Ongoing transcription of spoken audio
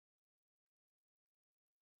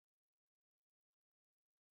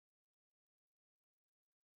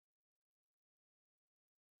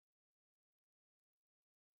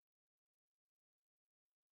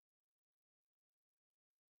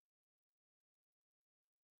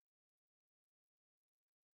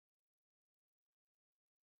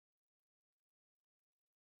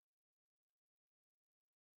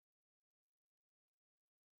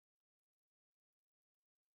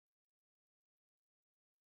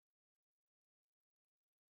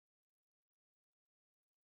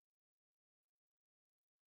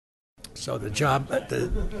So the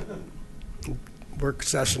work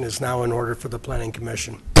session is now in order for the Planning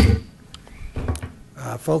Commission.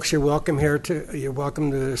 Folks, you're welcome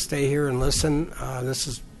to stay here and listen. This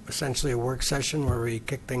is essentially a work session where we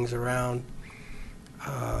kick things around.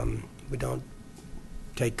 We don't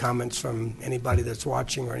take comments from anybody that's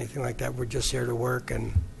watching or anything like that. We're just here to work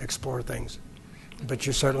and explore things. But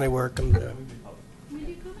you're certainly welcome to.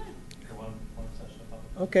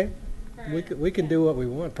 Okay. We can do what we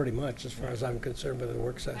want pretty much as far as I'm concerned with the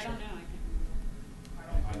work session.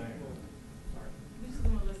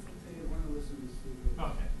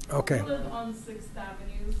 Okay. We live on 6th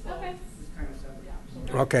Avenue, so Okay. it's kind of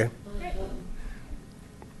separate. Okay. Great.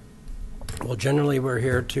 Well, generally we're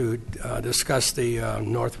here to discuss the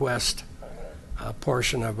northwest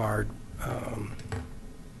portion of our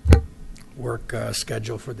work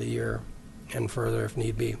schedule for the year and further if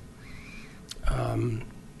need be.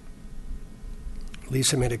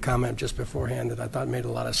 Lisa made a comment just beforehand that I thought made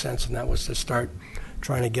a lot of sense, and that was to start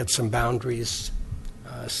trying to get some boundaries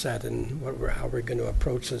set and how we're going to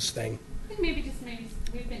approach this thing. I think maybe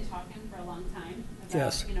we've been talking for a long time about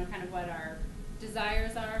Yes. Kind of what our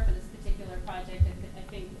desires are for this particular project. I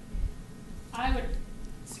think I would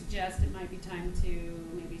suggest it might be time to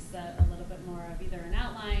maybe set a little bit more of either an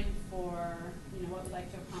outline for what we'd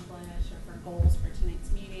like to accomplish or for goals for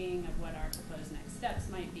tonight's meeting of what our proposed next steps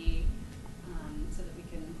might be, so that we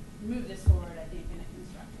can move this forward, I think, in a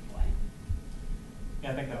constructive way.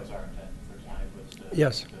 Yeah, I think that was our intent for tonight, was to,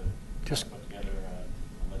 Yes. to Just put together a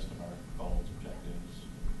list of our goals, objectives,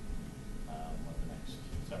 what the next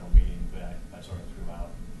several meetings, but I sort of threw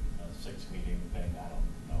out a 6-meeting thing. I don't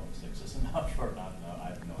know if 6 is enough or not. No,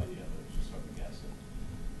 I have no idea, but it was just sort of a guess at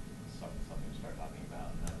something to start talking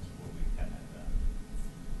about, and that's what we kind of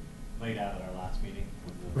laid out at our last meeting.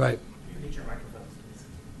 Right. Need your microphones, please.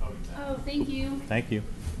 Oh, exactly. Oh, thank you. Thank you.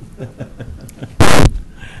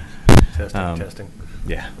 Testing.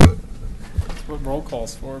 Yeah. That's what roll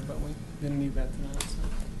call's for, but we didn't need that tonight.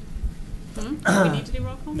 So. Do we need to do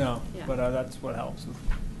roll call? No, Yeah. but that's what helps with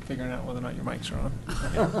figuring out whether or not your mics are on.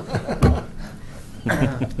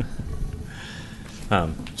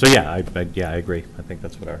 So yeah, I agree. I think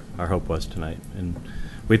that's what our hope was tonight, and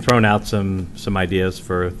we've thrown out some ideas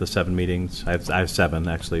for the 7 meetings. I have 7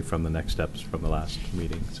 actually from the next steps from the last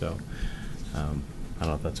meeting. So I don't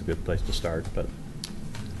know if that's a good place to start, but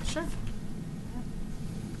Sure.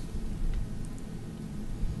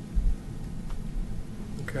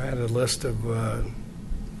 Okay, I had a list of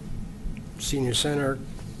senior center,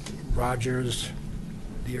 Rogers,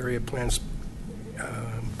 the area plans,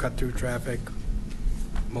 cut-through traffic,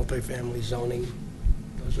 multifamily zoning.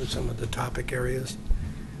 Those are some of the topic areas.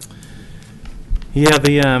 yeah,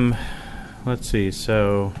 the let's see.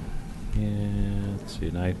 So let's see.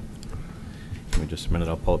 Give me just a minute.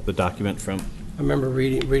 I'll pull up the document from. I remember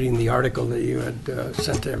reading the article that you had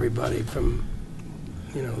sent to everybody from,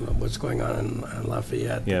 what's going on in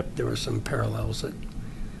Lafayette. Yep. There were some parallels that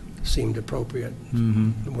seemed appropriate.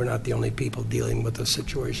 Mm-hmm. We're not the only people dealing with a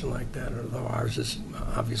situation like that, although ours is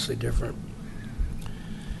obviously different.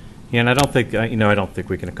 Yeah, and I don't think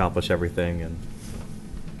we can accomplish everything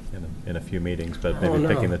in a few meetings, but maybe no.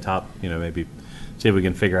 picking the top, maybe see if we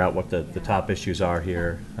can figure out what the top issues are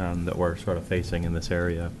here that we're sort of facing in this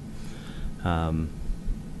area.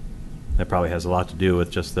 That probably has a lot to do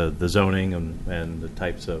with just the zoning and the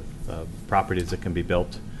types of properties that can be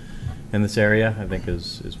built in this area, I think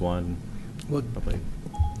is one. Well, probably.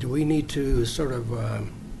 do we need to sort of, I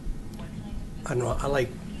don't know, I like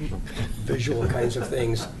visual kinds of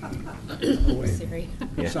things. Oh, wait. Siri.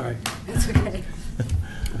 Yeah. Sorry. That's okay.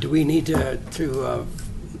 Do we need to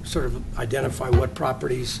sort of identify what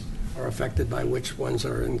properties are affected by which ones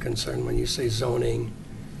are in concern when you say zoning?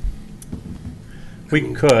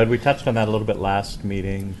 We could. We touched on that a little bit last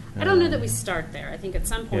meeting. I don't know that we start there. I think at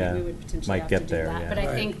some point Yeah, we would potentially might have get to do there, that. yeah. But I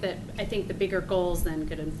Right. think the bigger goals then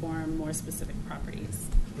could inform more specific properties.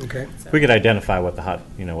 Okay. So- We could identify what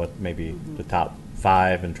what maybe the top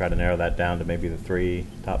 5 and try to narrow that down to maybe the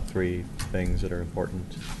top three things that are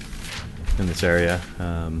important in this area.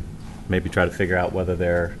 Maybe try to figure out whether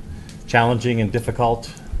they're challenging and difficult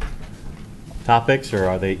topics or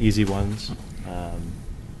are they easy ones. Is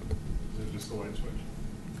it just the light switch?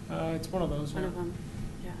 It's one of those. One yeah. of them.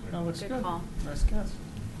 Yeah. That looks good. call. Nice guess.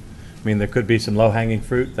 I mean, there could be some low-hanging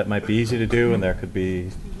fruit that might be easy to do, and there could be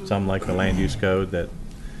some like the land use code that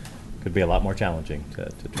could be a lot more challenging to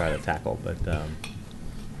try to tackle. But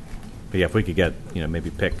yeah, if we could get, maybe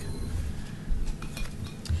pick.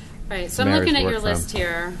 Right, so some I'm looking areas at to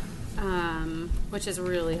your work from. list here, which is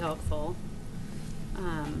really helpful.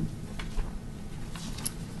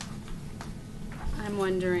 I'm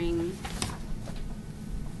wondering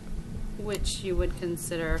which you would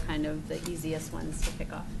consider kind of the easiest ones to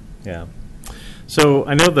pick off. Yeah. So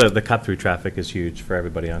I know the cut-through traffic is huge for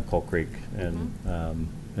everybody on Coal Creek, and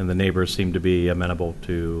the neighbors seem to be amenable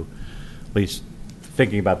to at least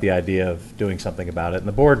thinking about the idea of doing something about it. And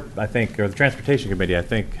the board, I think, or the Transportation Committee, I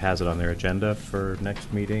think, has it on their agenda for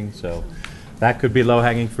next meeting. So that could be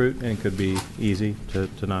low-hanging fruit and could be easy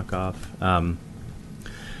to knock off. And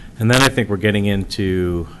then I think we're getting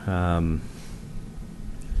into,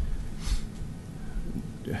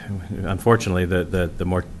 unfortunately,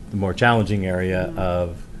 the more challenging area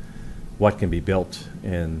of what can be built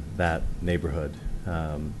in that neighborhood.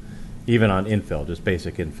 Even on infill, just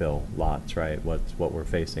basic infill lots, right? What we're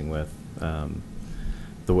facing with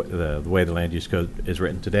the way the land use code is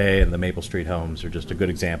written today, and the Maple Street homes are just a good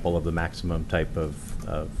example of the maximum type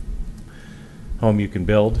of home you can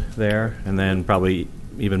build there. And then probably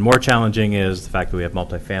even more challenging is the fact that we have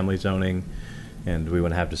multifamily zoning, and we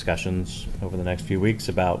want to have discussions over the next few weeks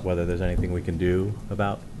about whether there's anything we can do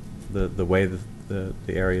about the way the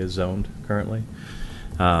area is zoned currently.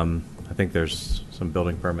 I think there's some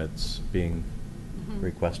building permits being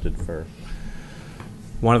requested for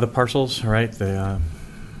one of the parcels, right? The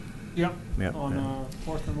Yep. Yep, On yeah.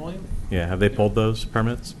 4th and William. yeah, have they pulled those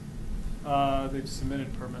permits? They've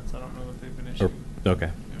submitted permits. I don't know that they've been Or, issued.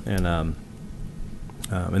 okay, and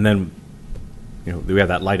then we have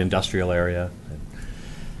that light industrial area.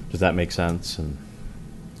 Does that make sense? And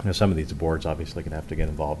some of these boards obviously going to have to get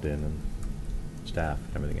involved in, and staff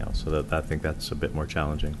and everything else. So I think that's a bit more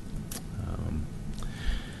challenging.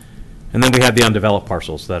 And then we have the undeveloped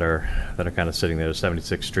parcels that are kind of sitting there.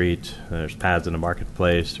 76th Street. There's pads in the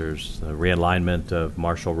marketplace. There's the realignment of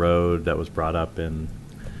Marshall Road that was brought up in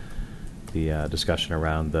the discussion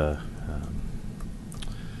around the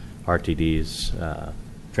RTD's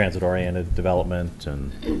transit-oriented development,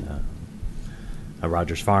 and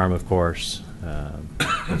Rogers Farm, of course,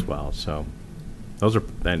 as well. So those are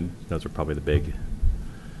probably the big.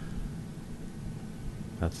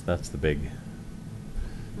 That's the big,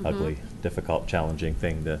 ugly, difficult, challenging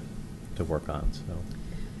thing to work on. So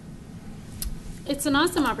It's an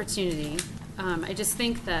awesome opportunity. I just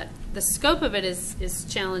think that the scope of it is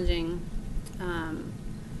challenging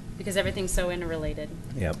because everything's so interrelated.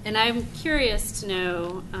 Yep. And I'm curious to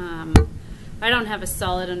know, I don't have a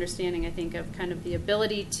solid understanding, I think, of kind of the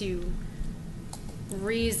ability to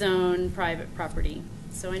rezone private property.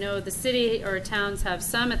 So I know the city or towns have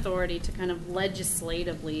some authority to kind of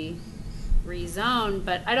legislatively rezone,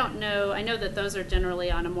 but I don't know, I know that those are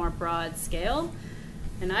generally on a more broad scale.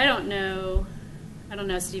 And I don't know,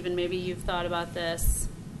 Stephen, maybe you've thought about this,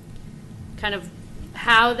 kind of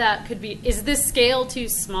how that could be. Is this scale too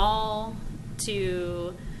small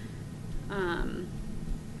to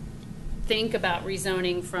think about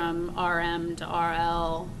rezoning from RM to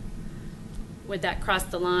RL? Would that cross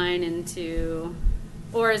the line into,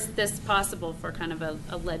 or is this possible for kind of a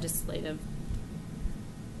legislative?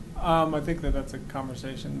 I think that's a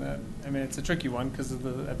conversation that, it's a tricky one because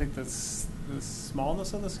I think the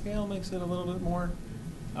smallness of the scale makes it a little bit more,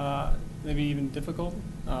 maybe even difficult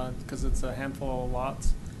because it's a handful of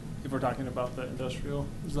lots. If we're talking about the industrial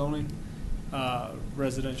zoning,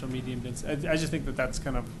 residential medium density, I just think that's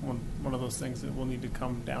kind of one of those things that will need to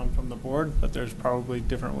come down from the board, but there's probably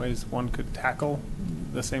different ways one could tackle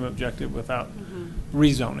the same objective without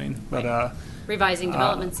rezoning. But Right. Revising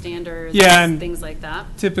development standards, yeah, and things like that.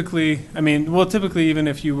 typically, even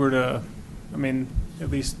if you were to, at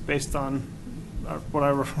least based on what I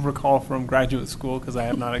recall from graduate school, because I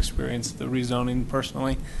have not experienced the rezoning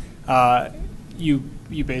personally, you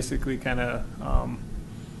basically kind of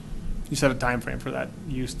you set a time frame for that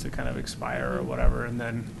use to kind of expire or whatever, and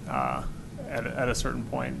then at a certain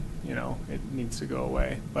point, it needs to go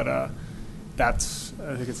away. But I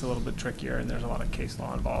think it's a little bit trickier, and there's a lot of case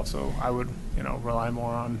law involved. So I would, rely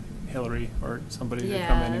more on Hillary or somebody to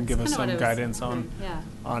come in and give us some guidance on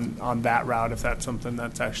that route, if that's something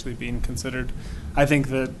that's actually being considered. I think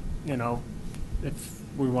that, if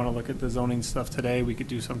we want to look at the zoning stuff today, we could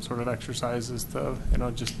do some sort of exercises to,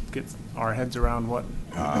 just get our heads around what,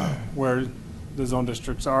 where the zone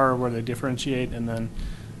districts are, where they differentiate, and then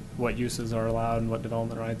what uses are allowed and what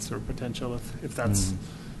development rights or potential, if that's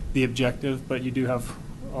the objective. But you do have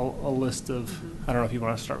a list of, I don't know if you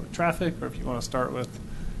want to start with traffic, or if you want to start with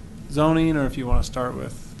zoning, or if you want to start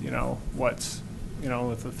with, what's,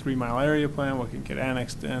 with the 3 mile area plan, what can get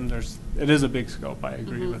annexed in. It is a big scope. I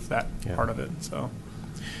agree with that part of it. So.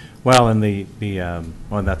 Well, and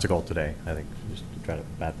and that's a goal today, I think, just to try to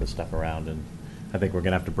bat this stuff around. And I think we're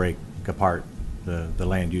going to have to break apart the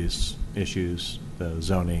land use issues, the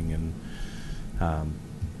zoning, and um,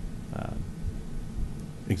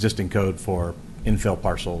 existing code for infill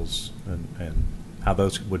parcels and how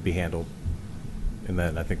those would be handled. And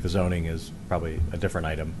then I think the zoning is probably a different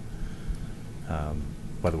item,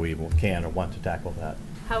 whether we can or want to tackle that.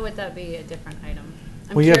 How would that be a different item?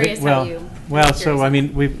 I'm Well, yeah, curious how you. Well, I'm so curious I how-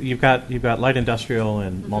 mean, you've got light industrial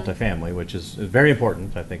and Mhm. multifamily, which is very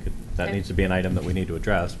important. I think that Okay. needs to be an item that we need to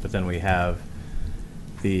address. But then we have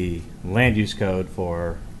the land use code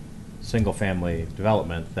for single-family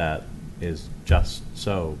development that is just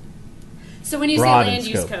so. So when you say broad in land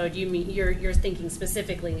use scope. code, you mean, you're thinking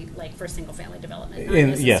specifically like for single-family development, not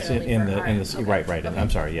Yes, necessarily in for the, our- in the, okay, right, okay. I'm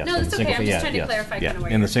sorry, yes. No, in that's the okay, I'm single- just yeah, trying to yes, clarify yeah, kind of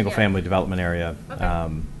where in the you're- single-family yeah. development area, Okay.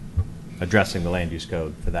 addressing the land use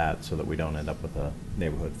code for that so that we don't end up with a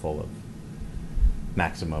neighborhood full of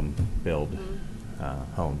maximum build Mhm.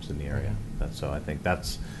 homes in the area. So I think that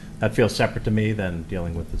feels separate to me than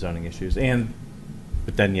dealing with the zoning issues.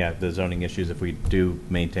 But then, yeah, the zoning issues, if we do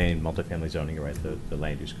maintain multifamily zoning, you're right, the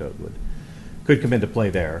land use code could come into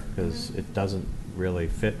play there, because Mhm. it doesn't really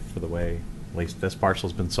fit for the way, at least this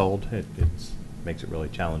parcel's been sold. It makes it really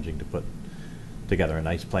challenging to put together a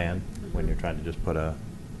nice plan when Mhm. you're trying to just put a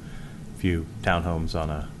few townhomes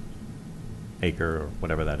on a acre or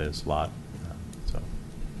whatever that is lot. So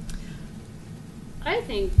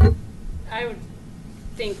I would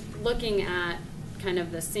think looking at kind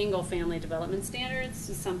of the single-family development standards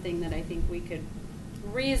is something that I think we could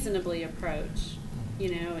reasonably approach,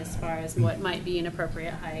 as far as what might be an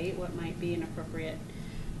appropriate height, what might be an appropriate,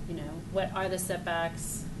 what are the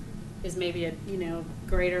setbacks, is maybe a,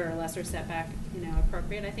 greater or lesser setback,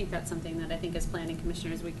 appropriate. I think that's something that I think as planning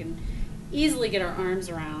commissioners we can easily get our arms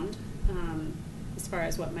around, as far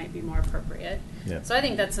as what might be more appropriate. Yeah. So I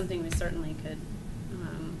think that's something we certainly could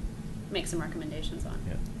make some recommendations on.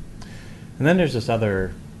 yeah. And then there's this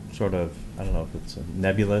other sort of, I don't know if it's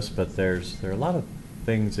nebulous, but there are a lot of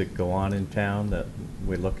things that go on in town that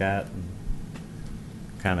we look at and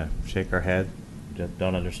kind of shake our head, just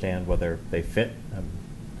don't understand whether they fit.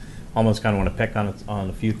 Almost kind of want to pick on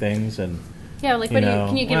a few things and. Yeah, like what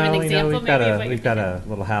can you give an example we've got maybe of what we've you're got a thinking?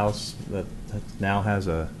 little house that now has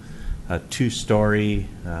a 2-story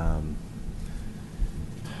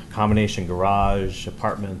combination garage,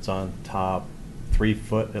 apartments on top, 3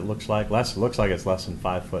 foot. It looks like it's less than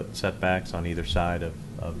 5 foot setbacks on either side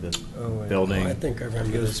of this building. I think I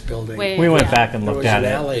remember this building. Wait, We went yeah. back and There looked was at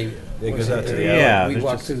an it. alley. It goes wasn't out to there? the alley. Yeah, We there's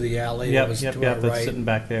walked just- through the alley. Yep, It was yep, to yep. our That's right. sitting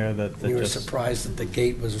back there. That You were just surprised that the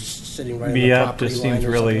gate was sitting right on the yeah, property just line seems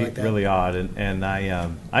or something really like that. really odd. And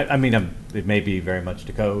I mean it may be very much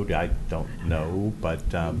to code. I don't know,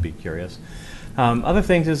 but be curious. Other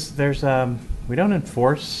things is there's we don't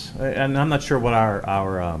enforce, and I'm not sure what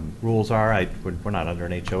our rules are. We're not under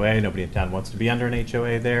an HOA. Nobody in town wants to be under an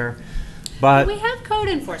HOA there. But we have code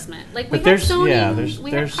enforcement, like we But have there's- zoning, yeah, we have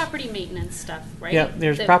there's- property maintenance stuff, right? yeah,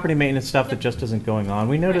 there's That- property maintenance stuff that Yep. just isn't going on.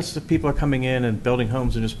 We notice Right. that people are coming in and building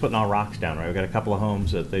homes and just putting all rocks down. Right, we've got a couple of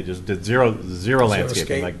homes that they just did zero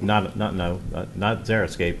landscaping, Xeriscape. like not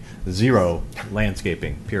Xeriscape, zero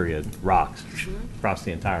landscaping. Period. Rocks across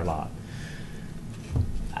the entire lot.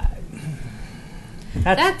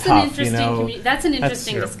 That's tough, an interesting. That's an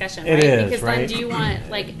interesting discussion, it right? is, Because right? then, do you want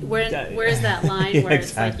where's that line Yeah, where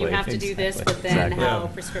it's like you exactly, have to do this, exactly, but then exactly. how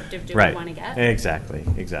prescriptive do Right. we want to get?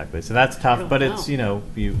 Exactly. So that's I tough, don't but it's, know.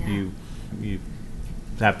 you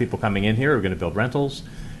have people coming in here who are going to build rentals,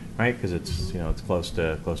 right? Because it's, Mm-hmm. it's close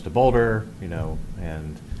to Boulder,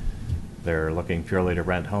 and they're looking purely to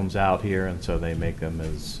rent homes out here, and so they make them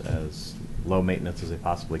as low maintenance as they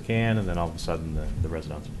possibly can, and then all of a sudden the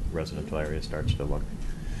residential area starts to look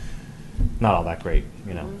not all that great,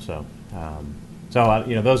 Mhm. So,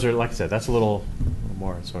 those are, like I said, that's a little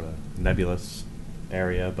more sort of nebulous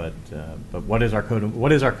area. But what is our code?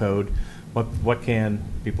 What is our code? What can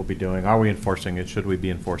people be doing? Are we enforcing it? Should we be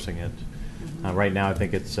enforcing it? Right now, I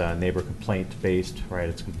think it's neighbor complaint based. Right,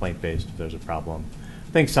 it's complaint based if there's a problem.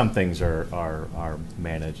 I think some things are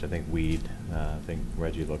managed. I think weed. I think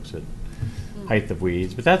Reggie looks at height of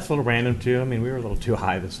weeds, but that's a little random too. I mean, we were a little too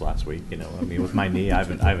high this last week. I mean, with my knee, I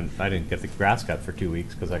didn't get the grass cut for 2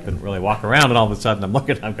 weeks because I couldn't really walk around, and all of a sudden I'm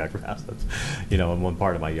looking, I've got grass that's, in one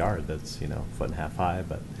part of my yard that's, 1.5 feet high.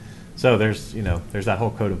 But so there's that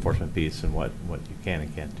whole code enforcement piece and what you can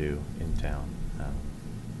and can't do in town,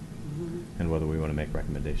 and whether we want to make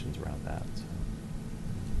recommendations around that. So.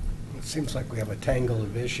 It seems like we have a tangle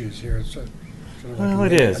of issues here. It's sort of Well,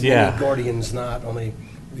 like it is, yeah. A Gordian's knot, only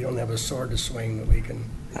we don't have a sword to swing that we can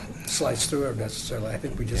slice through it necessarily. I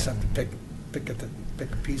think we just have to pick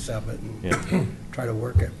a piece of it and Yeah. try to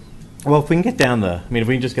work it. Well, if we can get down the, I mean, if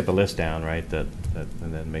we can just get the list down, right, and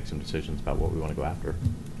then make some decisions about what we want to go after.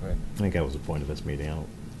 Right. I think that was the point of this meeting.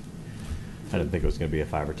 I didn't think it was going to be a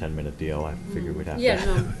 5 or 10 minute deal. I figured we'd have Yeah,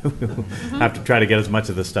 to have to try to get as much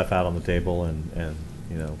of this stuff out on the table and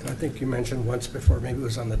you know. I think you mentioned once before, maybe it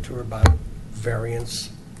was on the tour, about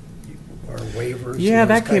variance or waivers. Yeah, and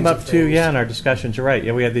those that came kinds up of too. things. Yeah, in our discussions. You're right.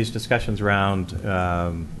 Yeah, we had these discussions around,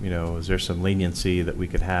 you know, is there some leniency that we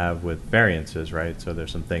could have with variances, right? So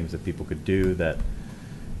there's some things that people could do that,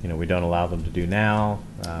 you know, we don't allow them to do now.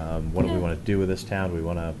 What do we Yeah. want to do with this town? Do we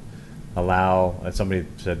want to allow, somebody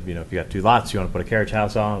said, you know, if you got 2 lots, you want to put a carriage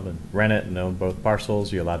house on and rent it and own both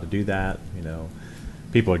parcels, you're allowed to do that. You know,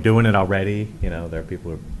 people are doing it already. You know, there are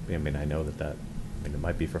people who, I mean, I know that, I mean, it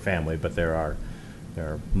might be for family, but there are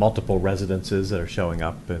multiple residences that are showing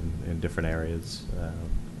up in different areas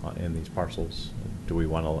in these parcels. Do we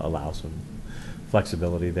want to allow some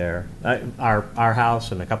flexibility there? Our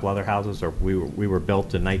house and a couple other houses, we were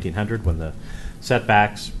built in 1900 when the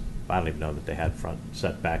setbacks, I don't even know that they had front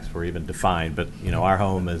setbacks were even defined, but you know, our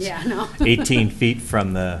home is Yeah, no. 18 feet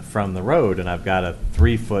from the road, and I've got a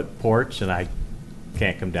 3-foot porch, and I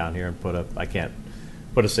can't come down here and I can't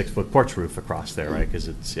put a 6-foot porch roof across there, right? Because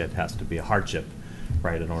it has to be a hardship,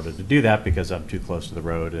 right, in order to do that, because I'm too close to the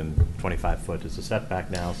road, and 25 foot is a setback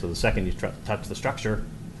now. So the second you touch the structure,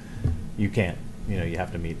 you can't, you know, you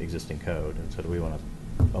have to meet existing code. And so do we want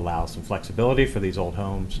to allow some flexibility for these old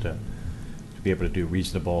homes to be able to do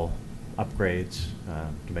reasonable upgrades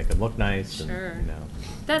to make them look nice? And, Sure. you know.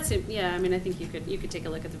 That's it, yeah, I mean, I think you could take a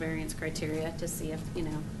look at the variance criteria to see if, you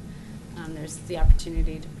know, there's the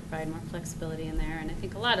opportunity to provide more flexibility in there. And I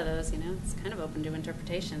think a lot of those, you know, it's kind of open to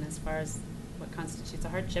interpretation as far as what constitutes a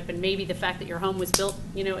hardship. And maybe the fact that your home was built,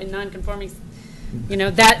 you know, in non-conforming, you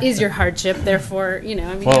know, that is your hardship, therefore, you know,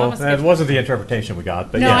 I mean, you Well, almost that get- wasn't the interpretation we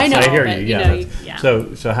got, but No, yes, I know, hear but, you. you Yeah, know, that's-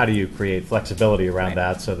 yeah. So how do you create flexibility around Right.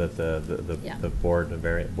 that so that the Yeah. board of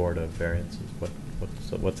variances, what's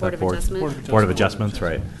Board that of board? Adjustment. Board of Adjustments,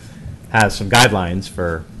 right, has some guidelines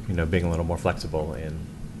for, you know, being a little more flexible in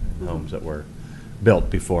homes that were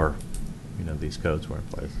built before, you know, these codes were in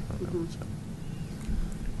place. I don't know, Mhm.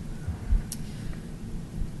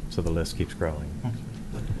 so the list keeps growing.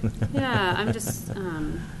 Yeah, I'm just,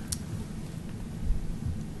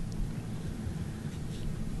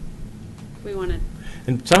 we want to,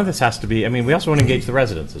 And some of this has to be, I mean, we also want to engage the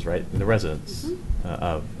residences, right? The residents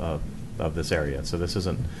Mhm. of this area. So this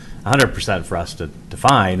isn't 100% for us to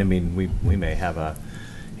define. I mean, we may have a,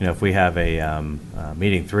 you know, if we have a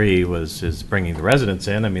meeting 3 is bringing the residents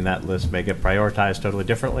in, I mean, that list may get prioritized totally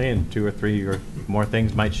differently, and 2 or 3 or more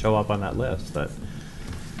things might show up on that list that,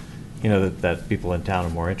 you know, that people in town are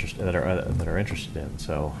more interested, that are interested in.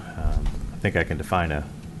 So I think I can define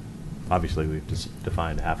obviously we've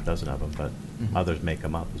defined a half a dozen of them, but others may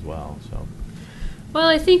come up as well, so. well,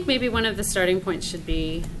 I think maybe one of the starting points should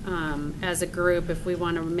be, as a group, if we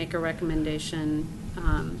want to make a recommendation,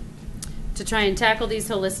 to try and tackle these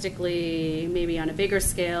holistically, maybe on a bigger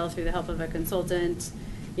scale through the help of a consultant,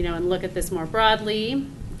 you know, and look at this more broadly.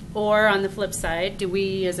 Or on the flip side, do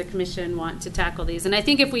we as a commission want to tackle these? And I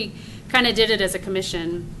think if we kind of did it as a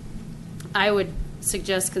commission, I would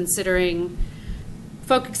suggest considering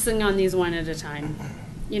focusing on these one at a time.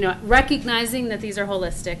 You know, recognizing that these are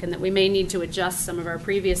holistic and that we may need to adjust some of our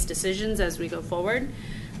previous decisions as we go forward.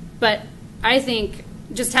 But I think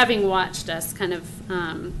just having watched us kind of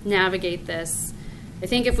navigate this, I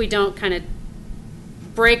think if we don't kind of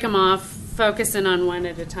break them off, focus in on one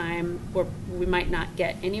at a time, we might not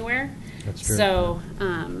get anywhere. That's true. So,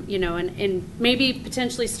 you know, and maybe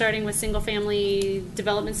potentially starting with single-family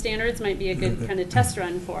development standards might be a good kind of test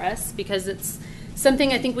run for us, because it's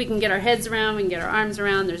something I think we can get our heads around, we can get our arms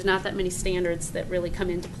around. There's not that many standards that really come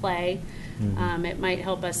into play. It might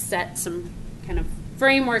help us set some kind of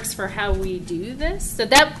frameworks for how we do this. So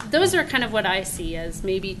those are kind of what I see as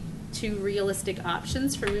maybe 2 realistic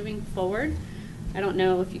options for moving forward. I don't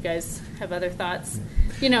know if you guys have other thoughts,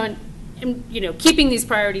 you know, and you know, keeping these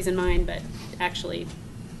priorities in mind, but actually,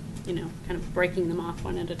 you know, kind of breaking them off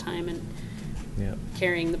one at a time and Yeah.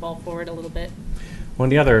 carrying the ball forward a little bit. Well,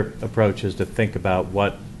 the other approach is to think about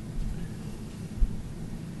what's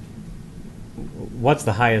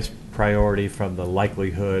the highest priority from the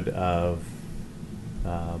likelihood of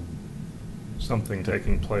Something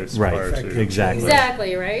taking place Right, prior to. exactly.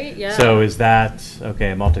 Exactly, right? Yeah. So is that,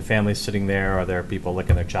 okay, a multifamily sitting there, are there people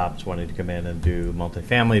licking their chops wanting to come in and do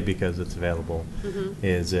multifamily because it's available?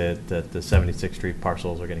 Is it that the 76th Street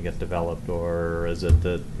parcels are going to get developed, or is it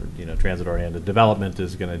that, you know, transit-oriented development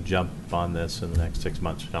is going to jump on this in the next 6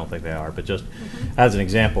 months? I don't think they are, but just as an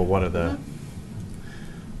example, what are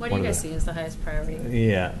What do one you of guys the- see as the highest priority?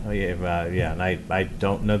 Yeah, yeah, and I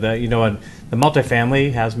don't know that, you know, and the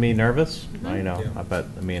multifamily has me nervous, you know, but,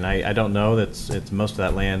 I mean, I don't know, it's, most of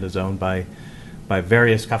that land is owned by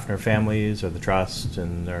various Kuffner families or the trust,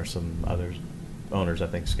 and there are some other owners, I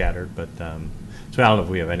think, scattered, but, so I don't know if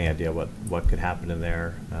we have any idea what could happen in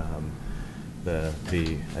there. I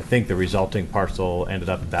think the resulting parcel ended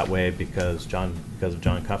up that way because of John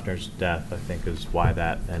Kuffner's death, I think, is why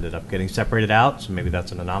that ended up getting separated out. So maybe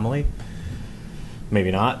that's an anomaly.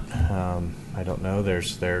 Maybe not. I don't know.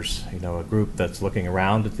 There's a group that's looking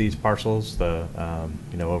around at these parcels.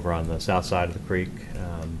 Over on the south side of the creek,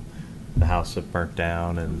 the house that burnt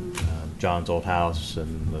down, and John's old house,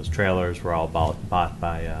 and those trailers were all bought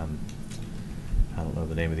by I don't know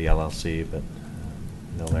the name of the LLC, but.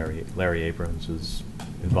 Larry Abrams is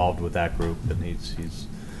involved with that group, and he's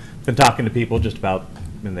been talking to people just about,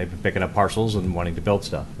 and they've been picking up parcels and wanting to build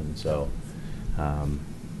stuff, and so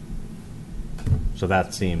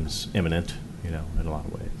that seems imminent, in a lot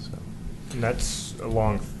of ways. So. And that's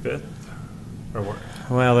along Fifth, or where?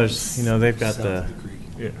 Well, there's, they've got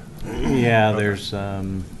Yeah. there's,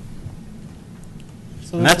 and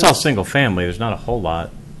that's all single family. There's not a whole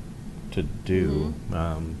lot to do.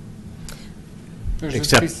 There's this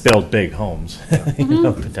Except piece- build big homes,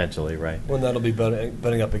 potentially, right? Well, that'll be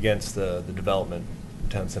butting up against the development,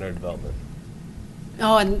 town center development.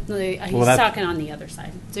 Oh, and he's that- talking on the other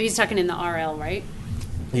side. So he's talking in the RL, right?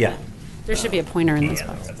 Yeah. There should be a pointer in this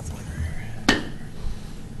box.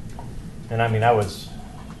 And I mean,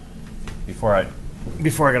 before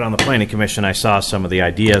I got on the planning commission, I saw some of the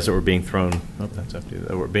ideas that were being thrown. Oh, that's empty.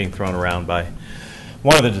 That were being thrown around by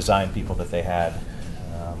one of the design people that they had.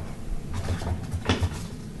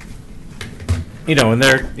 And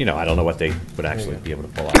they're, I don't know what they would actually be able to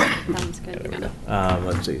pull off. Sounds good. Yeah, there we go.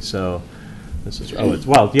 Let's see. So this is.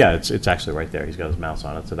 It's actually right there. He's got his mouse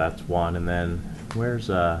on it. So that's one. And then where's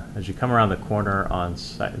as you come around the corner on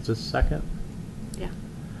is this second? Yeah.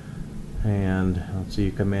 And let's see.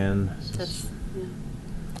 You come in. That's, yeah.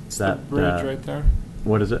 It's The that bridge right there.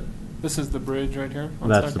 What is it? This is the bridge right here. on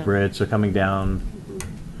That's the Second. bridge. So coming down.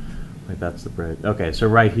 Like that's the bridge. Okay, so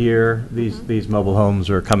right here, these mobile homes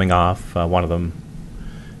are coming off. One of them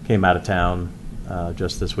came out of town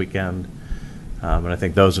just this weekend, and I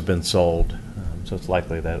think those have been sold. So it's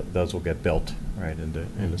likely that those will get built right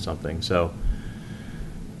into something. So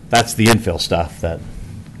that's the infill stuff that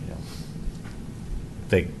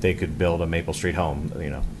they could build a Maple Street home.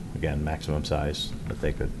 Again, maximum size that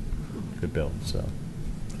they could build. So.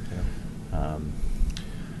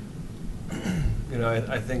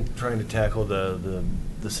 I think trying to tackle the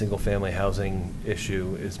single-family housing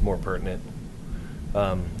issue is more pertinent.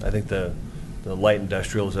 I think the light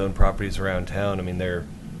industrial zone properties around town, I mean,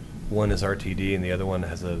 one is RTD and the other one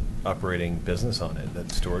has a operating business on it,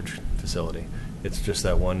 that storage facility. It's just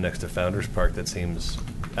that one next to Founders Park that seems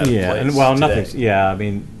out of place And today. nothing's. Yeah, I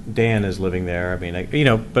mean, Dan is living there. I mean,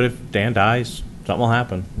 but if Dan dies, something will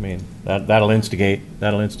happen. I mean, that'll instigate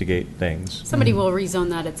things. Somebody will rezone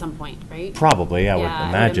that at some point, right? Probably, I would Yeah, I would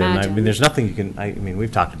imagine. I imagine. mean, there's nothing you can. I mean,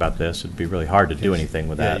 we've talked about this. It'd be really hard to do anything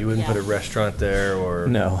with Yeah, that. you wouldn't put a restaurant there or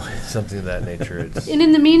No. something of that nature. It's, And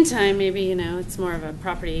in the meantime, maybe, it's more of a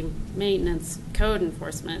property maintenance code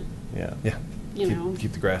enforcement, Yeah. yeah,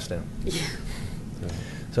 keep the grass down. Yeah.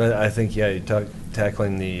 So I think,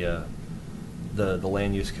 tackling the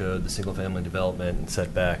land use code, the single-family development and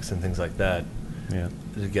setbacks and things like that, Yeah.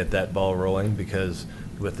 to get that ball rolling, because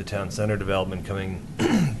with the town center development coming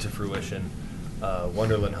to fruition,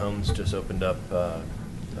 Wonderland Homes just opened up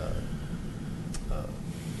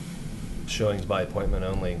showings by appointment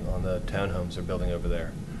only on the townhomes they're building over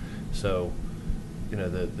there. So,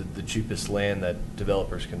 the cheapest land that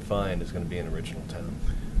developers can find is going to be in original town.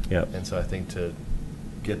 Yep. And so I think to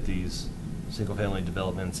get these single-family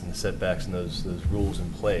developments and the setbacks and those rules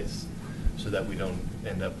in place, so that we don't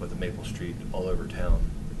end up with a Maple Street all over town,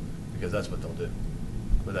 because that's what they'll do,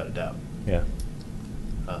 without a doubt. Yeah.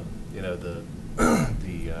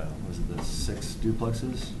 Was it the 6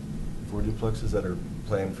 duplexes, 4 duplexes that are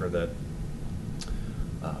planned for that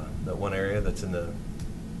one area that's in the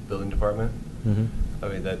building department? Mm-hmm. I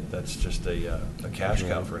mean, that's just a cash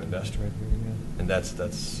cow for an investor. And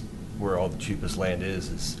that's where all the cheapest land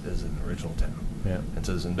is in original town. Yeah. And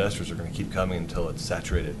so those investors are going to keep coming until it's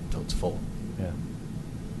saturated, until it's full. Yeah.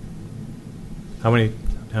 How many?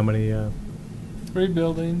 3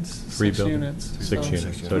 buildings, Three 6 buildings. units. 6 So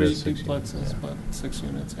units. So it 3 is 6 duplexes, units. but 6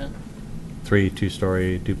 units, yeah. 3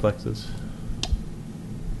 2-story duplexes.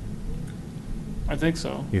 I think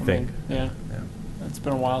so. You I think? mean, yeah. Yeah. It's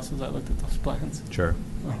been a while since I looked at those plans. Sure.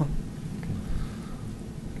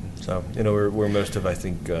 So, where most of, I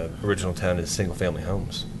think, original town is single-family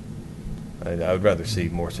homes. I would rather see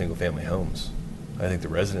more single-family homes. I think the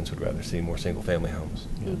residents would rather see more single-family homes.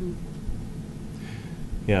 Mhm.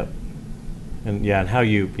 Yeah. And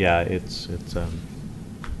it's,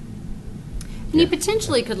 And you yeah.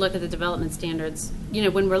 potentially could look at the development standards,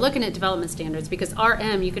 when we're looking at development standards, because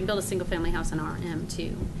RM, you can build a single-family house in RM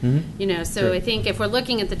too. Mhm. So Sure. I think if we're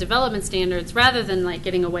looking at the development standards, rather than like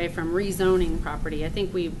getting away from rezoning property, I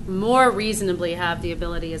think we more reasonably have the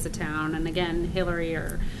ability as a town, and again, Hillary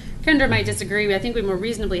or Kendra might disagree, I think we more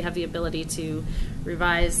reasonably have the ability to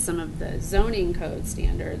revise some of the zoning code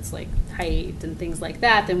standards, like height and things like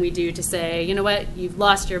that, than we do to say, you know what, you've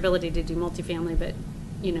lost your ability to do multifamily, but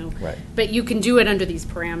Right. but you can do it under these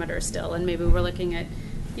parameters still, and maybe we're looking at,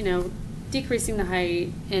 decreasing the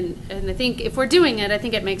height, and I think if we're doing it, I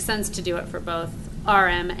think it makes sense to do it for both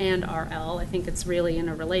RM and RL. I think it's really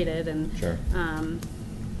interrelated, and Sure.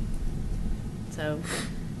 So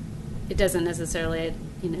it doesn't necessarily,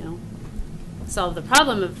 solve the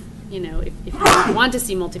problem of, if you want to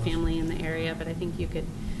see multifamily in the area, but I think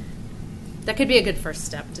that could be a good first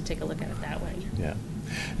step to take a look at it that way. Yeah.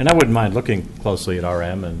 And I wouldn't mind looking closely at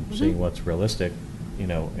RM and Mm-hmm. seeing what's realistic, in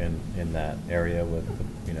that area with,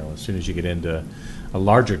 as soon as you get into a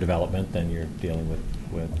larger development, then you're dealing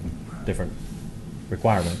with different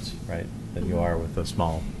requirements, right, than you Mhm. are with a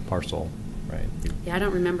small parcel, right? Yeah, I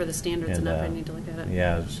don't remember the standards And, enough. I need to look at it.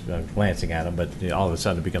 Yeah, I was glancing at them, but all of a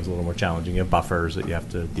sudden it becomes a little more challenging. You have buffers that you have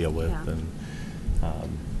to deal with, Yeah. and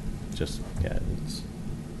it's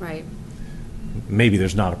Right. maybe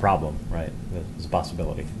there's not a problem, right? There's a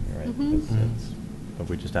possibility, right? Mhm. But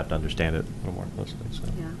we just have to understand it a little more closely. So.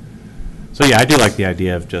 Yeah. So yeah, I do like the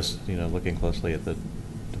idea of just looking closely at the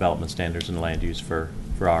development standards and land use for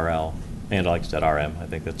RL, and like I said, RM. I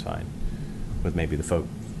think that's fine, with maybe the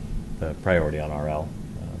priority on RL.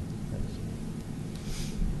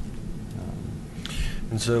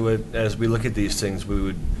 And so as we look at these things, we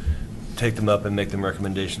would take them up and make them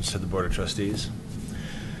recommendations to the Board of Trustees.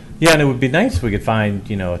 Yeah, and it would be nice if we could find,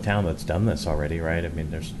 a town that's done this already, right? I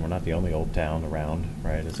mean, we're not the only old town around,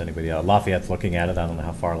 right? Is anybody else? Lafayette's looking at it. I don't know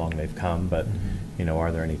how far along they've come, but,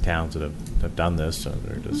 are there any towns that have done this? Or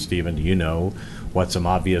Stephen, do you know what some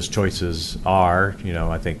obvious choices are?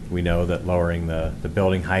 I think we know that lowering the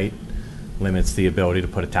building height limits the ability to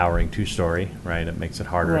put a towering two-story, right? It makes it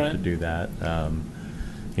harder Right. to do that.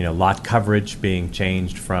 Lot coverage being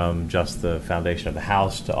changed from just the foundation of the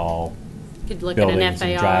house to all Could look at an buildings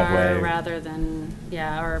and FAR driveway. rather than,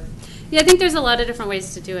 I think there's a lot of different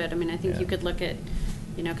ways to do it. I mean, I think you Yeah. could look at,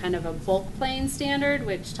 kind of a bulk plane standard,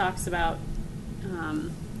 which talks about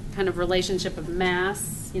kind of relationship of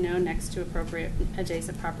mass, next to appropriate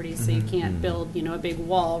adjacent properties, so you can't Mhm. build, a big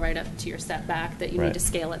wall right up to your setback, that you Right. need to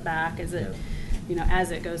scale it back as it,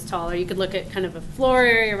 as it goes taller. You could look at kind of a floor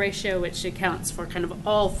area ratio, which accounts for kind of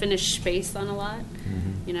all finished space on a lot,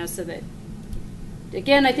 Mhm. so that,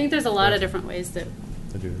 again, I think there's a lot of different ways that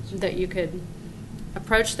to do this. that you could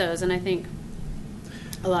approach those, and I think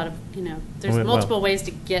a lot of, there's Well- multiple ways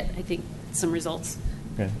to get, I think, some results.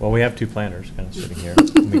 Okay. Well, we have two planners kind of sitting here.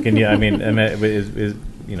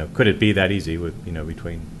 Could it be that easy with,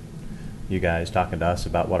 between you guys talking to us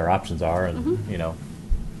about what our options are and, Mhm.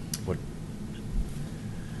 what,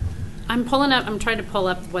 I'm trying to pull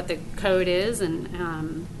up what the code is, and,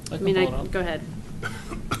 I can pull it up. go ahead.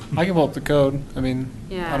 I can pull up the code. I mean,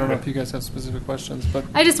 Yeah. I don't know if you guys have specific questions, but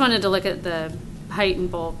I just wanted to look at the height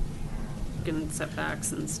and bulk and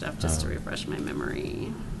setbacks and stuff, just to Oh. refresh my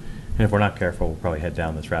memory. and if we're not careful, we'll probably head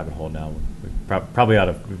down this rabbit hole now. We probably ought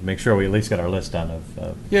to make sure we at least get our list done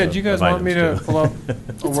of yeah, of- do you guys of want me to items, too. pull up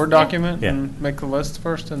a Word document Yeah. and make the list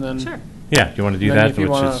first, and then Sure. Yeah, do you want to do Then that? if you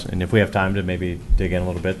wanna- And if we have time to maybe dig in a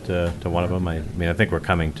little bit to one of them, I think we're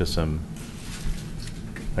coming to some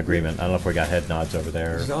agreement. I don't know if we got head nods over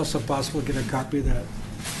there. Is it also possible to get a copy of that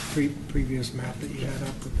previous map that you had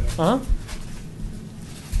up with the? Uh-huh.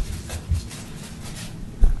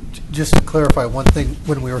 Just to clarify one thing,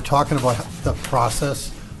 when we were talking about the process,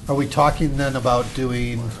 are we talking then about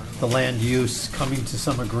doing the land use, coming to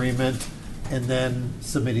some agreement, and then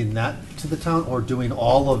submitting that to the town, or doing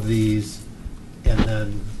all of these and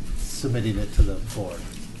then submitting it to the board?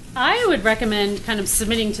 I would recommend kind of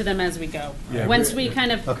submitting to them as we go. Yeah. Once we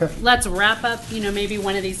kind of, Okay. let's wrap up, maybe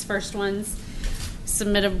one of these first ones,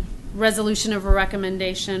 submit a resolution of a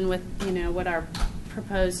recommendation with, what our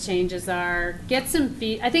proposed changes are, get some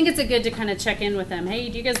I think it's good to kind of check in with them. Hey,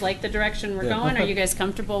 do you guys like the direction we're Yeah. going? Are you guys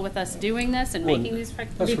comfortable with us doing this and Well, making these,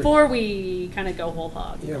 what- before we kind of go whole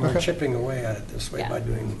hog? Yeah, we're chipping away at it this way Yeah. by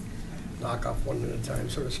doing knock off one at a time,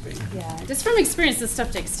 so to speak. Yeah, just from experience, this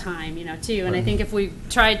stuff takes time, too. And I think if we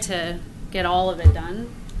tried to get all of it done,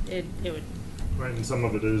 it would. Right, and some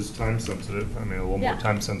of it is time sensitive. I mean, a little Yeah. more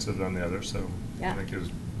time sensitive than the other, so Yeah. I think if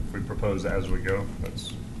we propose as we go,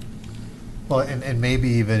 that's, Well, and maybe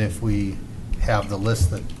even if we have the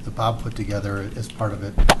list that Bob put together as part of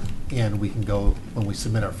it, and we can go, when we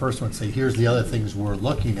submit our first one, say, here's the other things we're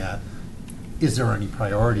looking at. Is there any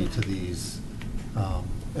priority to these,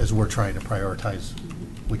 as we're trying to prioritize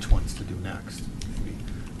which ones to do next?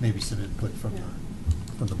 Maybe some input from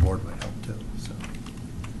the board might help too, so.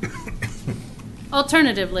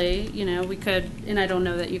 Alternatively, we could, and I don't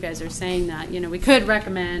know that you guys are saying that, we could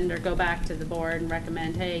recommend or go back to the board and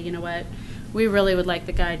recommend, hey, you know what, we really would like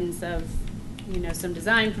the guidance of, some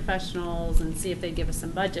design professionals and see if they give us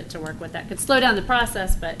some budget to work with. That could slow down the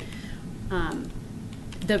process, but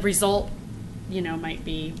the result, might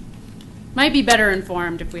be better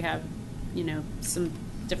informed if we have, some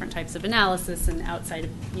different types of analysis and outside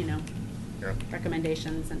of, yeah.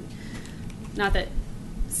 recommendations. And not that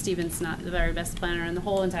Stephen's not the very best planner in the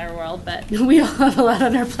whole entire world, but we all have a lot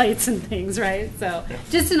on our plates and things, right? So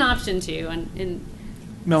just an option too, and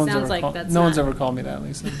sounds like that's no one's not- ever called me that,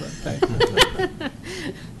 Lisa, but hey.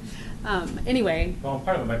 Anyway, Well,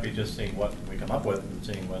 part of it might be just seeing what we come up with and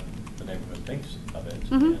seeing what the neighborhood thinks of it.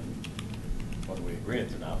 Mhm. And whether we agree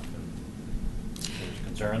it's enough, and if there's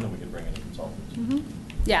concern, then we can bring in consultants.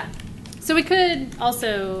 yeah. So we could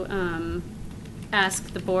also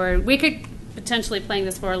ask the board, we could potentially playing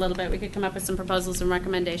this for a little bit, we could come up with some proposals and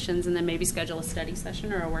recommendations and then maybe schedule a study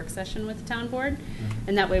session or a work session with the town board.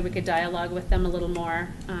 And that way we could dialogue with them a little more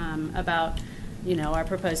about, our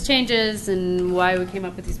proposed changes and why we came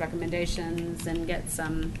up with these recommendations and get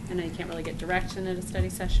some, I know you can't really get direction at a study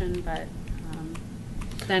session, but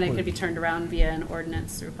then it could be turned around via an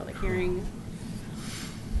ordinance through a public hearing.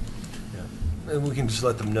 Yeah. And we can just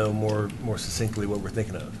let them know more succinctly what we're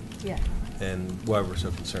thinking of Yeah. and why we're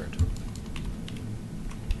so concerned.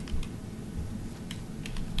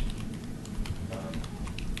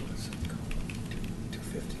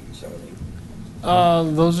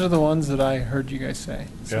 Those are the ones that I heard you guys say.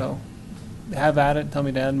 So have at it, tell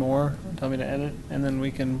me to add more, tell me to edit, and then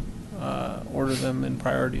we can order them in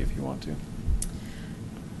priority if you want to.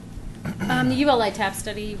 The ULI TAP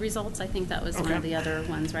study results, I think that was one Okay. of the other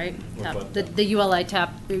ones, right? What? The ULI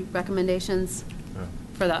TAP recommendations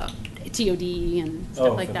for the TOD and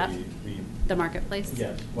stuff like for that, the- the marketplace?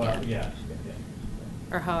 Yes, well, yeah.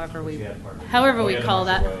 Or however we, You had part of it. however Oh, we you had call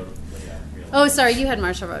that. Marshall Road, yeah, Oh, sorry, you had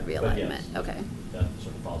Marshall Road But realignment, yes, okay. That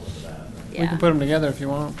sort of falls into that. right? We Yeah. can put them together if you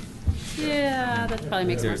want. Yeah, that probably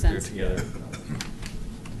makes more They're sense. together.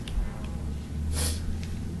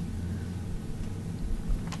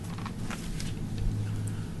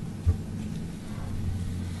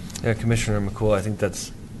 Yeah, Commissioner McCool, I think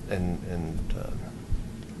that's,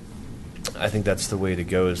 I think that's the way to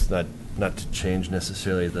go, is not to change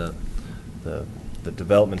necessarily the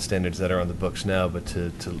development standards that are on the books now, but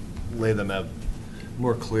to lay them out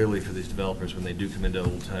more clearly for these developers when they do come into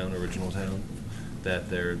Old Town, original town, that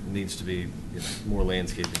there needs to be more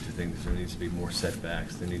landscaping to things, there needs to be more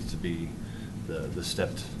setbacks, there needs to be the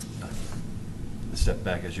step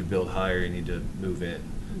back. As you build higher, you need to move in,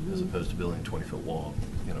 as opposed to building a 20-foot wall,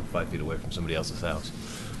 5 feet away from somebody else's house.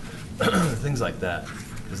 Things like that,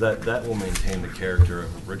 because that will maintain the character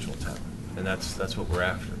of original town, and that's what we're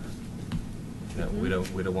after. We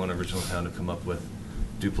don't want original town to come up with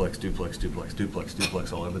duplex, duplex, duplex, duplex,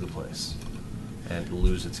 duplex all over the place and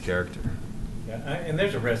lose its character. Yeah, and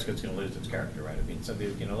there's a risk it's going to lose its character, right? I mean,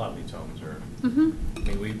 a lot of these homes are, I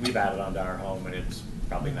mean, we've added onto our home, and it's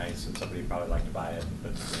probably nice, and somebody would probably like to buy it,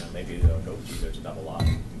 but, maybe they'll go, gee, there's a double lot,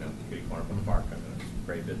 kitty corner from the park, I'm going to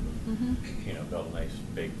scrape it and, build a nice,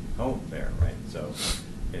 big home there, right? So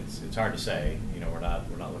it's hard to say, we're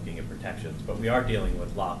not looking at protections, but we are dealing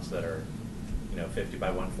with lots that are, 50 by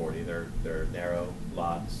 140, they're narrow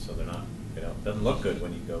lots, so they're not, it doesn't look good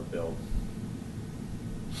when you go build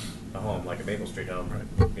a home like a Maple Street home,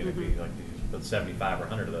 right? Be like you put 75 or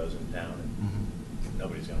 100 of those in town, and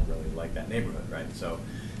nobody's going to really like that neighborhood, right? So,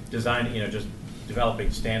 design, just developing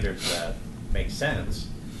standards that make sense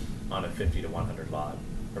on a 50 to 100 lot,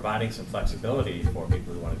 providing some flexibility for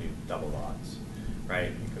people who want to do double lots,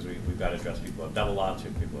 right? Because we've got to address people who have double lots,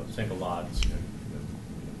 people who have single lots.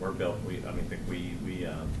 We're built. We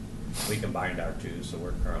combined our two, so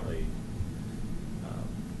we're currently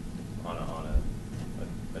on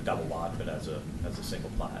a double lot, but as a single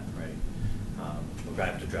plat, right? We're going to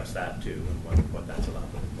have to address that too, and what that's allowed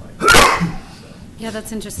to look like. So, Yeah,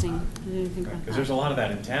 that's interesting. I didn't think about that. because there's a lot of that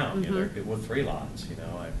in town, with 3 lots,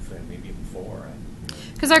 maybe even 4.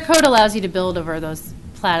 Because our code allows you to build over those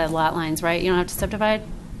platted lot lines, right? You don't have to subdivide?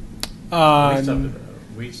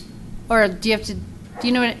 We, Or do you have to, do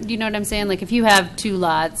you know what I'm saying? Like, if you have 2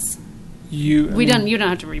 lots, You you don't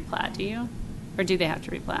have to replat, do you? Or do they have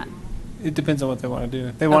to replat? It depends on what they want to do.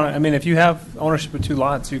 If they want to, I mean, if you have ownership of 2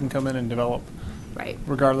 lots, you can come in and develop Right.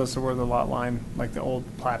 regardless of where the lot line, like the old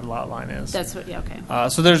platted lot line is. That's what, yeah, okay.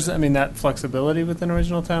 So there's, I mean, that flexibility within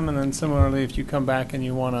original town, and then similarly, if you come back and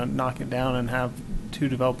you want to knock it down and have 2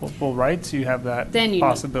 developable rights, you have that Then you-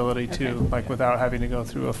 possibility too, okay. like without having to go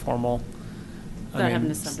through a formal. I Without mean, having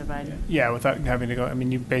to subdivide. Yeah, without having to go, I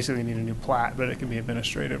mean, you basically need a new plat, but it can be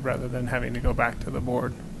administrative rather than having to go back to the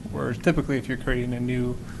board. Whereas typically, if you're creating a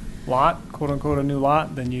new lot, quote unquote, a new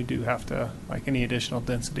lot, then you do have to, like any additional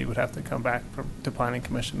density would have to come back to planning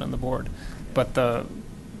commission and the board. But the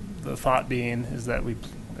thought being is that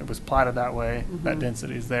it was platted that way, that Mhm.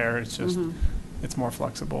 density is there, it's just, Mhm. it's more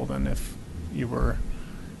flexible than if you were,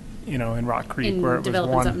 in Rock Creek In where it was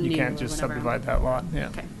developing one, something you new can't or just whatever. subdivide that lot, yeah.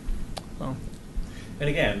 Okay. So, and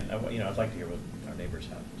again, I'd like to hear what our neighbors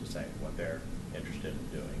have to say, what they're interested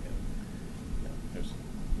in doing. And there's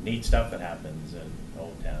neat stuff that happens in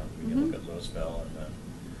Old Town. We can look at Louisville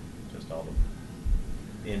and just all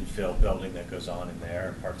the infill building that goes on in there,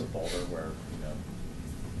 and parts of Boulder where,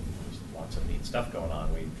 there's lots of neat stuff going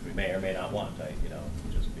on. We may or may not want, it'd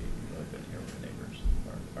just be really good to hear what the neighbors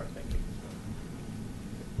are thinking.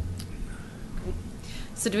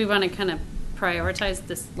 So do we want to kind of prioritize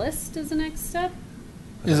this list as the next step?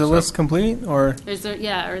 is the list complete, or? Is there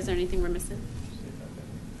anything we're missing?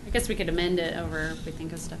 I guess we could amend it over if we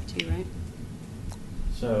think of stuff too, right?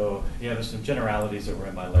 So, there's some generalities that were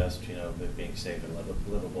in my list, it being safe and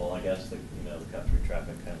livable. I guess the cut-through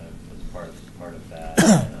traffic kind of is part of that.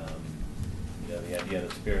 The idea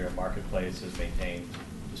that Superior Marketplace is maintained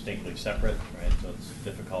distinctly separate, right? So it's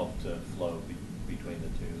difficult to flow between the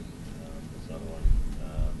two. That's another one.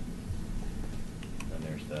 Then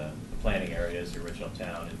there's the planning areas, the original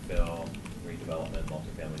town, infill, redevelopment,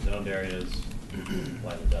 multifamily zoned areas,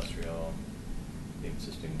 light industrial, the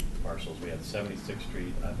existing parcels. We have 76th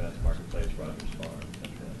Street, Ives Marketplace, Rogers Farm,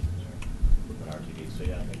 and RTD. So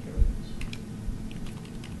I think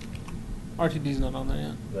RTD's not on there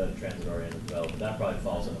yet. the transit-oriented development, that probably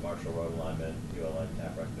falls in the Marshall Road alignment, ULI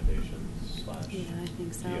TAP recommendations / Yeah, I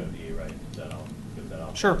think so. DOD, right? Does that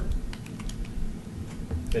all Sure.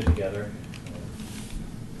 fit together?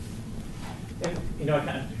 And, I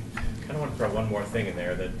kind of want to throw one more thing in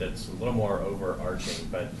there that's a little more overarching,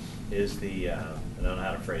 but is I don't know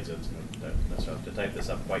how to phrase it, so I don't have to type this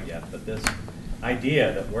up quite yet, but this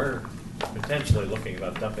idea that we're potentially looking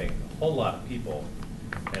about dumping a whole lot of people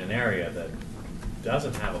in an area that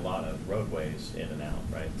doesn't have a lot of roadways in and out,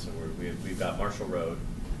 right? So we've got Marshall Road,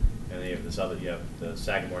 and then you have the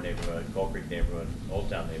Sagamore neighborhood, Coal Creek neighborhood, Old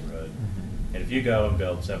Town neighborhood. And if you go and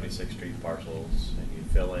build 76th Street parcels and you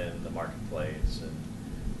fill in the marketplace and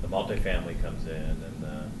the multifamily comes in and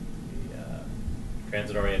the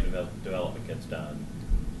transit-oriented development gets done,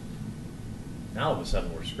 now all of a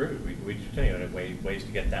sudden we're screwed. We continue to ways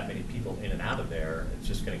to get that many people in and out of there. It's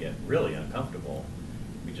just going to get really uncomfortable.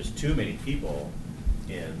 We just too many people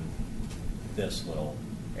in this little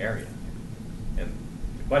area. And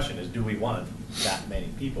the question is, do we want that many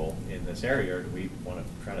people in this area, or do we want to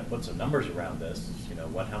try to put some numbers around this?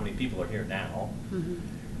 How many people are here now,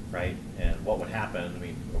 right? And what would happen? I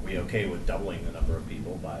mean, are we okay with doubling the number of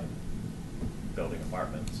people by building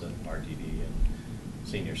apartments and RTD and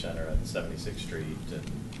senior center at 76th Street and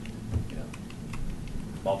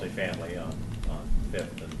multifamily on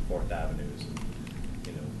 5th and 4th Avenues? And,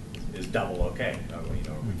 is double okay? Are we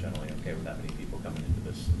generally okay with that many people coming into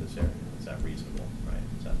this area? Is that reasonable, right?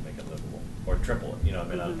 Does that make it livable? Or triple it? I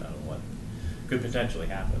don't know what could potentially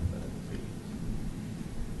happen, but it would be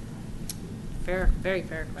Fair, very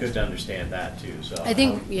fair question. good to understand that too. So I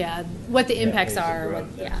think, what the impacts basic are,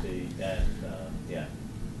 road density and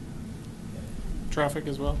Traffic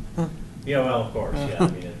as well. well, of course, I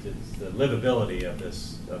mean, it's the livability of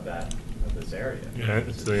this area. Yeah,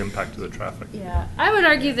 it's the impact of the traffic. Yeah, I would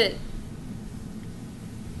argue that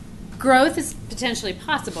growth is potentially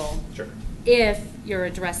possible Sure. if you're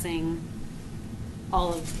addressing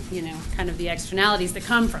all of, kind of the externalities that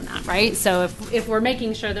come from that, right? So if we're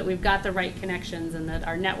making sure that we've got the right connections and that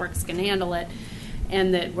our networks can handle it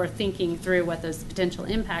and that we're thinking through what those potential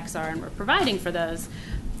impacts are and we're providing for those,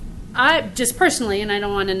 I just personally, and I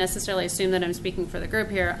don't want to necessarily assume that I'm speaking for the group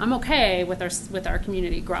here, I'm okay with our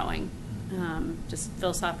community growing. Just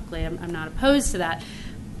philosophically, I'm not opposed to that,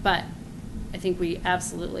 but I think we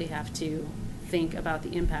absolutely have to think about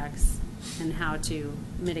the impacts and how to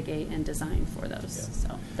mitigate and design for those. Yeah.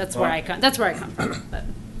 So that's Well, where I come. That's where I come from. But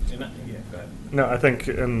Yeah, go ahead. No, I think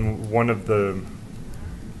in one of the,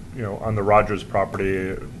 on the Rogers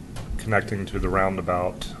property, connecting to the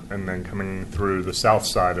roundabout and then coming through the south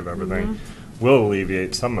side of everything will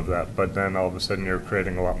alleviate some of that, but then all of a sudden you're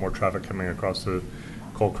creating a lot more traffic coming across the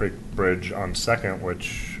Coal Creek Bridge on Second,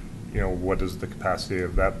 which, what is the capacity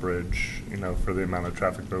of that bridge, for the amount of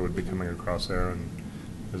traffic that would be coming across there, and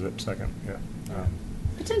is it Second? Yeah.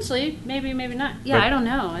 potentially, maybe not. Yeah, But- I don't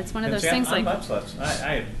know. It's one of And those see, things I'm like much less,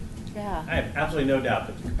 I yeah. have absolutely no doubt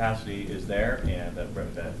that the capacity is there, and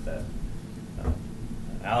that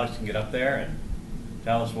Alex can get up there and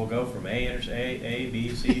tell us we'll go from A, B,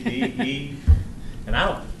 C, D, E, and I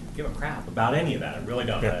don't give a crap about any of that. I really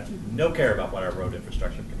don't. Yeah. I have no care about what our road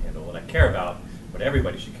infrastructure can handle. What I care about, what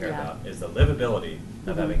everybody should care Yeah. about, is the livability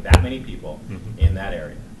of Mhm. having that many people Mhm. in that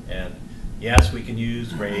area. And yes, we can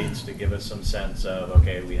use grades to give us some sense of,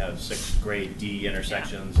 okay, we have 6 grade D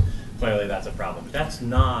intersections. Clearly, that's a problem. But that's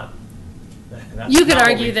not. That's You could not what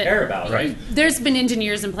argue we that care about, right? there's been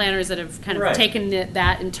engineers and planners that have kind of Right. taken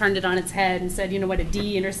that and turned it on its head and said, you know what, a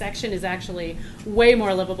D intersection is actually way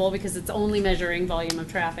more livable because it's only measuring volume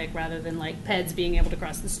of traffic rather than like PEDs being able to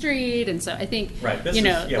cross the street. And so I think, Right. This you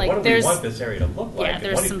know, is, yeah, like what do we there's want this area to look like? yeah, and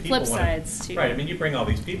there's what do some people flip wanna- sides to Right. I mean, you bring all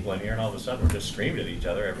these people in here, and all of a sudden we're just screaming at each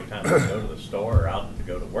other every time we go to the store or out to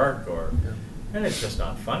go to work, and it's just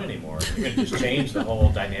not fun anymore. You're going to just change the whole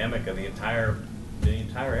dynamic of the entire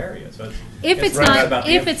area. So if it's really not about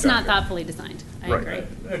the if it's not infrastructure. thoughtfully designed. I Right.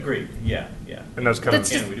 agree. Agreed. Yeah. And that's kind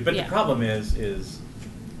That's of, just- But yeah. the problem is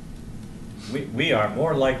we are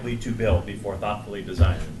more likely to build before thoughtfully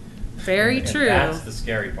designing. Very And true. That's the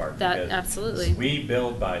scary part. That- because absolutely. We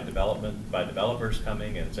build by developers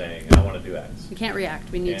coming and saying, I want to do X. We can't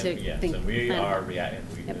react. We need And, to yes, think. and we plan are ahead. reacting.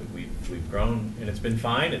 Yep. We've grown, and it's been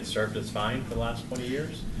fine. It's served us fine for the last 20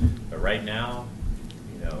 years. But right now,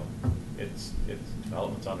 it's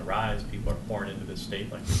development's on the rise. People are pouring into this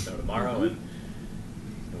state like there's no tomorrow, Mhm.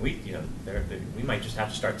 and we, we might just have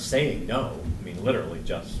to start saying no. I mean, literally,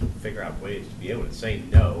 just figure out ways to be able to say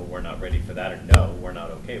no. We're not ready for that, or no, we're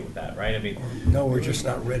not okay with that. Right? I mean, No, we're just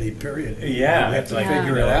not ready, period. yeah, We have it's to like,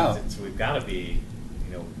 figure it out. We've got to be,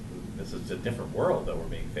 this is a different world that we're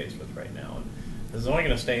being faced with right now. And this is only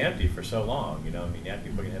going to stay empty for so long. I mean, yeah,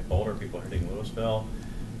 people are going to hit Boulder, people are hitting Louisville,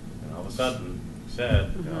 and all of a sudden,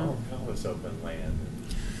 said, Mhm. look at all this open land,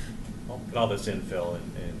 and look at all this infill in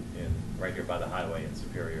right here by the highway in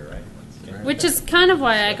Superior, right? Which is kind of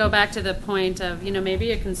why I go back to the point of,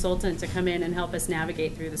 maybe a consultant to come in and help us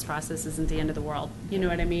navigate through this process isn't the end of the world. You know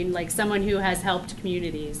what I mean? Like someone who has helped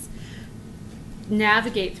communities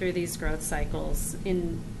navigate through these growth cycles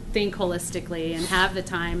and think holistically and have the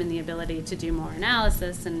time and the ability to do more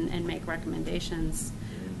analysis and make recommendations.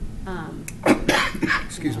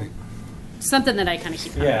 Excuse me. Something that I kind of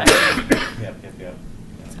keep coming Yeah. back to. Yep.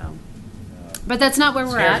 So, but that's not where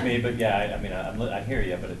we're Scares at. me, but yeah, I mean, I hear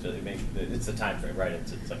you, but it's the time frame, right?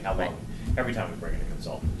 It's like how long, Right. every time we bring in a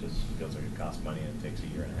consultant, it just feels like it costs money, and it takes a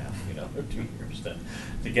year and a half, or 2 years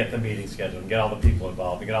to get the meeting scheduled, and get all the people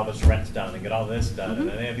involved, and get all this rent done, and get all this done, and Mhm.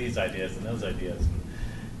 then they have these ideas and those ideas,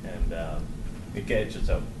 and it's just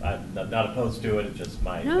I'm not opposed to it, it's just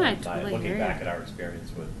my No, I totally hear looking you. back at our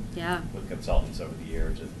experience with Yeah. consultants over the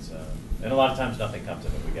years, and a lot of times nothing comes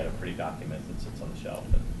of it. We get a pretty document that sits on the shelf,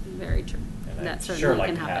 and Very true. and That I'd certainly sure like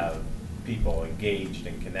can to happen. have people engaged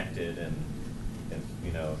and connected, and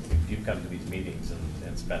if you come to these meetings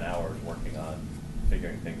and spend hours working on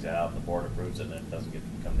figuring things out, and the board approves it, and it doesn't get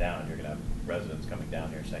to come down, you're going to have residents coming down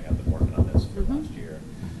here saying, I've been working on this for Mhm. last year.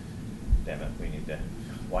 Damn it, we need to,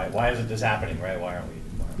 why isn't this happening, right? Why aren't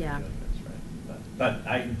we Yeah. doing this,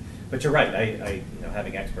 right? But you're right, I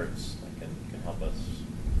having experts can help us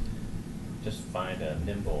just find a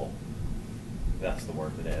nimble, that's the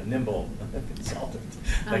word today, a nimble consultant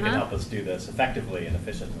that can Uh-huh. help us do this effectively and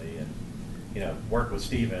efficiently, and work with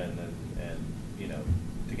Stephen and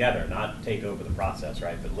together, not take over the process,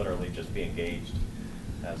 right? But literally just be engaged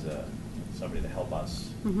as somebody to help us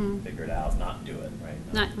Mhm. figure it out, not do it,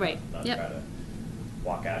 right? Not- right. Not Yep. try to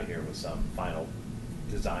walk out of here with some final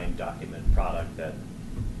design document product that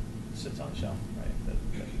sits on the shelf, right?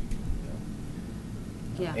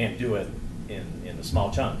 Yeah. And do it in the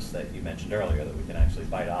small chunks that you mentioned earlier that we can actually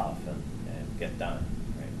bite off and get done,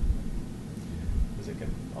 right? Because it can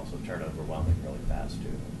also turn overwhelming really fast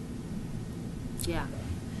too. Yeah.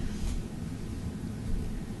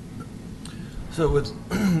 So with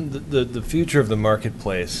the future of the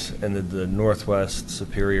marketplace and the Northwest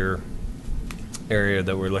Superior area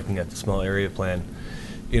that we're looking at, the small area plan,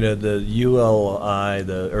 the ULI,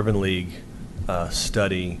 the Urban League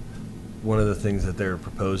study one of the things that they're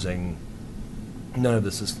proposing, none of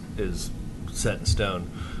this is set in stone,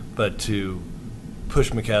 but to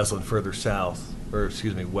push McCaslin further south, or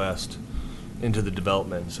excuse me, west into the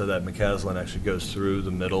development, so that McCaslin actually goes through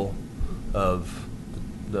the middle of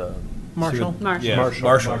the Marshall? Marshall. Yeah, Marshall.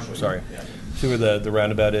 Marshall, sorry. Yeah. See where the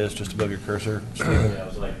roundabout is, just above your cursor, Stephen? Yeah, it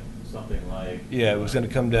was like something like. Yeah, it was gonna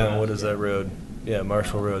come down, what is that road? Yeah,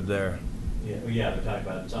 Marshall Road there. Yeah, well, yeah, they're talking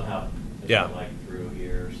about somehow, it's Yeah. like through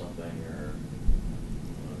here or something, or, I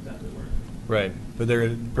don't know exactly where. Right, but they're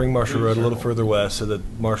gonna bring Marshall Road a little further west, so that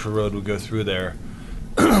Marshall Road would go through there,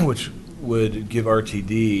 which would give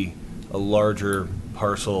RTD a larger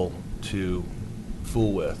parcel to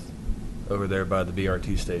fool with over there by the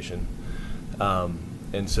BRT station.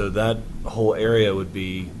 And so that whole area would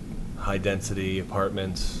be high-density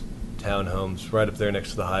apartments, townhomes, right up there next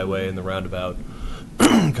to the highway and the roundabout,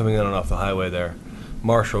 coming in and off the highway there.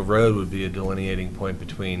 Marshall Road would be a delineating point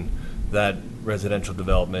between that residential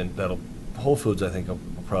development, Whole Foods, I think, will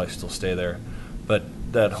probably still stay there, but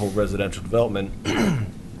that whole residential development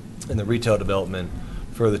and the retail development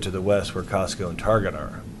further to the west where Costco and Target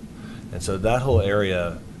are. And so that whole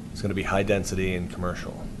area is going to be high density and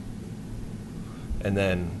commercial. And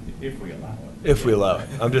then, If we allow it. if we allow it,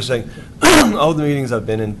 I'm just saying, all the meetings I've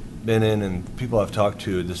been in and people I've talked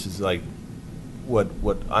to, this is like what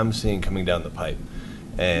I'm seeing coming down the pipe.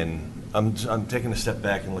 And I'm taking a step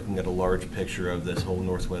back and looking at a large picture of this whole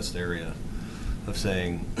northwest area of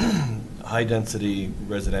saying high density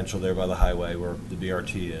residential there by the highway where the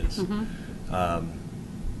BRT is.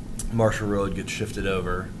 Marshall Road gets shifted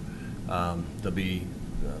over. There'll be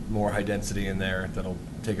more high density in there that'll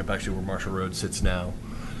take up actually where Marshall Road sits now.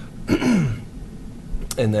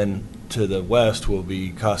 And then to the west will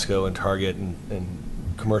be Costco and Target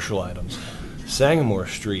and commercial items. Sangamore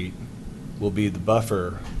Street will be the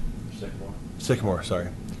buffer. Sycamore, sorry.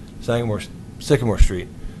 Sycamore Street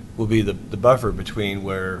will be the buffer between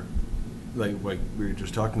where, like we were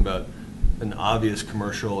just talking about, an obvious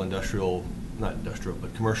commercial, industrial, not industrial,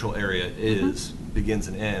 but commercial area begins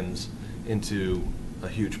and ends into a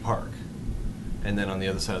huge park. And then on the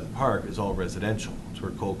other side of the park is all residential. It's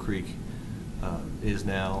where Coal Creek is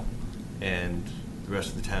now, and the rest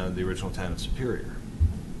of the town, the original town of Superior.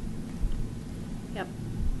 Yep.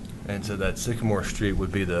 And so that Sycamore Street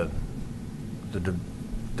would be the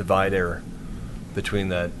divider between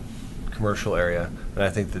that commercial area. And I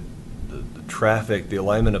think that the traffic, the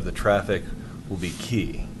alignment of the traffic will be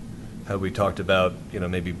key. How we talked about,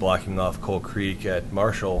 maybe blocking off Coal Creek at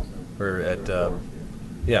Marshall, or at,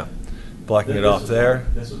 blocking it off there.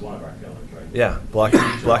 This is one of our killers, right? Yeah,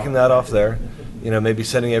 blocking that off there. Maybe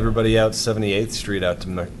sending everybody out 78th Street out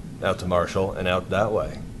to Marshall and out that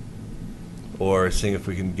way. Or seeing if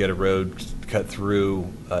we can get a road cut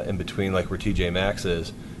through in between, like where TJ Maxx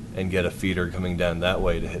is, and get a feeder coming down that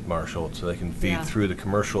way to hit Marshall, so they can feed Yeah. through the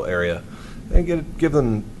commercial area, and give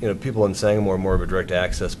them, people in Sangamore more of a direct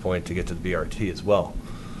access point to get to the BRT as well.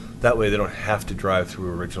 That way, they don't have to drive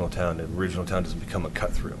through Original Town, and Original Town doesn't become a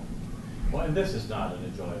cut through. Well, and this is not an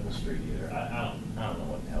enjoyable street either. I don't know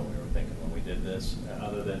what the hell we were thinking when we did this,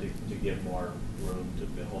 other than to give more room to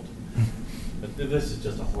build. But this is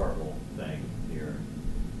just a horrible thing here,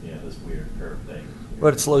 this weird curve thing.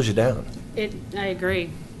 But it slows you down. I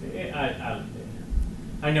agree.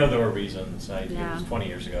 I know there were reasons, it Yeah. was 20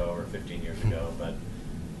 years ago or 15 years ago, but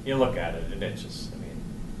you look at it and it's just,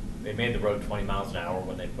 they made the road 20 miles an hour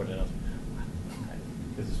when they put it up.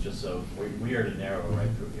 Because it's just so weird and narrow right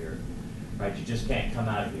through here. Right, you just can't come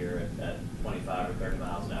out of here at 25 or 30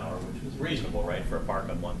 miles an hour, which is reasonable, right, for a park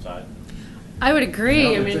on one side. I would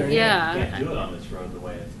agree. You I mean, can't yeah. do it on this road the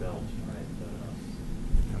way it's built, right?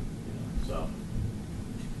 But,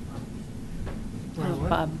 Oh,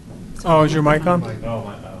 Bob. Oh, is your mic on?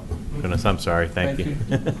 Goodness, I'm sorry, thank you.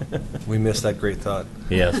 We missed that great thought.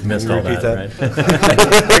 Yes, missed Can all you repeat that, that?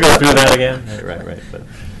 right? We go through that again? Right,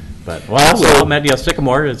 but, well, also,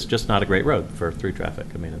 Sycamore is just not a great road for through traffic.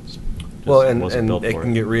 It's just Well, and wasn't built it for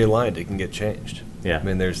can get realigned, it can get changed. Yeah.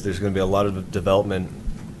 There's going to be a lot of development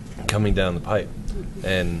coming down the pipe.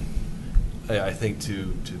 And I think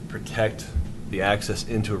to protect the access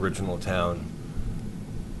into Original Town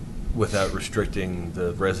without restricting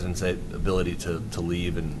the residents' ability to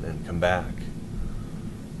leave and come back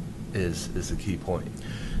is the key point.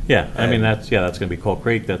 Yeah, And- that's going to be Coal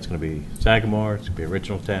Creek, that's going to be Sagamore, it's going to be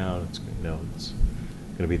Original Town, it's going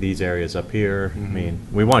to be these areas up here. Mhm.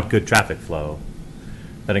 We want good traffic flow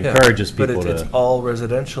that encourages people But it's to. all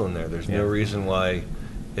residential in there. There's no Yeah. reason why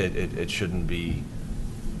it shouldn't be,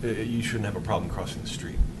 you shouldn't have a problem crossing the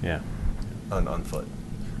street Yeah. on foot.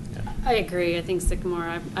 I agree. I think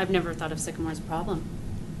Sycamore, I've never thought of Sycamore as a problem.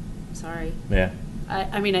 sorry. Yeah.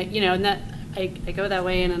 I mean, and that, I go that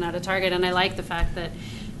way in and out of Target, and I like the fact that,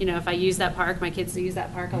 if I use that park, my kids use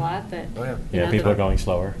that park a lot, that. Oh, yeah. you Yeah, know, people that are going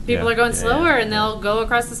slower. People Yeah. are going Yeah, slower, yeah, and yeah. they'll go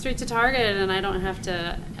across the street to Target, and I don't have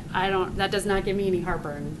to, that does not give me any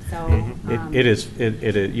heartburn, so. It is,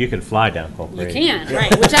 you can fly down Coal You Creek. can,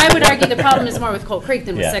 right, which I would argue the problem is more with Coal Creek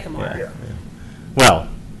than with Yeah, Sycamore. yeah. Well,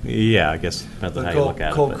 yeah, I guess depends on But how you look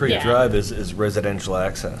at it. Coal but- Creek Yeah. Drive is residential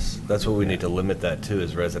access. That's what we need to limit that to,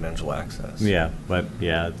 is residential access. Yeah, but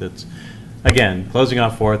yeah, that's, again, closing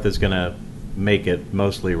off Fourth is going to make it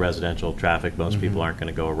mostly residential traffic. Most people aren't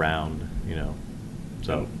going to go around,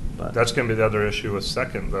 so. But That's going to be the other issue with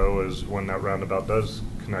Second, though, is when that roundabout does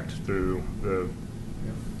connect through the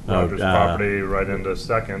Oh, Rogers property right into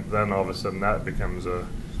Second, then all of a sudden that becomes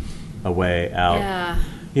a way out. Yeah.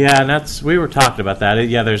 Yeah, and we were talking about that.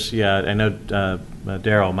 Yeah, I know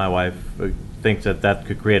Daryl, my wife, thinks that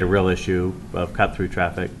could create a real issue of cut-through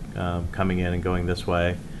traffic coming in and going this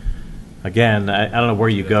way. Again, I don't know where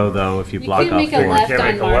you go, though, if you block can't off make a Fourth. left can't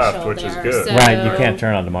on make a left, Marshall which is there, good. so- Right, you can't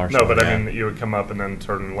turn onto Marshall. No, but yeah. I mean, you would come up and then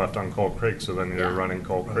turn left on Coal Creek, so then you're Yeah. running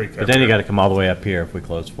Coal Creek. But then you got to everywhere. come all the way up here if we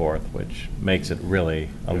close Fourth, which makes it really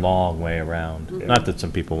a long way around. Mm-hmm. Not that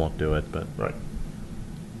some people won't do it, but Right.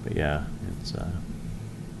 yeah, it's yeah.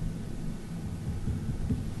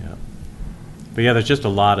 But yeah, there's just a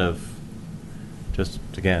lot of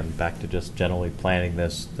again back to just generally planning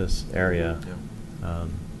this area.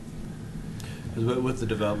 Um, 'Cause with the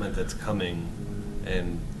development that's coming,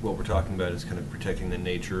 and what we're talking about is kind of protecting the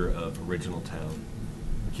nature of original town,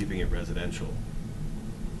 keeping it residential.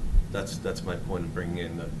 That's my point of bringing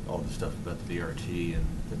in all the stuff about the VRT and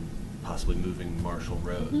possibly moving Marshall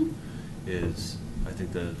Road. Mhm. Is I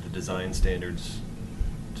think the design standards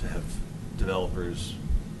to have developers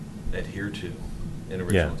adhere to in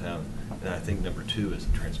original Yeah. town. And I think number 2 is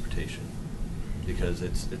transportation, because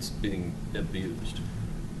it's being abused.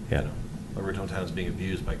 Yeah. Original town's being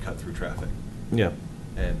abused by cut-through traffic. yeah.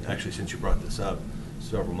 And actually, since you brought this up,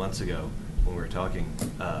 several months ago, when we were talking,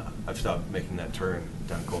 I've stopped making that turn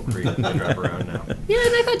down Coal Creek. I drive around now. Yeah,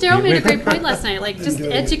 and I thought Daryl made a great point last night, like just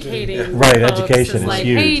educating. Right, folks education is like,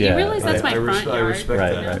 huge, Hey, do you yeah. realize that's my I front yard? I respect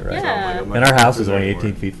Right, that. right, right. Yeah. I'm And our not house is going only anywhere.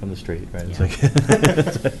 18 feet from the street, right? It's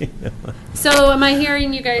Yeah. like So am I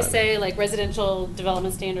hearing you guys say like residential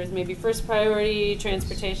development standards maybe first priority,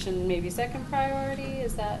 transportation maybe second priority?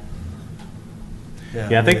 Is that?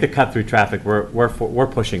 Yeah, I think the cut-through traffic, we're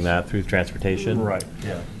pushing that through transportation. Right.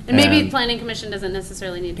 Yeah. And maybe And- planning commission doesn't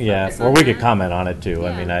necessarily need to Yeah, focus or on we could that. comment on it too.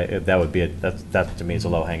 I mean, Yeah. that would be, that to me is a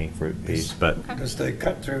low-hanging fruit piece, but, Okay. Does the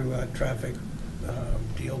cut-through traffic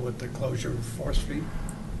deal with the closure of 4th Street?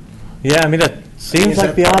 yeah, I mean, that seems is like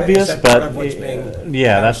that the part of- is obvious, that part but, of what's being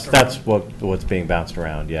yeah, bounced that's around? what's being bounced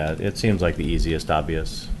around, yeah. It seems like the easiest,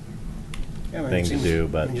 obvious. Yeah, I mean, it Thing to seems- do,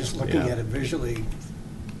 but, I mean, just looking yeah. at it visually,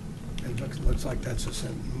 it looks like that's a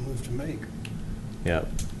simple move to make. Yeah.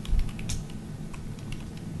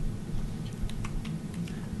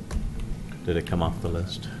 Did it come off the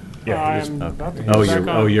list? Yeah, you just- I'm about to Oh, get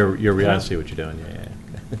back you're, I Yeah. see what you're doing, yeah,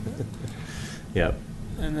 yeah. Yep.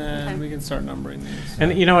 And then Okay. we can start numbering these.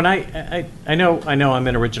 And, I know I'm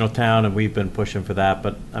in Original Town, and we've been pushing for that,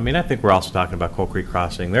 but, I mean, I think we're also talking about Coal Creek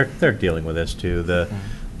Crossing. They're dealing with this, too. The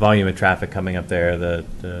volume of traffic coming up there, the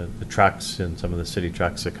trucks and some of the city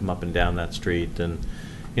trucks that come up and down that street, and,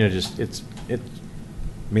 just, I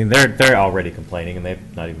mean, they're already complaining, and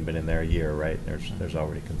they've not even been in there a year, right? There's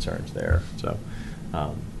already concerns there, so.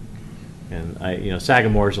 And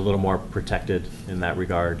Sagamore's a little more protected in that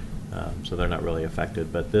regard, so they're not really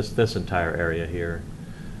affected. But this entire area here,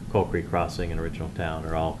 Coal Creek Crossing and Original Town,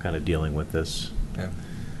 are all kind of dealing with this. Yeah.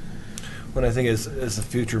 Well, I think as the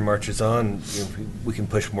future marches on, we can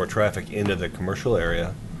push more traffic into the commercial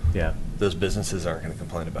area. Yeah. Those businesses aren't going to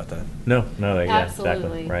complain about that. No, yeah, exactly,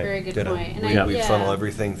 Absolutely, right. very good You know, point. And we yeah. funnel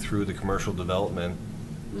everything through the commercial development.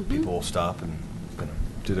 Mhm. People will stop and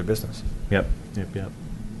do their business. Yep.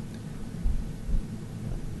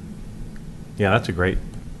 Yeah, that's a great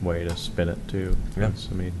way to spin it too. Yeah.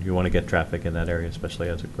 I mean, you want to get traffic in that area, especially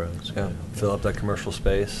as it grows. Yeah, fill up that commercial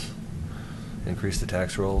space, increase the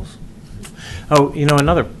tax rolls. Oh,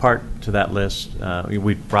 another part to that list,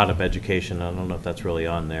 we brought up education. I don't know if that's really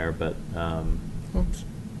on there, but Oops.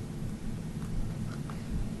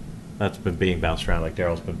 that's been being bounced around, like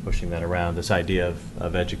Daryl's been pushing that around, this idea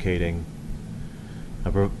of educating,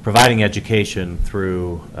 providing education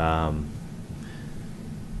through,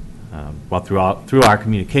 through our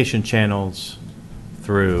communication channels,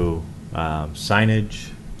 through signage,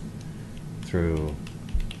 through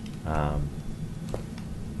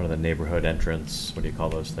what are the neighborhood entrance, what do you call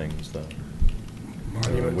those things?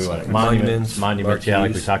 Monuments. Monuments, Monuments, yeah, like we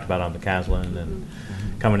marquees. talked about on McCaslin, and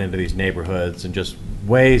coming into these neighborhoods, and just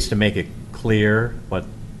ways to make it clear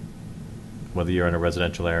whether you're in a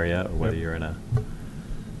residential area or whether Yep. you're in a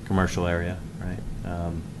commercial area, right?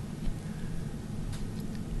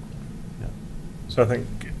 Yeah. So I think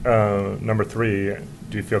number 3,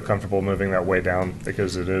 do you feel comfortable moving that way down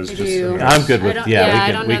because it is I just? do. I'm good I with, don't- yeah, yeah, I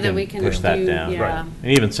we don't can, know we that we can can push that do- down. yeah. Right.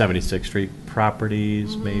 And even 76th Street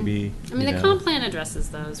properties, maybe. I mean, you the know. comp plan addresses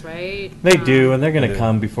those, right? They do, and they're They gonna do.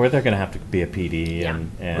 come before, they're gonna have to be a PD, Yeah.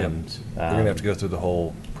 and, Yep. and. They're gonna have to go through the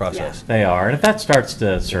whole process. They are, and if that starts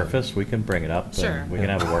to surface, we can bring it up. and Sure. We can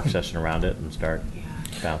have a work session around it and start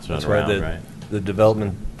bouncing That's it why around, right? the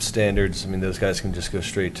development standards, I mean, those guys can just go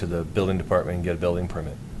straight to the building department and get a building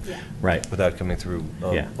permit Yeah. Right. without coming through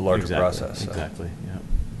Yeah, a larger exactly, process. so. Exactly, yeah.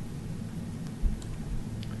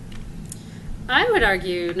 I would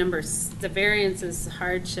argue the variances,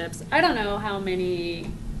 hardships. I don't know how many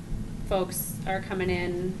folks are coming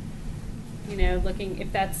in, looking,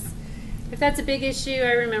 if that's a big issue.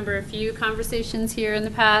 I remember a few conversations here in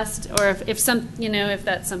the past, or if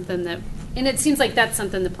that's something that, and it seems like that's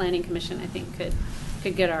something the planning commission, I think,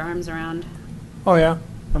 could get our arms around. Oh, yeah.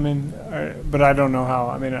 I mean, but I don't know how.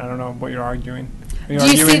 I mean, I don't know what you're arguing. Are Do you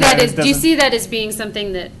see arguing that it as, do you doesn't- see that as being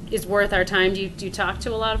something that is worth our time? Do you talk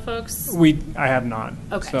to a lot of folks? I have not.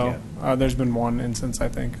 Okay. So there's been one instance, I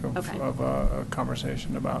think, Okay. of a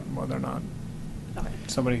conversation about whether or not Okay.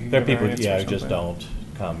 somebody can There are get a people, variance or yeah, who just something. don't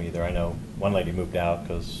come either. I know one lady moved out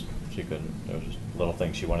because she couldn't, there was just little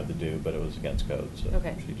things she wanted to do, but it was against code, so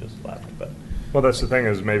Okay. she just left, but. Well, that's the thing,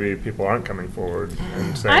 is maybe people aren't coming forward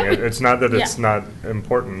and I saying, would- it's not that it's yeah. not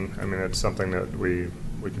important. I mean, it's something that we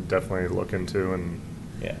could definitely look into, and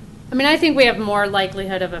Yeah. I mean, I think we have more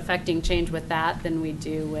likelihood of affecting change with that than we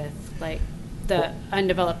do with, like, the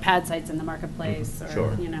undeveloped pad sites in the marketplace, or,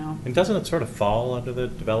 Sure. And doesn't it sort of fall under the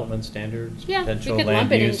development standards? Yeah, we Potential could land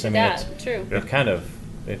lump it use? into I mean, that, it's- true. It kind of,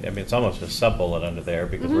 I mean, it's almost a sub-bullet under there,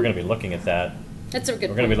 because we're Mhm. gonna be looking at that. That's a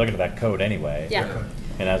good We're gonna be point. looking at that code anyway. Yeah.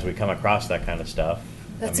 And as we come across that kind of stuff.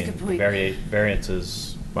 That's a I mean, good point.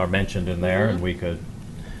 Variances are mentioned in there, and Mhm. we could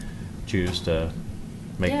choose to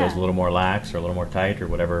make those Yeah. a little more lax or a little more tight or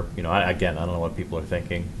whatever. Again, I don't know what people are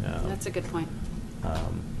thinking. That's a good point.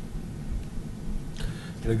 Um,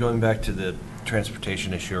 Going back to the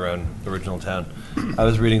transportation issue around original town, I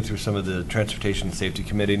was reading through some of the Transportation Safety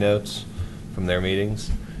Committee notes from their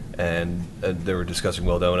meetings, and they were discussing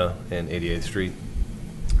Waldona and 88th Street,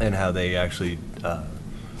 and how they actually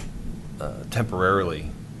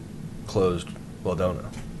temporarily closed Waldona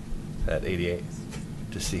at 88th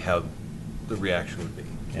to see how the reaction would be.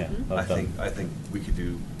 Yeah. Mhm. I think we could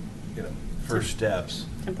do, first steps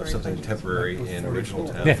of Temporary something closures. temporary in original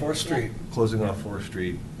town. Yeah. 4th Street. Closing off 4th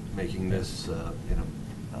Street, making this,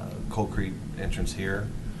 Cold Creek entrance here,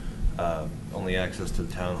 only access to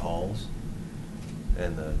the town halls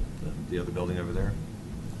and the other building over there,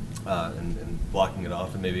 and blocking it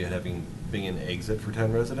off, and maybe being an exit for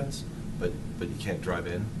town residents, but you can't drive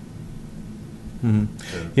in. Mhm.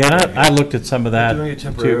 So- Yeah, and I looked at some of that. Doing it too.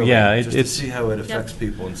 temporarily, Yeah, just to it's, see how it affects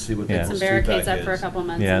people and see what Yeah. people's Some feedback barricades up for a is. couple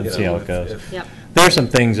months. Yeah, and and see how it if- goes. if- Yep. there are some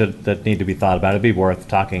things that need to be thought about. It'd be worth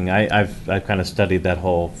talking. I've kind of studied that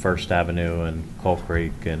whole First Avenue and Coal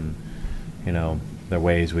Creek, and, there are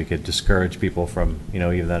ways we could discourage people from,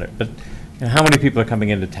 even that. But how many people are coming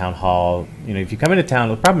into town hall? If you come into town,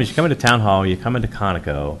 the problem is you come into town hall, you come into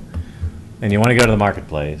Conoco, and you want to go to the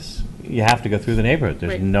marketplace, you have to go through the neighborhood.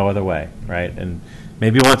 There's Right. no other way, right? And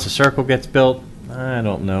maybe once a circle gets built, I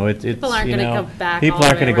don't know. People aren't gonna go back People all the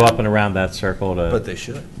aren't way going to go up around. and around that circle to. But they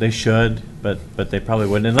should. They should, but they probably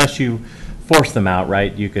wouldn't, unless you force them out,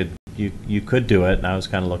 right? You could do it, and I was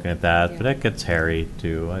kind of looking at that, but Yeah. that gets hairy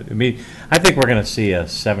too. I mean, I think we're going to see a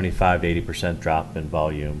 75 to 80% drop in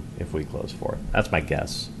volume if we close 4th. That's my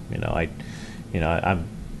guess. I'm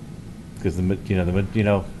because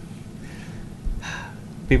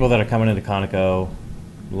people that are coming into Conoco,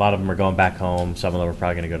 a lot of them are going back home. Some of them are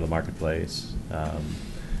probably going to go to the marketplace.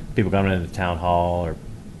 People coming into town hall are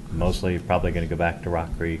mostly probably going to go back to Rock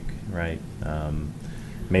Creek, right?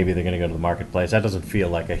 Maybe they're going to go to the marketplace. That doesn't feel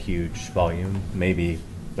like a huge volume, maybe,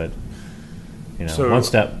 but So- one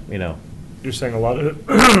step, you're saying a lot of,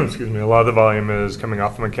 excuse me, a lot of the volume is coming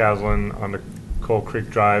off of McCaslin onto Coal Creek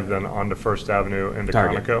Drive, then onto First Avenue into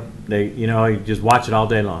Target. Conoco. They, you just watch it all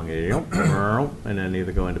day long, and then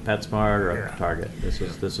either go into PetSmart or up Yeah. to Target. This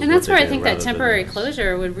is And what that's they where I do think rather that than temporary this.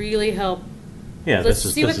 closure would really help Yeah, let's this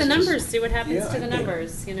is- see what this the is just- numbers, see what happens Yeah, to I the think-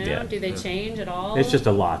 numbers, you know? Yeah. Do they change at all? It's just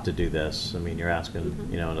a lot to do this. I mean, you're asking,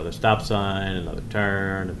 Mhm. you know, another stop sign, another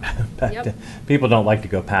turn. back Yep. to- People don't like to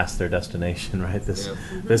go past their destination, right? This, Yep.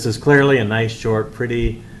 Mhm. this is clearly a nice, short,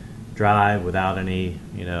 pretty drive without any,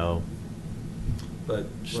 you know, But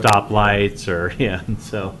stoplights or, yeah. And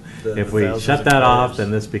so The- if the we thousands shut of that off, cars. then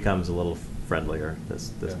this becomes a little friendlier.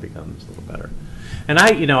 This Yeah. becomes a little better. And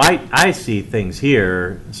I see things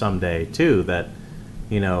here someday too that,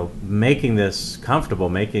 you know, making this comfortable,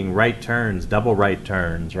 making right turns, double right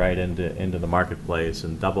turns, right into the marketplace,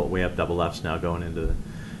 and we have double lefts now going into the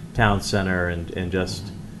town center, and just,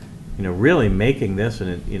 you know, really making this,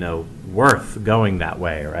 you know, worth going that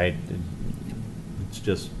way, right? It's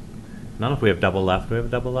just, I don't know if we have double left. Do we have a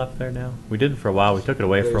double left there now? We did for a while. We took it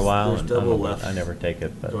away for a There's- while. there's and I don't double know, left I never take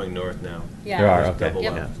it, but. going north now. Yeah. There are, There's okay. double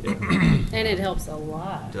Yep. left, And it helps a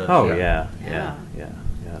lot. Does. Oh, Yeah. yeah, Yeah.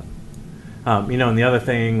 yeah. You know, and the other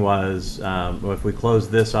thing was, if we close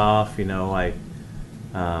this off, you know, like,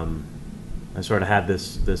 I sort of had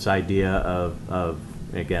this idea of,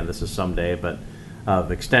 again, this is someday, but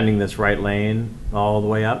of extending this right lane all the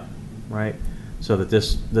way up, right? So that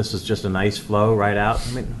this is just a nice flow right out.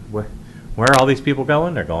 I mean, where are all these people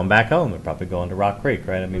going? They're going back home. They're probably going to Rock Creek,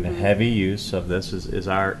 right? I mean, the heavy use of this is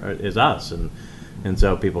us, and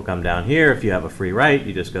so people come down here. If you have a free right,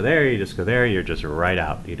 you just go there. You just go there. You're just right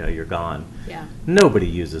out. You know, you're gone. Yeah. Nobody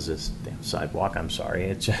uses this damn sidewalk. I'm sorry.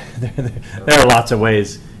 It's there are lots of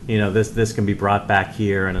ways. You know, this can be brought back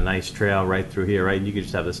here and a nice trail right through here, right? And you could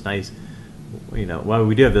just have this nice, you know. Well,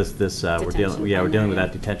 we do have this. We're dealing. Detention Yeah, we're pond dealing with there,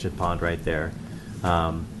 that detention pond right there.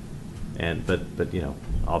 But you know,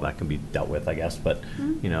 all that can be dealt with, I guess. But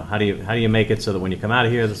you know, how do you make it so that when you come out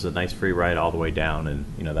of here, this is a nice free ride all the way down, and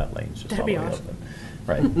you know that lane's just That'd all be the way awesome. open.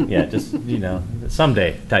 Right. Yeah. Just, you know,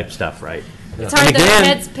 someday type stuff, right? It's And hard though,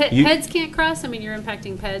 again, peds can't cross. I mean, you're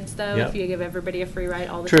impacting peds though, Yep. if you give everybody a free ride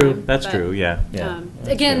all the time. True. That's but, true. Yeah. Yeah. that's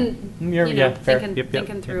Again, true. you You're- know, yeah, fair. thinking, Yep, yep,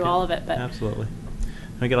 thinking yep, through yep. all of it, but Absolutely.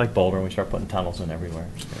 We get like Boulder and we start putting tunnels in everywhere.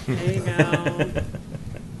 there you go.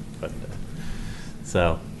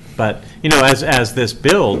 But you know, as this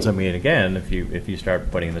builds, I mean, again, if you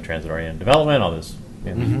start putting the transit-oriented development, all this,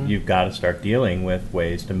 you know, you've got to start dealing with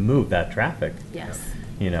ways to move that traffic. Yes.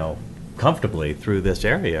 You know, comfortably through this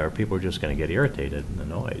area, or people are just going to get irritated and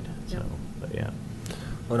annoyed. So, Yep. but yeah.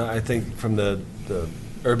 Well, no, I think from the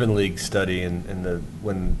Urban League study and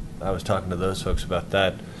when I was talking to those folks about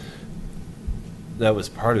that, that was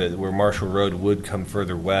part of it, where Marshall Road would come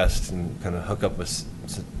further west and kind of hook up with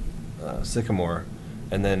Sycamore,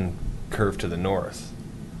 and then curve to the north,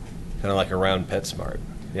 kind of like around PetSmart.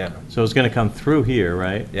 Yeah, So it's going to come through here,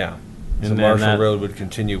 right? yeah. And So then Marshall that- Road would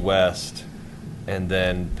continue west, and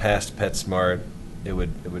then past PetSmart, it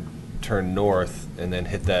would turn north and then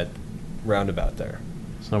hit that roundabout there.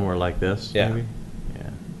 Somewhere like this, Yeah. maybe? Yeah.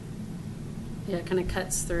 Yeah, it kind of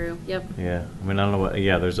cuts through. Yep. Yeah. I mean, I don't know what,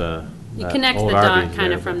 yeah, there's a. You that connect the old dot Arby's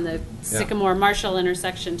kind there, of from but- the Sycamore Marshall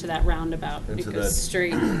intersection to that roundabout, Into because that-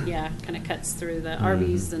 straight, yeah, kind of cuts through the Mm-hmm.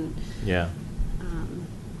 Arby's and, Yeah. um,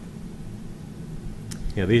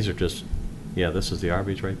 Yeah, these are just, yeah, this is the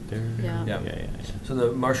Arby's right there. Yeah. Yeah. Yeah. So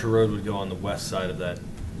the Marshall Road would go on the west side of that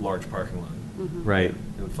large parking lot. mhm. Right,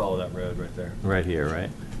 It would follow that road right there. right here, right?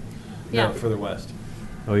 Yeah. No, further west.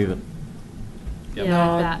 Oh, even, Yep. Yeah,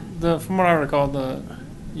 No, that. from what I recall, the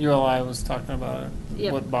ULI was talking about it.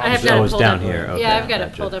 Yep. What Bob I have said. got Oh, it it's pulled down up. here. Okay, Yeah, I've got it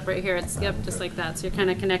gotcha. pulled up right here. It's, yep, just like that. So you're kind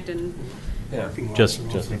of connecting. Yeah. Parking lots Just- are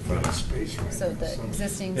just also in front. free space right So now, the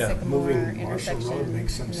existing Yeah. Sycamore Moving Marshall intersection Road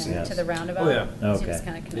makes some and then sense. to the roundabout. Oh, yeah. So you're Okay. just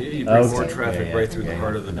kind of You connecting. bring Okay. more traffic Yeah, right through the yeah,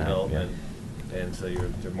 heart of the yeah. development, and so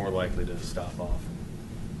you're more likely to stop off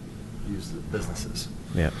and use the businesses.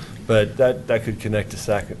 yeah. But that could connect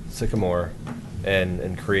to Sycamore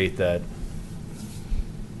and create that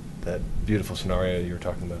beautiful scenario you were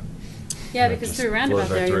talking about. Yeah, Yeah, because just through flows roundabout right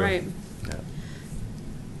there, you're through. right. Yeah.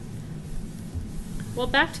 Well,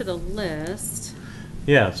 back to the list.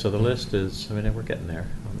 Yeah, so the list is, I mean, we're getting there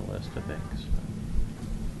on the list, I think.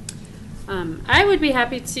 So. I would be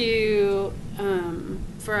happy to,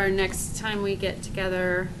 for our next time we get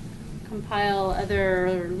together, compile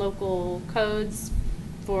other local codes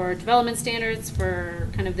for development standards for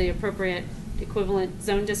kind of the appropriate equivalent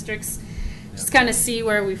zone districts. Just kind of see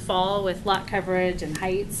where we fall with lot coverage and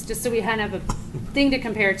heights, just so we kind of have a thing to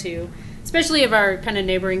compare to, especially of our kind of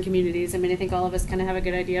neighboring communities. I mean, I think all of us kind of have a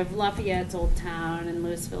good idea of Lafayette's Old Town and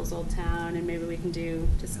Louisville's Old Town, and maybe we can do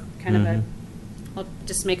just kind of Mhm. I'll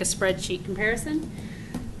just make a spreadsheet comparison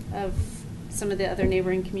of some of the other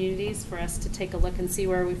neighboring communities for us to take a look and see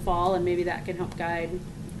where we fall, and maybe that can help guide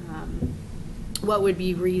what would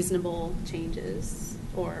be reasonable changes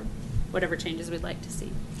or whatever changes we'd like to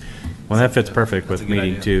see. Well, that fits perfect That's with a good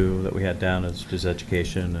meeting idea. two that we had down as just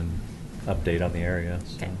education and update on the area.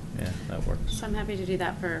 So, Okay. yeah, that works. So I'm happy to do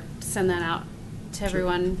that send that out to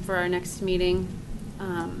everyone for our next meeting.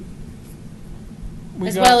 We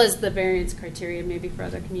As got- well as the variance criteria maybe for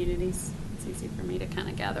other communities. It's easy for me to kind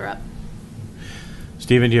of gather up.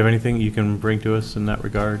 Stephen, do you have anything you can bring to us in that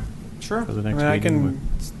regard? Sure. For the next I meeting? can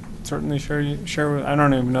certainly share with, I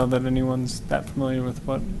don't even know that anyone's that familiar with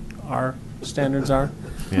what our standards are.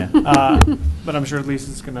 Yeah. But I'm sure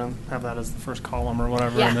Lisa's going to have that as the first column or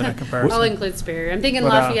whatever, and then a Yeah, comparison. I'll include Superior. I'm thinking But,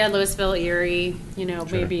 Lafayette, Louisville, Erie, Sure.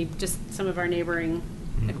 maybe just some of our neighboring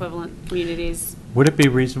equivalent communities. Would it be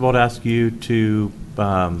reasonable to ask you to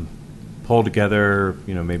pull together,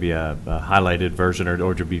 maybe a highlighted version,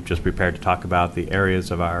 or to be just prepared to talk about the areas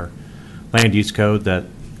of our land use code that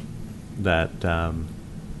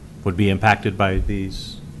would be impacted by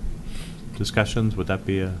these discussions? Would that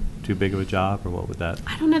be too big of a job, or what would that?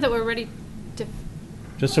 I don't know that we're ready to,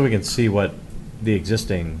 Just so we can see what the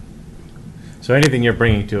existing, so anything you're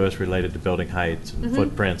bringing to us related to building heights and Mhm.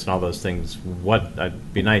 footprints and all those things,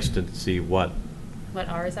 it'd be nice to see what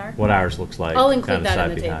ours are. ours looks like. I'll include kinda that in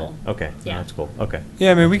side the behind. table. Okay, no, Yeah. that's cool, okay.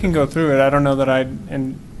 Yeah, I mean, we can go through it. I don't know that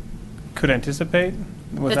could anticipate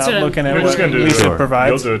what without I'm- looking at We're just what gonna do Lisa Sure.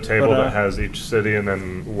 provides. You'll do a table but, that has each city and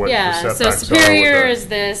then what the Yeah, setbacks so are. with Superior the- is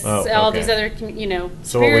this, Oh, all these okay. other, So what we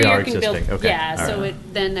Superior are can build. existing, okay, Yeah, all so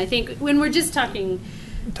right. then I think, when we're just talking,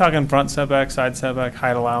 Talking front setback, side setback,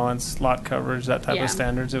 height allowance, lot coverage, that type Yeah. of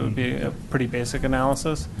standards, it would be a pretty basic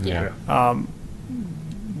analysis. yeah.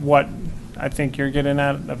 What I think you're getting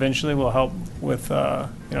at eventually will help with,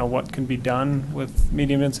 what can be done with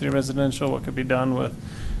medium density residential, what could be done with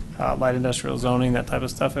light industrial zoning, that type of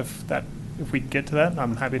stuff. If we get to that,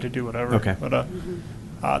 I'm happy to do whatever. Okay. But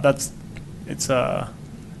it's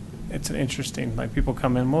an interesting, like, people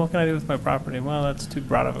come in, well, what can I do with my property? Well, that's too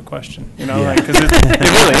broad of a question, Yeah. because it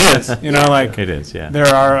really is, like. It is, yeah. There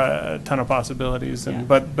are a ton of possibilities, Yeah.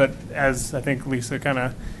 but as I think Lisa kind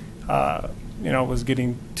of, was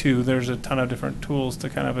getting to, there's a ton of different tools to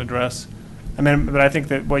kind of address. I mean, but I think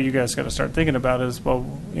that what you guys got to start thinking about is, well,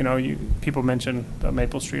 people mention the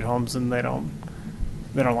Maple Street homes and they don't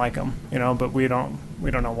like them, but we don't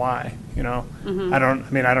know why, Mhm.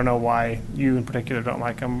 I don't know why you in particular don't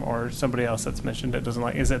like them, or somebody else that's mentioned it doesn't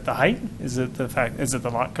like. Is it the height? Is it the fact? Is it the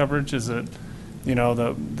lot coverage? Is it,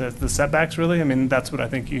 the setbacks really? I mean, that's what I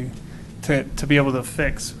think to be able to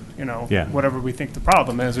fix, Yeah. whatever we think the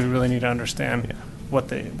problem is, we really need to understand Yeah. what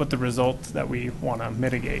the result that we want to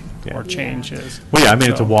mitigate Yeah. or change Yeah. is. Well, yeah, I mean,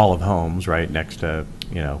 it's a So- wall of homes, right, next to,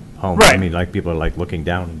 homes. I Right. mean, like, people are like looking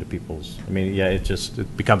down into people's,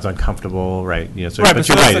 it becomes uncomfortable, right? So, Right, but but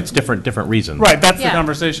so you're that's right, it's different reasons. Right, that's the Yeah.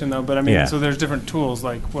 conversation though, but I mean, Yeah. so there's different tools,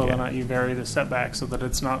 like whether Yeah. or not you vary the setback so that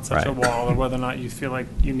it's not such a Right. wall, or whether or not you feel like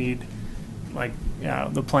you need, like,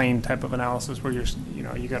 the plane type of analysis where you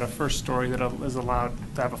got a first story that is allowed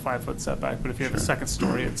to have a 5-foot setback, but if you have a Sure. second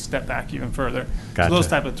story, it's step back even further. Gotcha. So those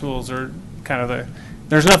type of tools are kind of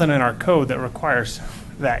there's nothing in our code that requires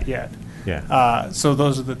that yet. Yeah. So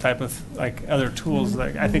those are the type of, like, other tools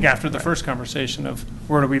that I think after the first conversation of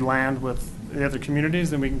where do we land with the other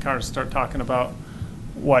communities, then we can kind of start talking about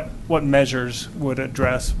what measures would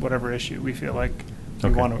address whatever issue we feel like we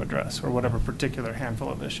Okay. want to address, or whatever particular handful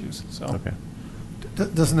of issues, so. Okay.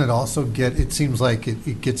 Doesn't it also it seems like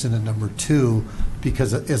it gets into number 2,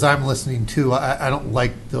 because as I'm listening to, I don't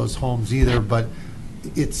like those homes either, but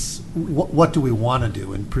it's, what do we want to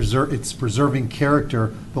do? And it's preserving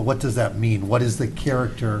character, but what does that mean? What is the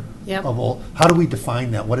character Yep. of all, how do we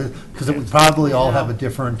define that? Because it would probably all Yeah. have a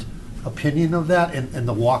different opinion of that, and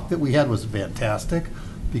the walk that we had was fantastic,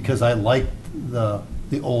 because I liked the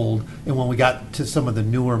old, and when we got to some of the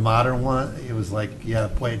newer modern one, it was like, yeah,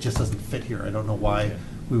 boy, it just doesn't fit here. I don't know why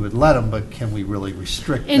we would let them, but can we really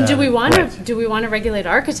restrict that? And do we want Right. to regulate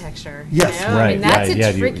architecture? Yes. I Right, mean, that's yeah,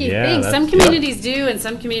 a yeah, tricky yeah, thing. that's- Some yeah. communities do, and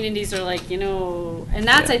some communities are like, and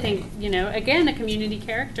that's, I think, again, a community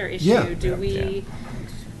character issue. Yeah. Do we,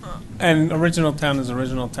 And original town is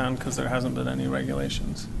original town because there hasn't been any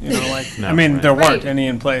regulations, like, No, I mean, right. there weren't Right. any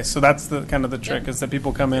in place, so that's the kind of the trick, Yep. is that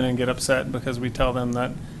people come in and get upset because we tell them that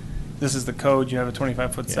this is the code, you have a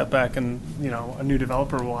 25-foot Yeah. setback, and, a new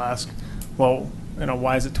developer will ask, well,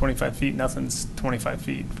 why is it 25 feet? Nothing's 25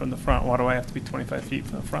 feet from the front. Why do I have to be 25 feet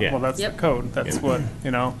from the front? Yeah. Well, that's the Yep. code. That's Yeah.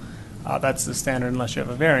 what, that's the standard unless you have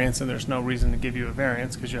a variance, and there's no reason to give you a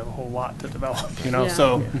variance because you have a whole lot to develop, Yeah.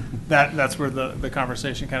 So that's where the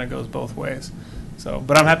conversation kind of goes both ways. So,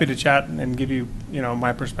 but I'm happy to chat and give you,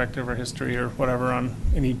 my perspective or history or whatever on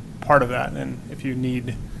any part of that. And if you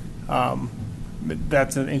need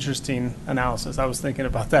that's an interesting analysis. I was thinking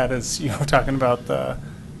about that as, talking about the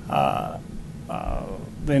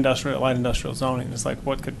light industrial zoning. It's like,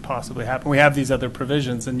 what could possibly happen? We have these other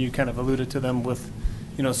provisions, and you kind of alluded to them with,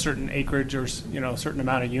 certain acreage or, certain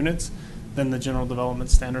amount of units. Then the general development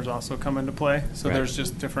standards also come into play. So Right. there's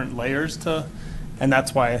just different layers to, and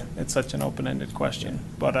that's why it's such an open-ended question.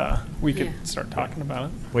 But we could Yeah. start talking about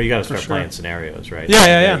it. Well, you got to For start sure. playing scenarios, right?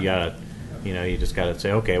 Yeah. You got to, you just got to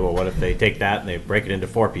say, okay, well, what if they take that and they break it into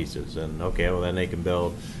 4 pieces? And okay, well, then they can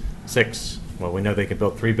build 6. Well, we know they can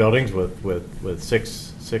build 3 buildings with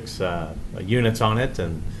six units on it,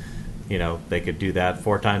 and they could do that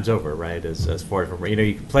 4 times over, right? As 4 different,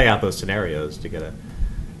 you can play out those scenarios to get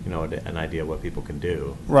an idea of what people can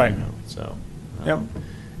do. Right. So. Yep.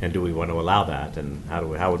 And do we want to allow that? And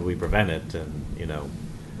how would we prevent it? And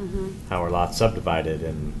how are lots subdivided?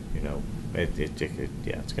 And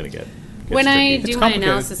it's going to get. When I It's do my complicated,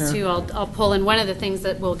 analysis yeah. too, I'll pull in, one of the things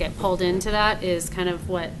that will get pulled into that is kind of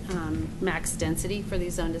what max density for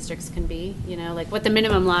these zone districts can be, like what the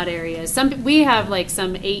minimum lot area is. We have like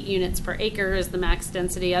some 8 units per acre is the max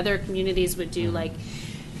density. Other communities would do like,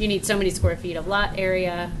 you need so many square feet of lot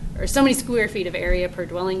area, or so many square feet of area per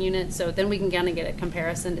dwelling unit. So then we can kind of get a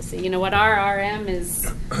comparison to see, what our RM is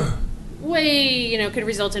way, could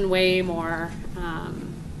result in way more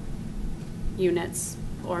units.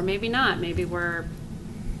 Or maybe not. Maybe we're,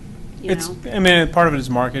 part of it is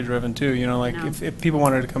market driven too. Like No. if people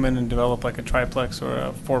wanted to come in and develop like a triplex or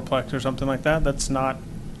a fourplex or something like that, that's not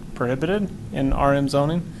prohibited in RM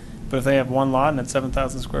zoning. But if they have 1 lot and it's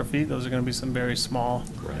 7,000 square feet, those are going to be some very small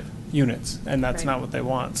Right. units, and that's Right. not what they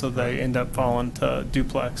want. So they end up falling to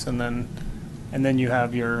duplex, and then you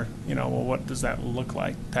have your, well, what does that look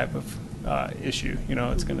like type of issue.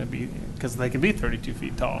 It's going to be, because they can be 32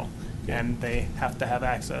 feet tall, and they have to have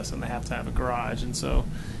access, and they have to have a garage, and so,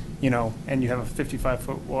 and you have a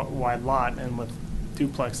 55-foot wide lot, and with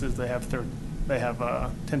duplexes, they have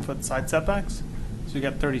 10-foot side setbacks. So you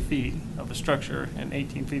got 30 feet of a structure, and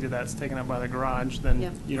 18 feet of that's taken up by the garage. Then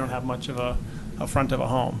Yep. you don't have much of a front of a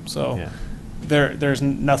home. So Yeah. there's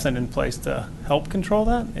nothing in place to help control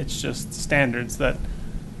that. It's just standards that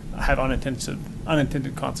have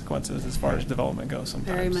unintended consequences as far as development goes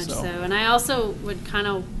sometimes. Very much so. And I also would kind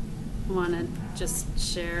of want to just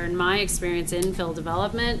share, in my experience, infill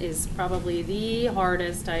development is probably the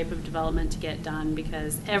hardest type of development to get done,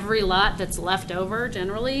 because every lot that's left over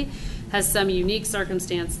generally has some unique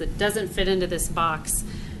circumstance that doesn't fit into this box.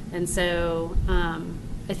 And so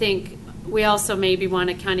I think we also maybe want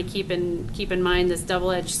to kind of keep in mind this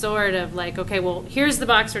double-edged sword of like, okay, well, here's the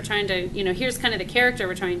box we're trying to, here's kind of the character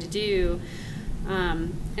we're trying to do.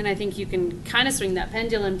 And I think you can kind of swing that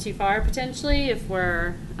pendulum too far potentially if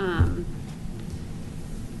we're,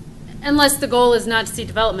 unless the goal is not to see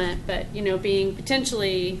development, but, being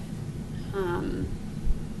potentially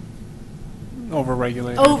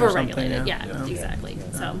Overregulated. or something, overregulated. Yeah, Yeah. exactly.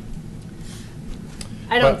 So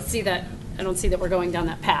I don't see that. I don't see that we're going down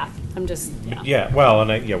that path. I'm just, Yeah, well,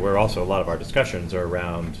 and we're also, a lot of our discussions are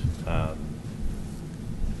around,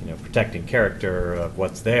 protecting character of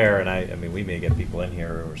what's there, and I mean, we may get people in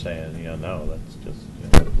here who are saying, no, let's just,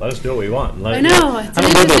 let us do what we want. And let, I know, it's I an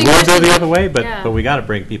mean, maybe interesting we'll go question. the other way, but Yeah. but we got to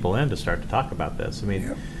bring people in to start to talk about this. I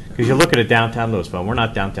mean, because you look at a downtown Louisville, we're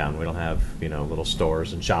not downtown. We don't have little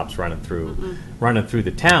stores and shops running through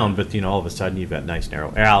the town, but all of a sudden you've got nice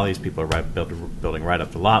narrow alleys. People are building right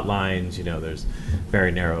up to lot lines. There's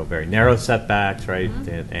very narrow setbacks, right?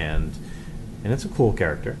 And it's a cool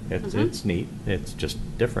character. It's neat. It's just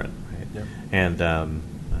different, right? Yep. And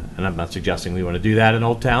I'm not suggesting we want to do that in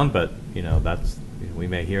Old Town, but that's, we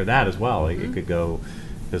may hear that as well. It could go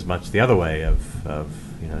as much the other way of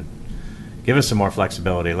give us some more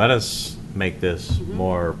flexibility. Let us make this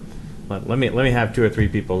more. Let me have 2 or 3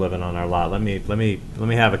 people living on our lot. Let me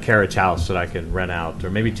have a carriage house that I can rent out, or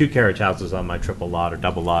maybe 2 carriage houses on my triple lot or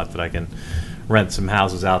double lot that I can rent some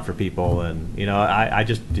houses out for people. And I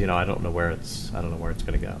just I don't know where it's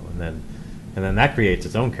going to go. And then that creates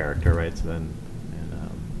its own character, right? So then,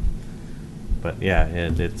 but yeah,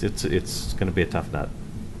 it's going to be a tough nut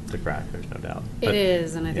to crack. There's no doubt. it But,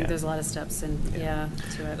 is, and I think yeah. there's a lot of steps to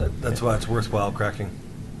it. That's why it's worthwhile cracking.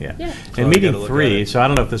 Yeah. Yeah. So And we meeting gotta look at 3, it. so I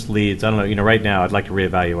don't know if this leads, I don't know, right now, I'd like to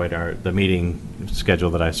reevaluate the meeting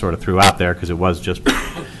schedule that I sort of threw out there, because it was just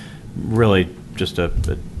really just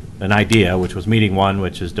an idea, which was meeting 1,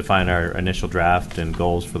 which is define our initial draft and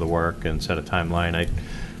goals for the work and set a timeline. I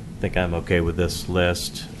think I'm okay with this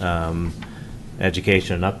list.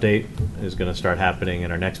 Education and update is going to start happening in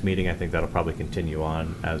our next meeting. I think that'll probably continue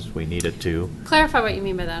on as we need it to. Clarify what you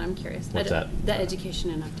mean by that. I'm curious. What's that? The education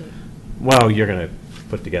and update. Well, you're going to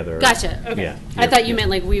put together. Gotcha, okay. Yeah, I yeah, thought you yeah. meant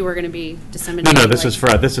like we were gonna be disseminating. No, this like- is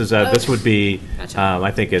for, this Okay. would be, Gotcha.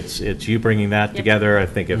 I think it's you bringing that Yep. together. I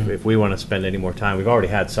think if we want to spend any more time, we've already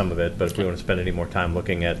had some of it, but if we want to spend any more time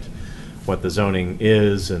looking at what the zoning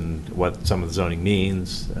is and what some of the zoning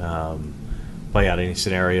means, play out any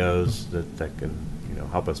scenarios that can,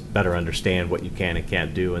 help us better understand what you can and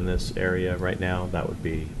can't do in this area right now, that would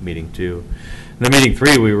be meeting 2. And then meeting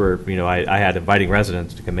 3, we were, I had inviting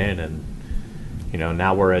residents to come in and,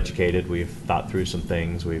 now we're educated, we've thought through some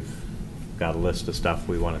things, we've got a list of stuff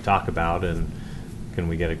we want to talk about, and can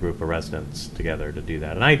we get a group of residents together to do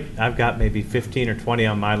that? And I've got maybe 15 or 20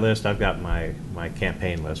 on my list. I've got my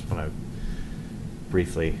campaign list when I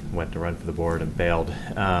briefly went to run for the board and failed,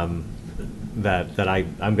 that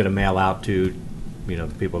I'm going to mail out to, the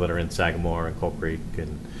people that are in Sagamore and Coal Creek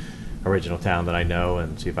and Original Town that I know,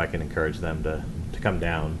 and see if I can encourage them to come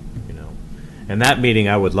down, And that meeting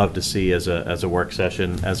I would love to see as a work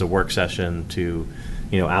session, to,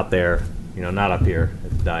 out there, not up here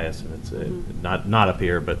at the dais, and it's not up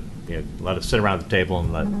here, but let us sit around the table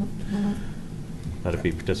and let it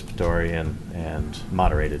be participatory and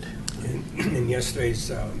moderated. In yesterday's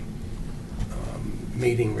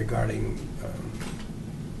meeting regarding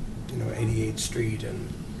 88th Street and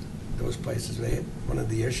those places, one of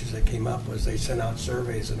the issues that came up was they sent out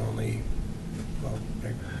surveys and only,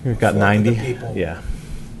 We've got a fourth of the 90, people yeah.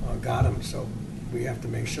 got them. So we have to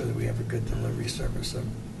make sure that we have a good delivery service of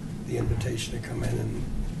the invitation to come in and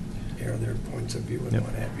air their points of view and Yep.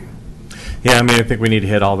 what have you. Yeah, I mean, I think we need to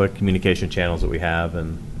hit all the communication channels that we have,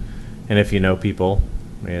 and if you know people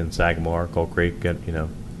in Sagamore, Coal Creek, if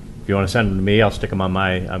you want to send them to me, I'll stick them on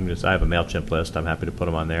I have a MailChimp list. I'm happy to put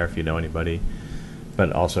them on there if you know anybody.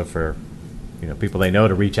 But also for, people they know,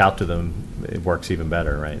 to reach out to them, it works even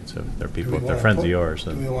better, right? So if they're people, if they're friends of yours.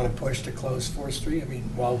 Do we want to push to close 4th Street? I mean,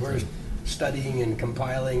 while we're studying and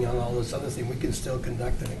compiling on all this other thing, we can still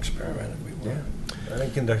conduct an experiment if we want. I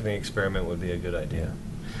think conducting an experiment would be a good idea.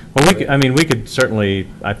 Well, we could certainly,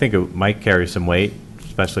 I think it might carry some weight,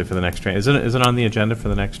 especially for the next, is it on the agenda for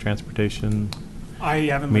the next transportation? I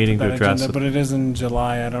haven't Meeting looked to at that address agenda, it. but it is in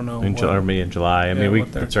July. I don't know. In July. I mean, we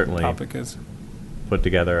what their could certainly topic is. put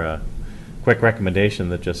together a quick recommendation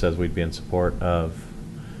that just says we'd be in support of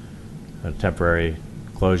a temporary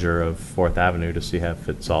closure of 4th Avenue to see if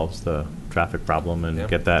it solves the traffic problem, and Yep.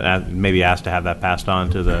 get that, maybe ask to have that passed on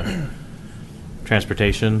to the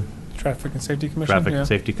Transportation, Traffic and Safety Commission. Traffic yeah. and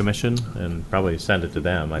Safety Commission, and probably send it to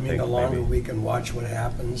them, I I mean, think, the longer maybe. we can watch what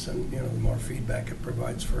happens and, the more feedback it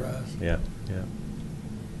provides for us. Yeah, yeah.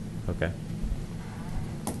 Okay.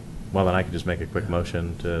 Well, then I could just make a quick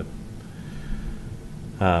motion to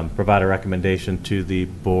provide a recommendation to the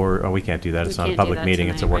board. Oh, we can't do that. We It's not a can't do public that meeting.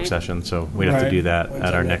 It's a tonight, work right? session, so we'd have to Right. do that When's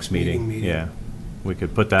at our our next next meeting. meeting? Yeah. We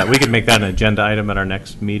could put that, we could make that an agenda item at our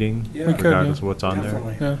next meeting, Yeah. We could, regardless yeah. of what's on there.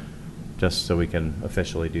 Definitely. Yeah. Just so we can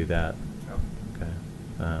officially do that. Okay.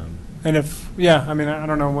 And I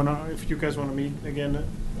don't know if you guys want to meet again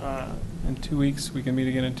in 2 weeks, we can meet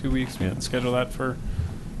again in 2 weeks. We Yeah. can schedule that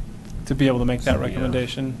to be able to make that So, yeah.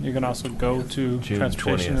 recommendation. You can also go to June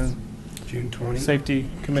Transportation 20th. June 20th? and Safety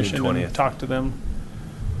Commission 20th. and talk to them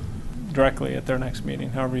directly at their next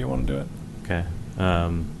meeting, however you want to do it. Okay.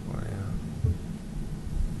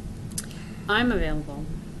 I'm available.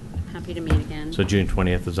 Happy to meet again. So June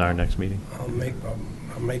 20th is our next meeting? I'll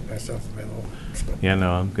make myself available. Yeah,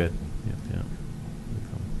 no, I'm good. Yeah.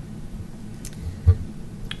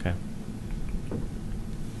 Okay.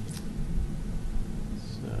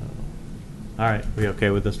 So, all right, we okay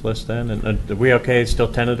with this list then? And are we okay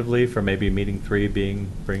still tentatively for maybe meeting 3 bringing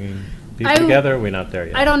people together? Are we not there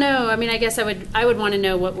yet? I don't know. I mean, I guess I would want to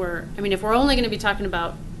know if we're only going to be talking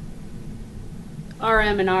about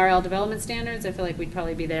RM and RL development standards, I feel like we'd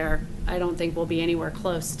probably be there. I don't think we'll be anywhere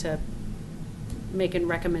close to making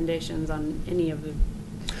recommendations on any of the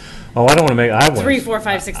Oh, I don't want to make, 3, 4,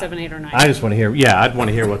 5, 6, 7, 8, or 9. I just want to hear, I'd want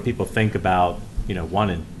to hear what people think about, 1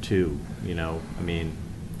 and 2, I mean.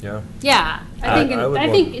 Yeah. Yeah, I think in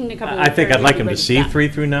a couple of I think weeks, I'd like them to everybody- see yeah. 3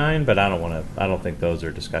 through 9, but I don't think those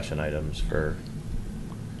are discussion items for.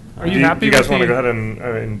 Are you Do happy you guys with want to the- go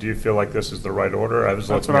ahead and do you feel like this is the right order? I was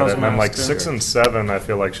That's looking what I at was it, and I'm gonna like ask, 6 and 7, I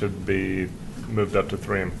feel like should be moved up to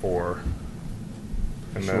 3 and 4.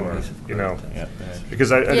 And Sure. then, Yeah.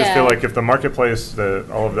 because I just Yeah. feel like if the marketplace,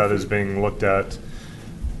 all of that is being looked at,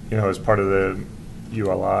 as part of the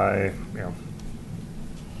ULI,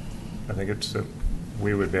 I think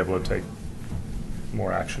we would be able to take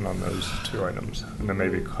more action on those 2 items. And then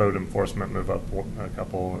maybe code enforcement move up a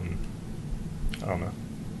couple, and I don't know.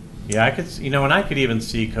 Yeah, I could, and I could even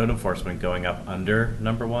see code enforcement going up under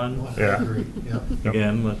number one. Yeah. I agree, yeah. Yep.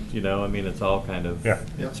 Again, it's all kind of, Yeah.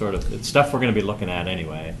 it's sort of, it's stuff we're gonna be looking at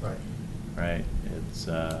anyway, Right. right? It's,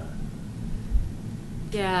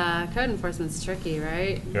 Yeah, code enforcement's tricky,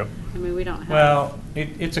 right? Yep. I mean, we don't have. well,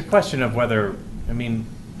 it's a question of whether,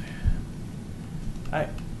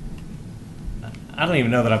 I don't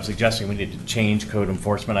even know that I'm suggesting we need to change code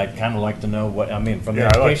enforcement. I'd kind of like to know from the Yeah,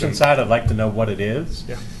 I like education to- side, I'd like to know what it is.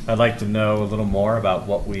 Yeah. I'd like to know a little more about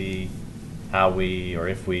how we, or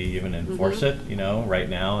if we even enforce it, right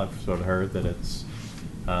now, I've sort of heard that it's,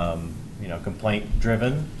 complaint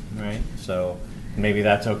driven, right? So maybe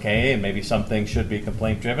that's okay, and maybe some things should be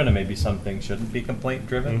complaint driven, and maybe some things shouldn't be complaint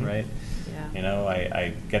driven, Mhm. right? Yeah.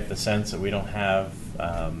 I get the sense that we don't have,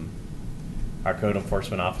 our code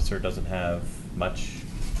enforcement officer doesn't have much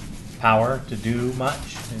power to do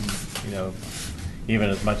much, and, even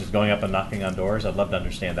as much as going up and knocking on doors, I'd love to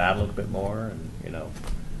understand that a little bit more, and,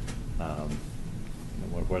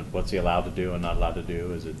 what's he allowed to do and not allowed to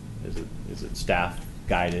do? Is it staff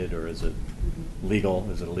guided, or is it legal?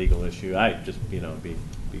 Is it a legal issue? I just, be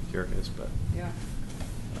curious, but. Yeah.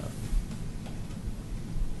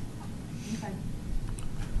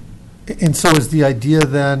 Okay. And so is the idea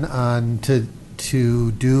then on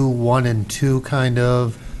to do 1 and 2, kind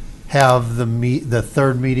of have the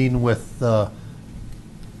third meeting with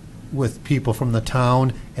people from the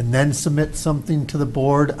town, and then submit something to the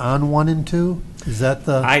board on 1 and 2? Is that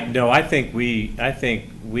the? I think we've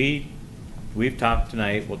talked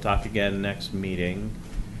tonight, we'll talk again next meeting.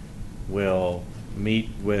 We'll meet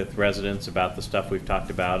with residents about the stuff we've talked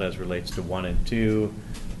about as relates to 1 and 2,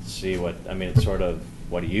 see it's sort of,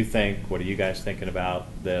 what do you think? What are you guys thinking about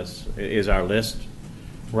this? Is our list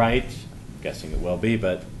right? Guessing it will be,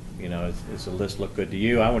 but, does the list look good to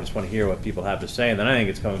you? I just want to hear what people have to say, and then I think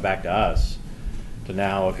it's coming back to us to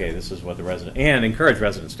now, okay, this is what the resident, and encourage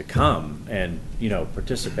residents to come and,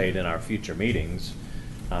 participate in our future meetings.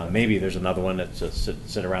 Maybe there's another one that's a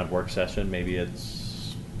sit around work session, maybe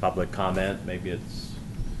it's public comment, maybe it's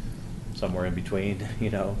somewhere in between,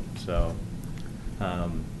 so.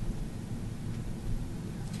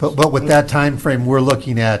 But with that time frame, we're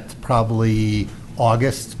looking at probably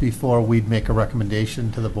August before we'd make a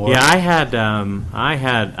recommendation to the board? Yeah, I had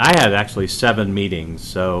actually 7 meetings,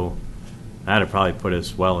 so that'd probably put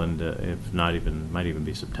us well into, if not even, might even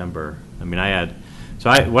be September.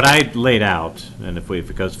 What I laid out, and if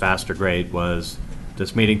it goes faster, great, was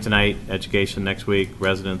this meeting tonight, education next week,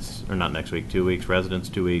 residents, or not next week, 2 weeks, residents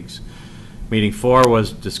 2 weeks. Meeting 4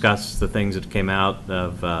 was discuss the things that came out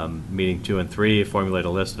of meeting 2 and 3, formulate a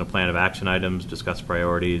list and a plan of action items, discuss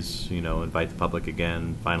priorities, invite the public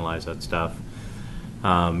again, finalize that stuff.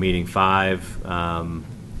 Meeting 5,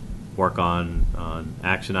 work on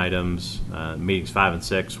action items. Meetings 5 and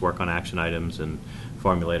 6, work on action items and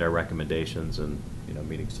formulate our recommendations. And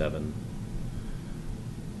meeting 7,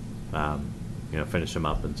 finish them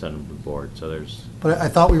up and send them to the board. So there's. But I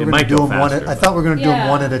thought we were It going might to do go them one. faster, I thought we were going to do them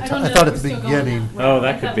one at a time. I thought at the beginning. Oh,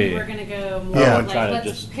 that could be. I thought we were going to go more, Yeah. And try to let's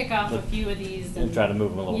just pick off a few of these. And try to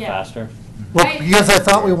move them a little Yeah. faster. Well, I- because I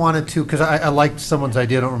thought we wanted to, because I liked someone's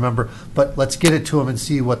idea, I don't remember, but let's get it to them and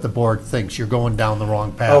see what the board thinks. You're going down the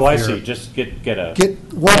wrong path Oh, I here. see. Just get a.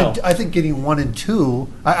 Get one. Well- I think getting 1 and 2.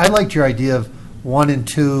 I liked your idea of 1 and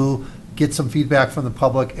 2. Get some feedback from the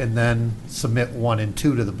public, and then submit 1 and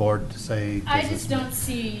 2 to the board to say. I does just this don't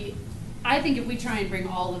see, I think if we try and bring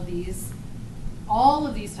all of these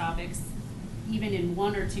topics, even in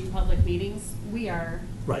 1 or 2 public meetings, we are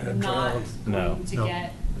Right. not No. going to No.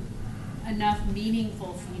 get enough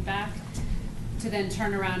meaningful feedback to then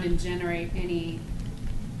turn around and generate any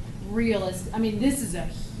this is a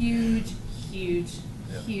huge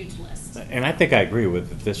list. And I think I agree with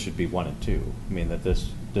that this should be 1 and 2. That this,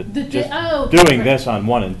 just doing doing this on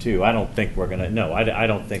 1 and 2, I don't think we're gonna, no, I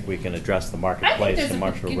don't think we can address the I think marketplace there's in a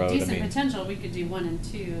Marshall good, Road. decent potential, we could do 1 and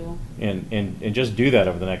 2. And just do that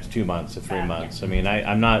over the next 2 months to 3 Yeah. months.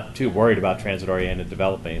 I'm not too worried about transit-oriented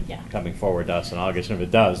development Yeah. coming forward to us in August, and if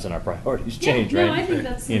it does, then our priorities Yeah, change, no, right? I think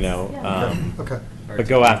that's- You know, yeah. Okay. but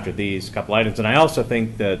go after these couple items. And I also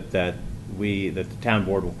think that the town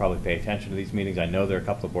board will probably pay attention to these meetings. I know there are a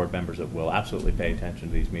couple of board members that will absolutely pay attention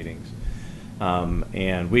to these meetings.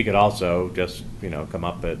 And we could also just, come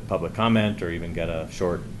up at public comment, or even get a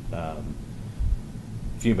short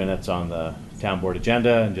few minutes on the town board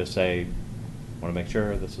agenda and just say, want to make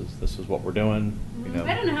sure this is what we're doing.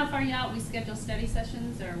 I don't know how far out we schedule study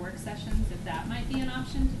sessions or work sessions, if that might be an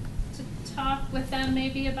option to talk with them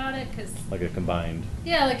maybe about it, because, Like a combined.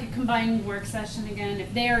 yeah, like a combined work session again,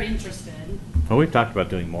 if they're interested. Well, we've talked about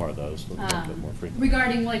doing more of those, a little bit more frequently.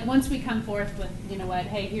 Regarding, like, once we come forth with, you know what,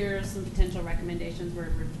 hey, here's some potential recommendations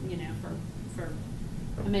you know, for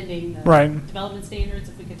amending the Right. development standards,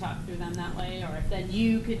 if we could talk through them that way, or if then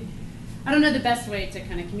you could, I don't know the best way to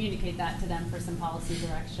kind of communicate that to them for some policy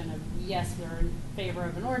direction of, yes, we're in favor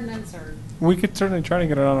of an ordinance, or, We could certainly try to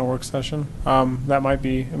get it on a work session. That might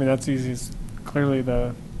be, I mean, that's easiest, clearly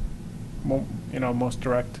the, most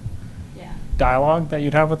direct yeah. dialogue that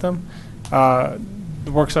you'd have with them.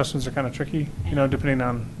 The work sessions are kind of tricky, depending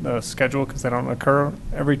on the schedule, because they don't occur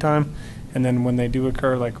every time. And then when they do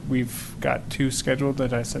occur, like, we've got 2 scheduled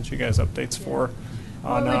that I sent you guys updates for.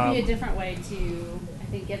 Well, On, it would be a different way to, I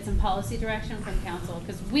think, get some policy direction from council,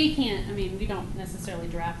 because we can't, I mean, we don't necessarily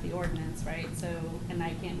draft the ordinance, right? So, and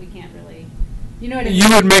we can't really, you know what I mean? You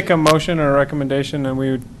would make a motion or a recommendation, and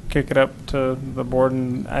we would kick it up to the board,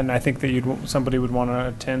 and I think that somebody would want to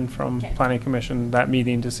attend from Okay. Planning Commission that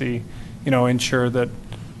meeting to see, ensure that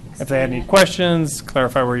if they had any Explain it. questions,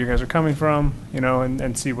 clarify where you guys are coming from,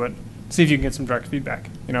 and see if you can get some direct feedback,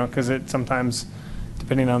 because it sometimes,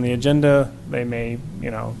 depending on the agenda, they may,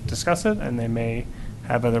 discuss it, and they may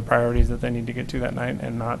have other priorities that they need to get to that night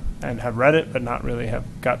and have read it, but not really have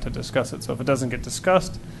got to discuss it. So if it doesn't get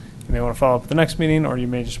discussed, you may want to follow up at the next meeting, or you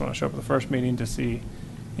may just want to show up at the first meeting to see,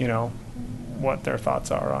 what their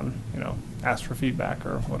thoughts are on, ask for feedback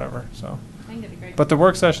or whatever, so. I think that'd be great. But the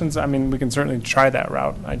work sessions, I mean, we can certainly try that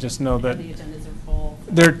route. I just know that The agendas are full.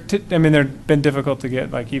 they've been difficult to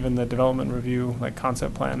get, like even the development review, like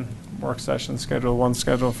concept plan work session schedule, one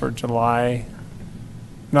scheduled for July.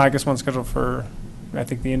 No, I guess one scheduled for, I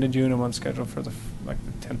think, the end of June, and one scheduled for the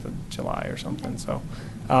 10th of July or something, so.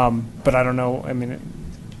 But I don't know, I mean,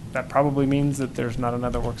 that probably means that there's not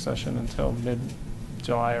another work session until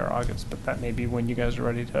mid-July or August, but that may be when you guys are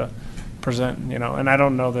ready to present, and I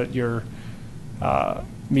don't know that your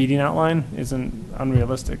meeting outline isn't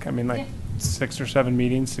unrealistic. I mean, like, Yeah. 6 or 7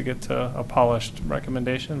 meetings to get to a polished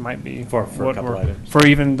recommendation might be. For a what couple we're- items. For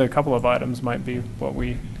even the couple of items might be what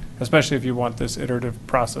we, especially if you want this iterative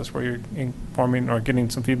process where you're informing or getting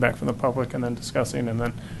some feedback from the public and then discussing and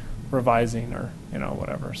then revising or,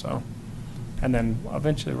 whatever, so. And then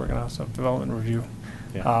eventually we're gonna have some development review,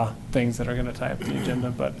 Yeah. things that are gonna tie up the agenda,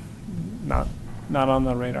 but not on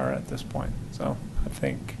the radar at this point. So I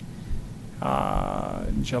think,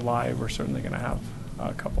 in July, we're certainly gonna have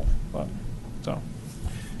a couple, but, so.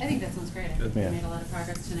 I think that sounds great. I think we Yeah. made a lot of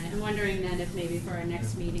progress tonight. I'm wondering then if maybe for our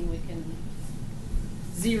next meeting, we can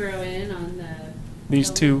zero in on These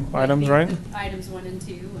 2 items, right? Items 1 and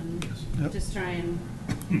 2, and Yep. just try and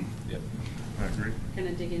I agree. kind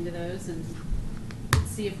of dig into those and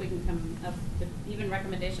see if we can come up with even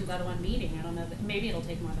recommendations out of one meeting. I don't know, maybe it'll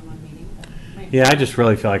take more than one meeting, but. Yeah, I just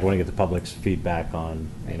really feel like I want to get the public's feedback on,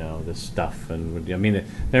 this stuff, and, I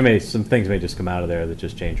mean, some things may just come out of there that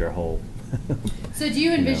just change our whole. So do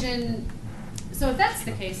you know. envision, so if that's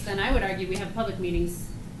the case, then I would argue we have public meetings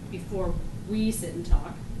before we sit and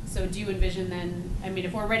talk. So do you envision then, I mean,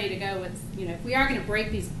 if we're ready to go with, if we are going to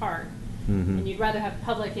break these apart, Mhm. and you'd rather have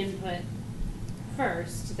public input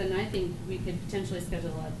first, then I think we could potentially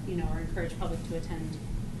schedule or encourage public to attend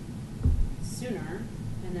sooner,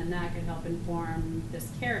 and then that could help inform this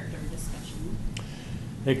character discussion.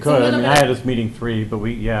 It It's a could, I little mean, bit- I had this meeting 3, but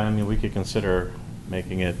we could consider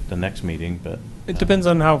making it the next meeting, but. It depends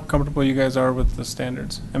on how comfortable you guys are with the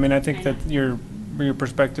standards. I mean, I think I that know. your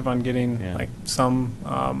perspective on getting Yeah. like some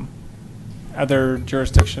other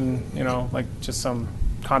jurisdiction, like just some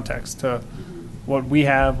context to what we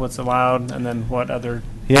have, what's allowed, and then what other.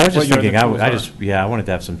 Yeah, I was what just your other thinking, tools are. I wanted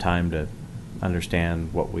to have some time to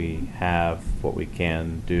understand what we have, what we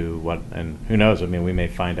can do, and who knows, I mean, we may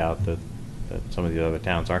find out that some of the other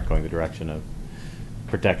towns aren't going the direction of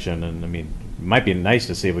protection, and I mean, it might be nice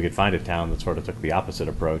to see if we could find a town that sort of took the opposite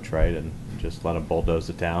approach, right, and just let them bulldoze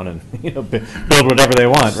the town and, build whatever they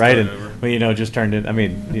want, right, and, just turned it, I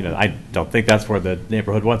mean, I don't think that's where the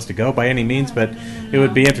neighborhood wants to go by any means, but it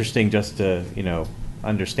would be interesting just to,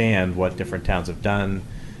 understand what different towns have done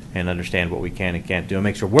and understand what we can and can't do, and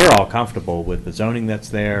make sure we're all comfortable with the zoning that's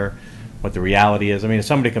there, what the reality is. I mean, if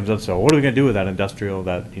somebody comes up and says, what are we going to do with that industrial,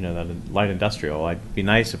 that light industrial? It'd be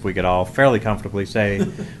nice if we could all fairly comfortably say,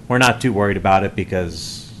 we're not too worried about it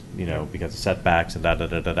because of setbacks and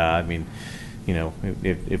da-da-da-da-da. I mean,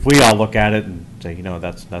 if we all look at it and say,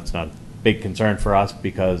 that's not a big concern for us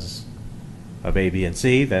because of A, B, and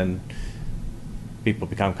C, then people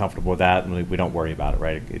become comfortable with that, and we don't worry about it,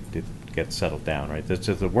 right? It gets settled down, right? It's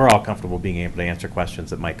just that we're all comfortable being able to answer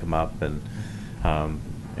questions that might come up, and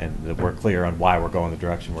that we're clear on why we're going the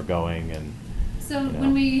direction we're going, and So you know.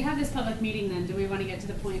 when we have this public meeting, then, do we want to get to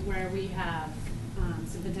the point where we have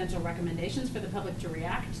some potential recommendations for the public to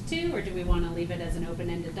react to, or do we want to leave it as an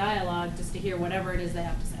open-ended dialogue just to hear whatever it is they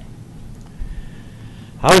have to say?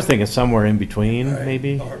 I was thinking somewhere in between, Right,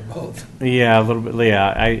 maybe. or both. Yeah, a little bit.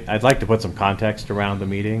 Yeah, I'd like to put some context around the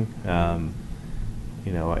meeting,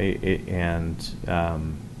 you know, and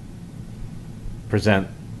present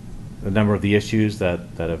a number of the issues that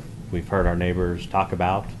we've heard our neighbors talk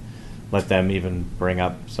about. Let them even bring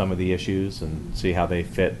up some of the issues and see how they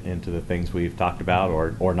fit into the things we've talked about,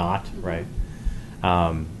 or not, right?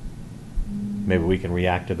 Maybe we can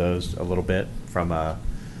react to those a little bit from a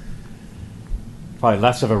probably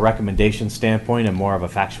less of a recommendation standpoint and more of a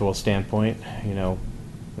factual standpoint. You know,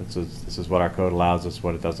 this is what our code allows, this is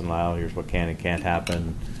what it doesn't allow, here's what can and can't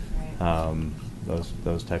happen.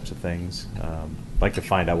 Those types of things. I'd like to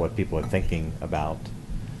find out what people are thinking about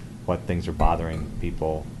what things are bothering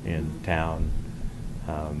people in town.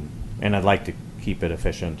 And I'd like to keep it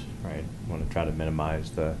efficient, right? I want to try to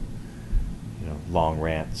minimize the, long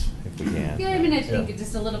rants if we can. Yeah, I mean, I think Yeah.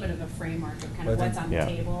 just a little bit of a framework of kind I of think- what's on the Yeah.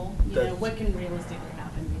 table. That- What can realistically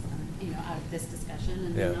happen based on, out of this discussion,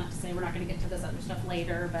 and then Yeah. not to say we're not going to get to this other stuff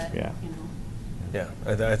later, but, Yeah. Yeah,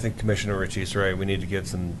 I think Commissioner Ritchie's right. We need to give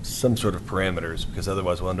some sort of parameters, because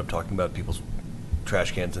otherwise we'll end up talking about people's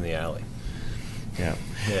trash cans in the alley. Yeah.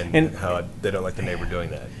 And how they don't like the neighbor doing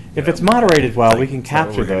that. If you it's know? moderated well, we Like, can it's not what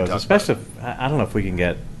capture we're here to those, talk especially, about. I don't know if we can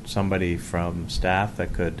get somebody from staff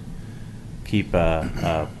that could keep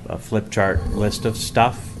a flip chart list of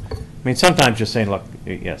stuff. I mean, sometimes just saying, look,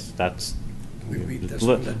 yes, that's We read this a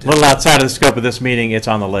from the little outside of the scope of this meeting, it's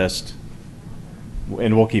on the list,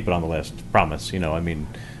 and we'll keep it on the list, promise, I mean,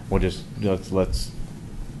 we'll just, let's.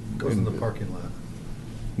 Goes in the parking lot.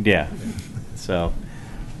 Yeah, so,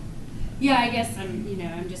 Yeah, I guess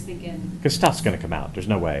I'm just thinking, because stuff's gonna come out, there's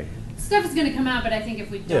no way. stuff is going to come out, but I think if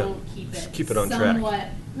we Yeah. don't keep Just it keep it on track. somewhat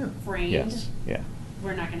Yeah. framed, Yes, yeah,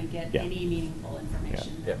 we're not going to get Yeah. any meaningful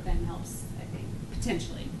information Yeah. that then helps, I think,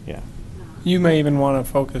 potentially. yeah. You may even want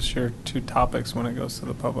to focus your two topics when it goes to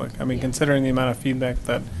the public. I mean, Yeah. considering the amount of feedback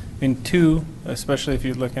that, especially if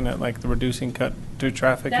you're looking at like the reducing cut through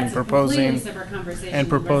traffic and That's a completely proposing, separate conversation. and than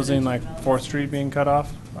proposing like residential 4th Street development. being cut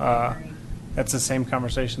off. Agree. That's the same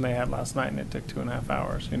conversation they had last night, and it took 2.5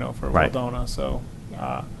 hours, for Right. Waldona. So,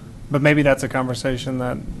 but maybe that's a conversation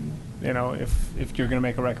that, if you're going to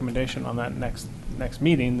make a recommendation on that next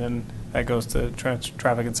meeting, then that goes to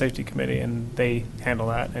Traffic and Safety Committee, and they handle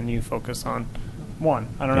that, and you focus on one.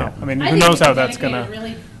 I don't know. Yeah. I mean, I who think knows we how could that's dedicate going a to.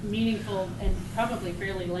 really meaningful and probably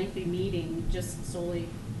fairly lengthy meeting just solely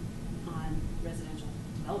on residential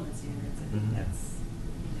development standards. I think Mhm. that's,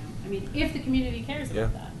 I mean, if the community cares Yeah.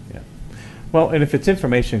 about that. Yeah. Well, and if it's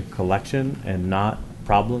information collection and not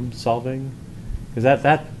problem solving, because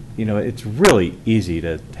that it's really easy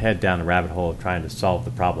to head down a rabbit hole of trying to solve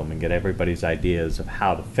the problem and get everybody's ideas of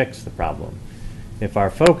how to fix the problem. If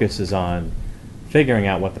our focus is on figuring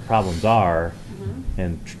out what the problems are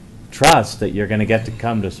and trust that you're going to get to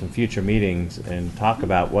come to some future meetings and talk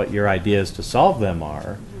about what your ideas to solve them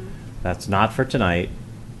are, that's not for tonight.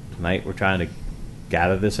 Tonight we're trying to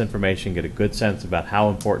gather this information, get a good sense about how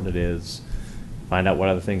important it is, find out what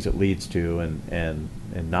other things it leads to, and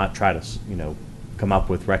not try to come up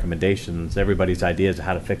with recommendations, everybody's ideas of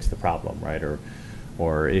how to fix the problem, right?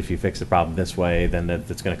 Or if you fix the problem this way, then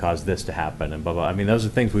that's going to cause this to happen, and blah blah. I mean, those are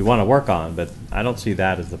things we want to work on, but I don't see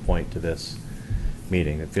that as the point to this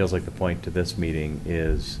meeting. It feels like the point to this meeting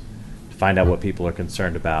is to find out what people are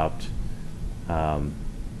concerned about,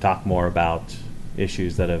 talk more about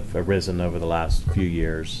issues that have arisen over the last few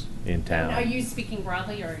years in town. Are you speaking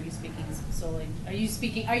broadly, or are you speaking solely? Are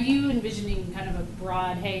you envisioning kind of a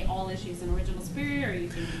broad, hey, all issues in original Superior, or are you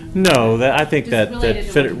thinking? No, I think Just that related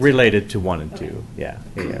to fit one and two. related to 1 and Okay. 2. Yeah,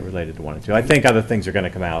 related to 1 and 2. I think other things are going to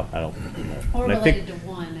come out. I don't. Or and I think- related to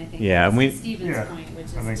one, I think. Yeah, and we- that's Stephen's Yeah, point, which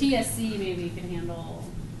I is think- TSC maybe can handle.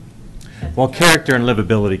 Well, character and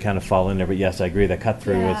livability kind of fall in there, but yes, I agree that cut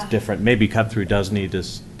through is Yeah. different. Maybe cut through does need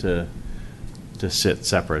to sit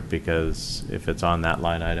separate, because if it's on that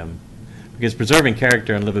line item, because preserving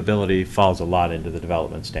character and livability falls a lot into the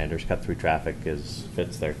development standards. Cut through traffic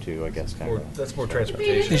fits there too, I guess. Kind of. That's more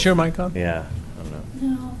transportation. Is your mic on? Yeah, I don't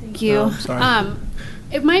know. No, thank you. Oh, sorry.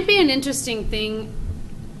 It might be an interesting thing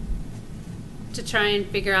to try and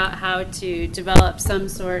figure out how to develop some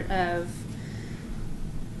sort of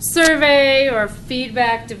survey or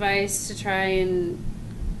feedback device to try and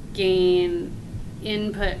gain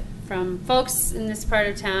input from folks in this part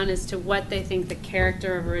of town as to what they think the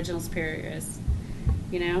character of Original Superior is.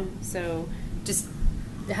 So just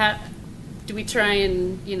do we try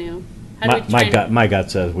and, how do we try My and? gut, my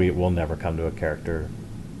gut says we will never come to a character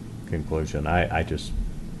conclusion.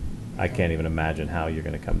 I can't even imagine how you're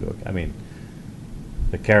going to come to a. I mean,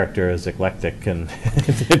 the character is eclectic, and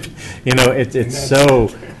it's so.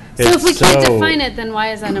 So if we it's can't so- define it, then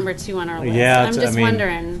why is that number 2 on our list? Yeah, I'm it's- I just mean-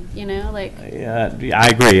 wondering, like, Yeah, I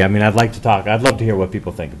agree. I mean, I'd like to talk. I'd love to hear what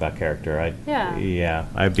people think about character. Yeah. Yeah,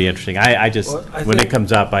 I'd be interesting. I just Well, I when it think-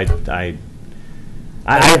 comes up, I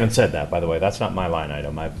haven't said that, by the way. That's not my line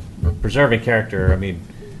item. Preserving character. I mean,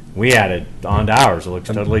 we added on to ours. It looks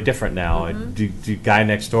totally different now. Mm-hmm. The guy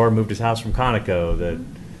next door moved his house from Conoco. That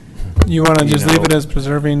You want to You just leave know- it as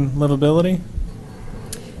preserving livability?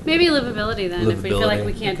 maybe livability then, if we feel like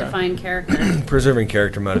we Livability. can't Okay. define character. Preserving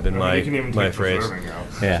character might have been I mean, you can even my take phrase. preserving out.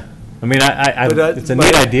 yeah. I mean, But it's a but-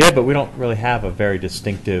 neat idea, but we don't really have a very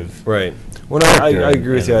distinctive. Right. Well, I Character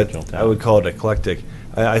agree with in you. original I would town. call it eclectic.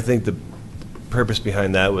 I think the purpose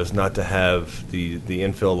behind that was not to have the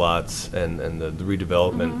infill lots and the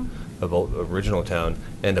redevelopment Mm-hmm. of original town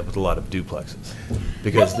end up with a lot of duplexes,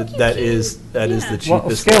 because think you that can- is the yeah. Well,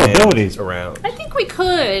 cheapest scalability's- land around. I think we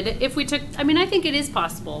could, if we took, I think it is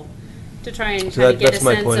possible to try and So kind of get a that's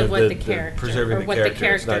my sense point of of what the the character, preserving or the what the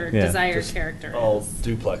character. It's not character, Yeah. desired just character all is.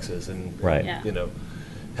 duplexes and Right. Yeah.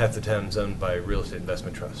 half the town's owned by real estate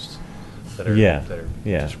investment trusts that are Yeah. that are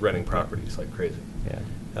Yeah. just renting properties like crazy.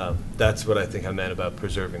 Yeah. That's what I think I meant about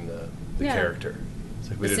preserving the Yeah. character. It's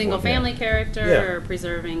like we The didn't want- single-family character, Yeah. or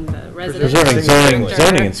preserving the residential Preserving Preserving zoning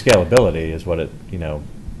character. and scalability is what it,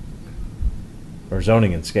 or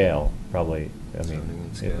zoning and scale, probably. I mean, Zoning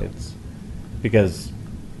and scale. it's because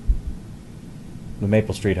the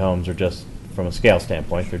Maple Street homes are just, from a scale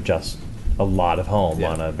standpoint, they're just a lot of home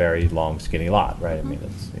Yeah. on a very long, skinny lot, right? I mean,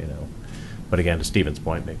 it's, but again, to Stephen's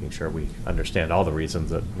point, making sure we understand all the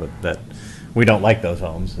reasons that we don't like those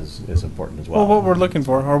homes is important as well. Well, what we're looking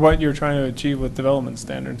for, or what you're trying to achieve with development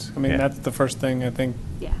standards. I mean, Yeah. that's the first thing I think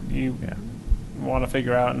Yeah. you Yeah. want to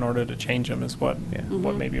figure out in order to change them is what Yeah.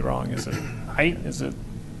 what may be wrong. Is it height? Is it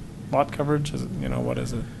lot coverage? Is it, what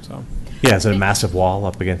is it? So Yeah, is it a massive wall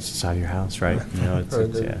up against the side of your house, right? It's, Or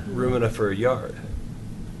it's, the yeah. room enough for a yard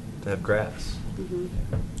to have grass. Mhm.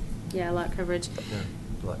 Yeah, lot coverage.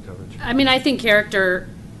 Yeah, lot coverage. I think character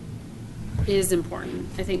is important.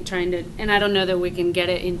 I think trying to, and I don't know that we can get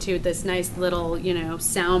it into this nice little,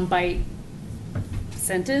 sound bite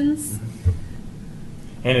sentence.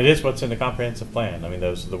 And it is what's in the comprehensive plan. I mean,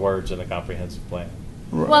 those are the words in the comprehensive plan.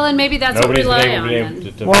 Well, and maybe that's Nobody's what we been rely able on to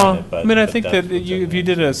then. define well, it, but I mean, I but think that's that what's in if you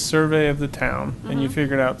there. did a survey of the town and you Mhm.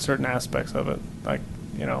 figured out certain aspects of it, like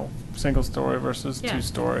single story versus Yeah.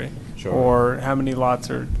 2-story, Sure. or how many lots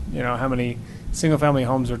are how many single family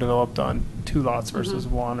homes are developed on 2 lots versus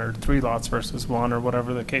Mhm. 1, or 3 lots versus 1, or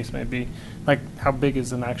whatever the case may be. Like, how big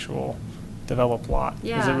is an actual developed lot? Is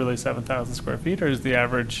Yeah. it really 7,000 square feet, or is the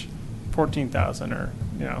average 14,000, or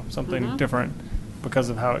something Mhm. different because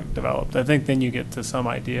of how it developed? I think then you get to some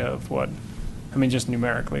idea of what. I mean, just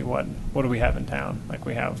numerically, what do we have in town? Like,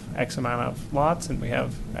 we have X amount of lots, and we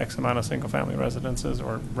have X amount of single-family residences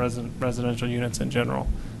or residential units in general.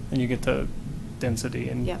 And you get to density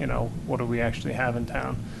and, Yep. what do we actually have in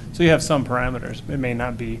town? So you have some parameters. It may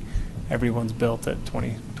not be everyone's built at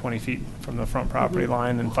 20 feet from the front property Mhm.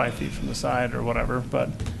 line and 5 feet from the side or whatever,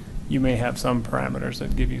 but you may have some parameters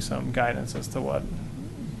that give you some guidance as to what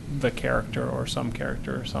the character or some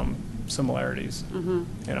similarities, Mhm.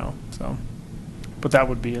 so. But that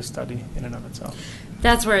would be a study in and of itself.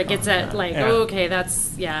 That's where it gets at, like, Yeah. oh, okay,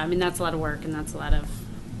 that's a lot of work, and that's a lot of,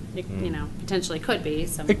 Mm. potentially could be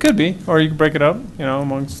some. It could be, or you could break it up,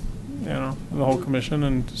 amongst, the whole commission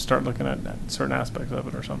and start looking at certain aspects of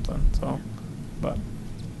it or something, so, but.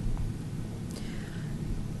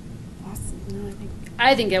 No,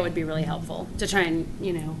 I think it would be really helpful to try and,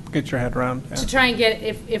 Get your head around. Yeah. to try and get,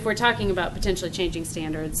 if we're talking about potentially changing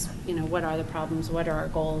standards, what are the problems, what are our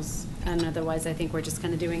goals? And otherwise, I think we're just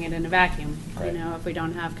kind of doing it in a vacuum. Right. If we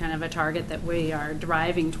don't have kind of a target that we are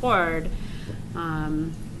driving toward, I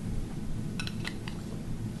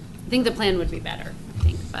think the plan would be better,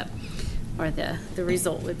 or the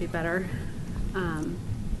result would be better.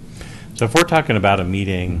 So if we're talking about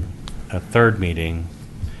a third meeting,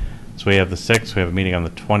 so we have the 6th, we have a meeting on the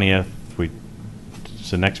 20th,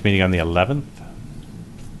 so next meeting on the 11th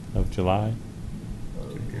of July?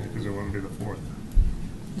 Because it wouldn't be the 4th.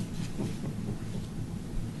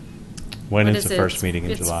 When What is the first meeting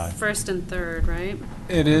in July? It's first and third, right?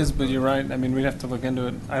 It is, but you're right. I mean, we'd have to look into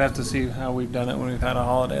it. I'd have to see how we've done it when we've had a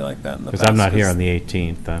holiday like that in the past. Because I'm not here on the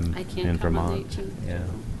 18th, I'm I can't in come on the Vermont. 18th.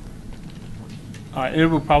 Yeah. It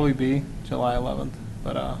will probably be July 11th,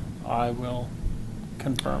 but I will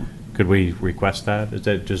confirm. Could we request that?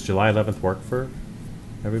 Does July 11th work for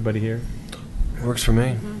everybody here? Works for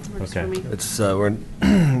me. Works for Okay. me. It's, we're,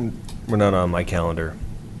 we're not on my calendar,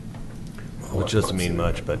 which doesn't mean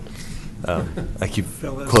much, but I keep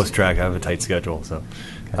Phyllis. close track. I have a tight schedule, so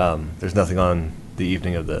there's nothing on the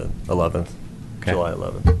evening of the 11th, Okay. July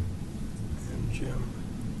 11th. And Jim.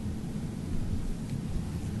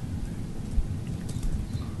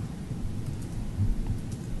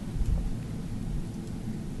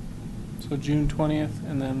 So June 20th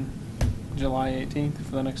and then July 18th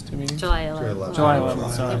for the next two meetings? July 11th. July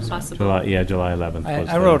 11th, sorry. If possible. July 11th. was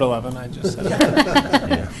I the- wrote 11, I just said it.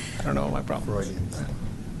 Yeah. I don't know what my problem is.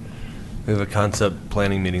 We have a concept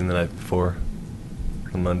planning meeting the night before,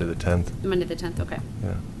 on Monday the 10th. Monday the 10th, okay.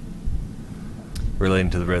 Yeah.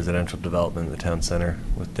 Relating to the residential development in the town center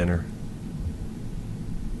with dinner.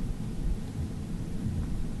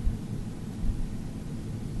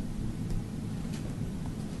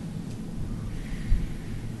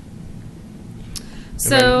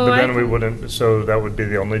 And then- So But I then we wouldn't, so that would be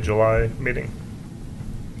the only July meeting?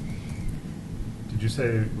 Did you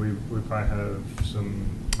say we probably have some,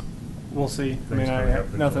 We'll see. I Things mean, coming up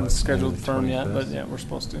in nothing's July. scheduled The firm yet, but 25th. yeah, we're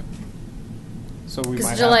supposed to. So we might Because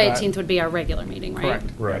have July that. 18th would be our regular meeting, right?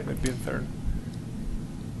 Correct. Right. Yeah, it'd be the 3rd.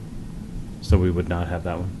 So we would not have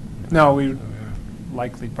that one? No, we would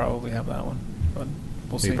likely probably have that one, but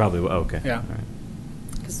we'll see. You probably, okay. Yeah. All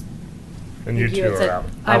right. 'Cause and you two had are said- out?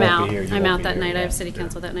 I I'm won't out. be here, you I'm won't out be that here, night. I yeah. have city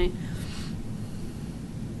council that night.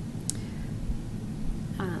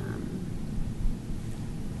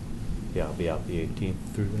 Yeah, I'll be out the 18th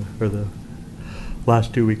for the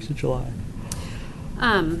last 2 weeks of July.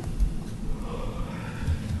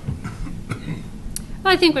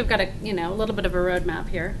 Well, I think we've got a little bit of a roadmap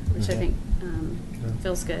here, which I Mhm. think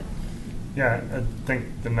feels good. Yeah, I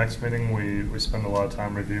think the next meeting, we spend a lot of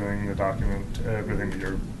time reviewing the document, everything that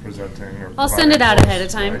you're presenting or I'll send it providing out to ahead of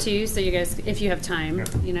us, time right? too, so you guys, if you have time,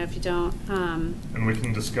 Yeah. if you don't, And we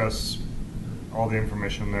can discuss all the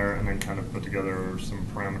information there and then kind of put together some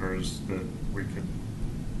parameters that we could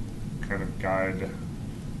kind of guide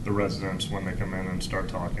the residents when they come in and start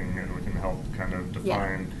talking, and we can help kind of Yeah.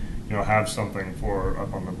 define, have something for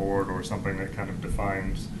up on the board or something that kind of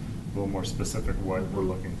defines a little more specific what we're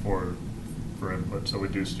looking for input. So we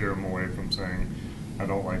do steer them away from saying, I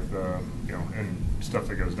don't like the, and stuff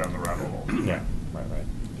that goes down the rabbit hole. Yeah, right.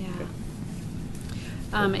 yeah.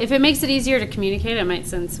 If it makes it easier to communicate, I might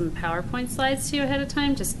send some PowerPoint slides to you ahead of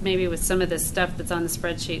time, just maybe with some of this stuff that's on the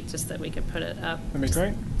spreadsheet, just that we could put it up. That'd be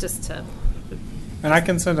great. Just to, And I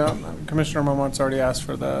can send out, Commissioner Momont's already asked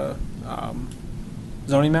for the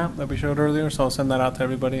zoning map that we showed earlier, so I'll send that out to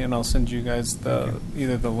everybody, and I'll send you guys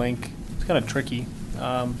either the link. It's kind of tricky,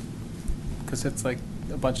 because it's like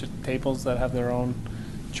a bunch of tables that have their own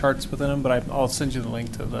charts within them, but I'll send you the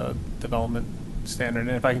link to the development standard,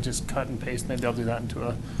 and if I can just cut and paste, maybe I'll do that into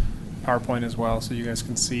a PowerPoint as well, so you guys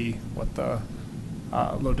can see what the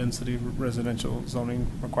low-density residential zoning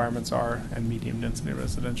requirements are and medium-density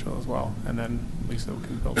residential as well. And then Lisa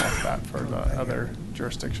can build off that for the other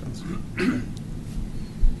jurisdictions.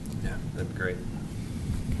 Yeah, that'd be great.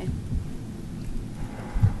 okay.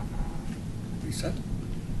 You said?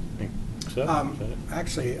 So,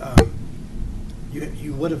 Actually,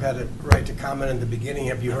 you would have had a right to comment in the beginning.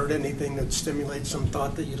 Have you heard anything that stimulates some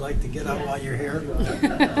thought that you'd like to get out while you're here?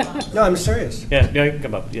 No, I'm serious. yeah, you can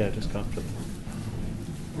come up. Yeah, just come up to the.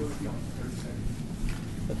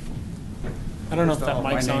 I don't know if that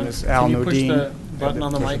My mic's name on. is Al Can you push Nodine. the button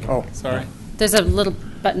on the mic? Oh. Sorry. There's a little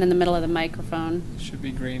button in the middle of the microphone. Should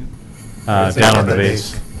be green. Down on the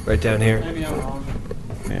base. Right down here. Maybe I'm wrong.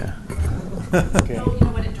 Yeah. Okay. Oh, you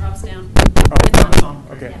know when it drops down?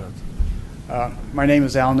 Okay. My name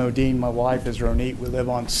is Al Nodine. My wife is Ronit. We live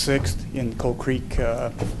on 6th in Coal Creek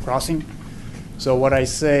Crossing. So what I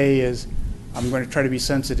say is, I'm going to try to be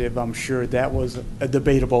sensitive. I'm sure that was a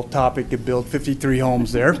debatable topic to build 53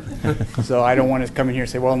 homes there. So I don't want to come in here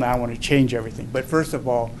and say, well, now I want to change everything. But first of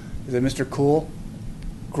all, is it Mr. Cool?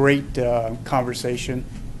 Great conversation.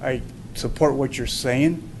 I support what you're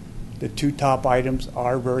saying. The two top items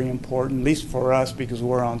are very important, at least for us, because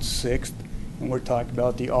we're on 6th, and we're talking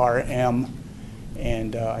about the RM,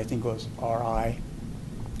 and I think it was RI.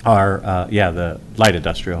 The light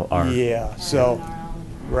industrial. Yeah, so,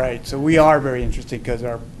 right, so we are very interested because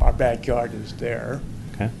our backyard is there.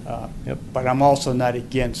 Okay. Yep. But I'm also not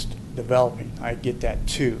against developing. I get that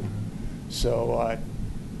too. So,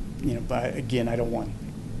 but again, I don't want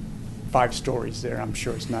 5 stories there. I'm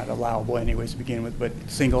sure it's not allowable anyways to begin with, but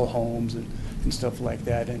single homes and stuff like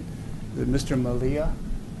that. And Mr. Malia?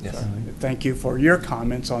 Yes. Sorry. Thank you for your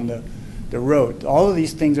comments on the road. All of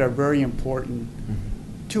these things are very important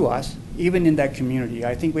to us, even in that community.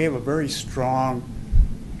 I think we have a very strong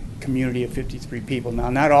community of 53 people. Now,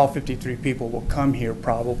 not all 53 people will come here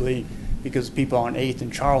probably, because people on 8th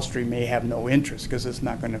and Charles Street may have no interest because it's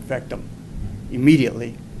not going to affect them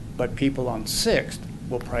immediately. But people on 6th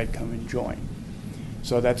will probably come and join.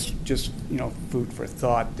 So that's just, food for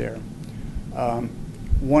thought there.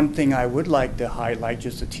 One thing I would like to highlight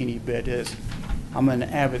just a teeny bit is I'm an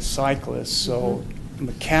avid cyclist, so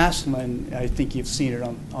McCaslin, I think you've seen it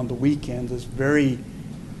on the weekends, is very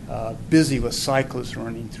busy with cyclists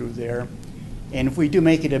running through there. And if we do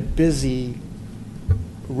make it a busy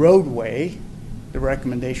roadway, the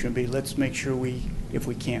recommendation would be let's make sure if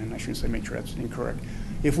we can, I shouldn't say make sure, that's incorrect,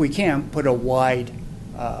 if we can, put a wide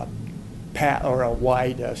path or a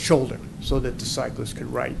wide shoulder so that the cyclists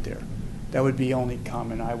could ride there. That would be the only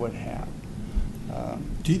comment I would have.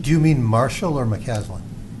 Do you mean Marshall or McCaslin?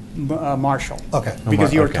 Marshall. Okay.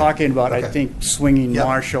 Because you were Okay. talking about, I Okay. think, swinging Yep.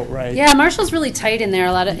 Marshall, right? Yeah, Marshall's really tight in there.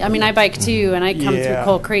 I bike too, and I come through Yeah.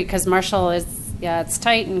 Coal Creek because Marshall is, it's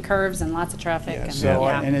tight and curves and lots of traffic. Yeah, and, so,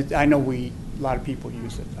 yeah. and I know a lot of people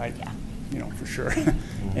use it, for sure.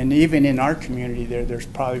 And even in our community there's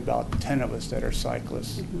probably about 10 of us that are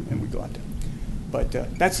cyclists, and we go out there. But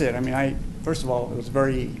that's it. I mean, first of all, it was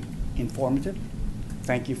very informative.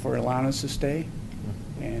 Thank you for allowing us to stay,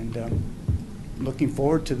 and looking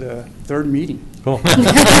forward to the 3rd meeting. Cool.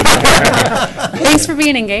 Thanks for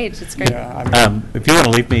being engaged. It's great. Yeah, I mean, If you want to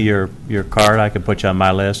leave me your card, I could put you on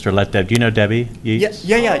my list, or let Deb. Do you know Debbie Yeats?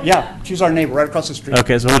 yeah. She's our neighbor right across the street.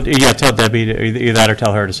 Okay, so tell Debbie either that or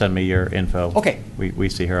tell her to send me your info. Okay. We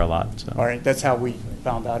see her a lot. So. All right, that's how we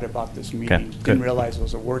found out about this meeting. good. Didn't realize it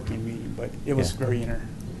was a working meeting, but it was Yeah. very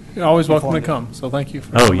You're always welcome to Informative. come, so thank you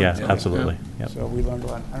for. Oh, coming. yeah, absolutely. Yep. So we learned a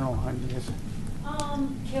lot. I don't know, honey, is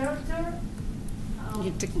Character?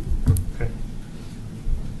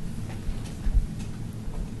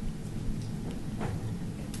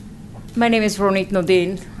 My name is Ronit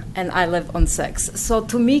Nodin, and I live on 6. So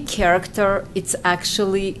to me, character, it's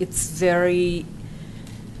very,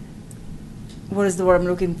 what is the word I'm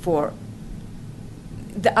looking for?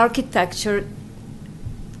 The architecture,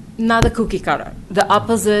 not a cookie cutter, the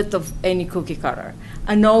opposite of any cookie cutter.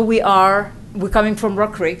 I know we're coming from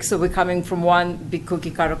Rock Creek, so we're coming from one big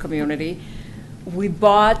cookie cutter community. We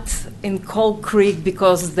bought in Coal Creek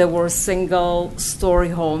because there were single-story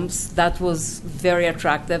homes. That was very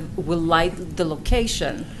attractive. We liked the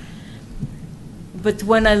location. But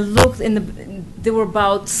when I looked there were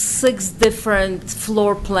about 6 different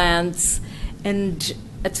floor plans, and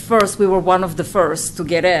at first we were one of the first to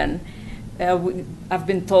get in. I've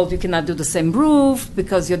been told you cannot do the same roof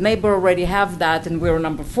because your neighbor already have that, and we were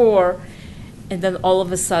number 4. And then all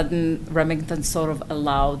of a sudden, Remington sort of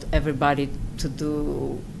allowed everybody to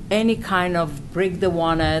do any kind of brick they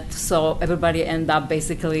wanted, so everybody ended up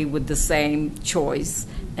basically with the same choice.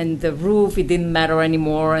 And the roof, it didn't matter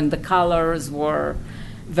anymore, and the colors were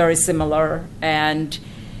very similar. And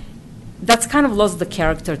that's kind of lost the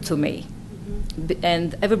character to me.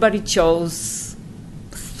 And everybody chose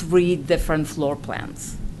 3 different floor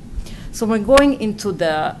plans. So when going into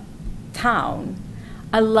the town,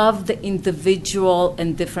 I love the individual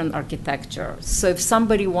and different architecture. So if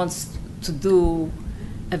somebody wants to do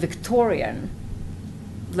a Victorian,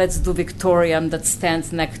 let's do Victorian that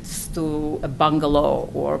stands next to a bungalow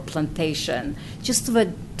or plantation, just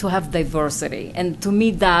to have diversity. And to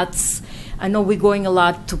me, I know we're going a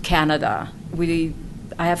lot to Canada.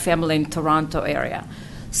 I have family in Toronto area.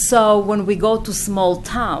 So when we go to small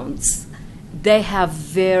towns, they have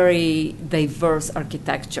very diverse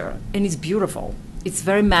architecture, and it's beautiful. It's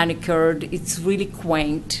very manicured, it's really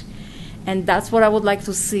quaint, and that's what I would like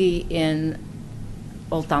to see in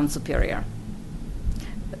Old Town Superior.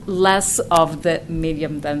 Less of the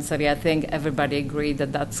medium density. I think everybody agreed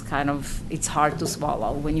that that's it's hard to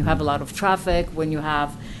swallow. When you have a lot of traffic, when you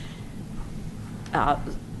have a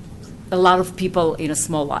lot of people in a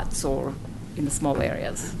small lots or in the small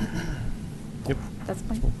areas. Yep. That's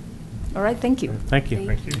fine. All right, thank you. Thank you.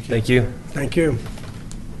 Thank you. Thank you.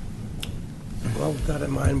 Well, with that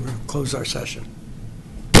in mind, we'll close our session.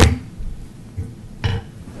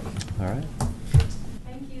 All right.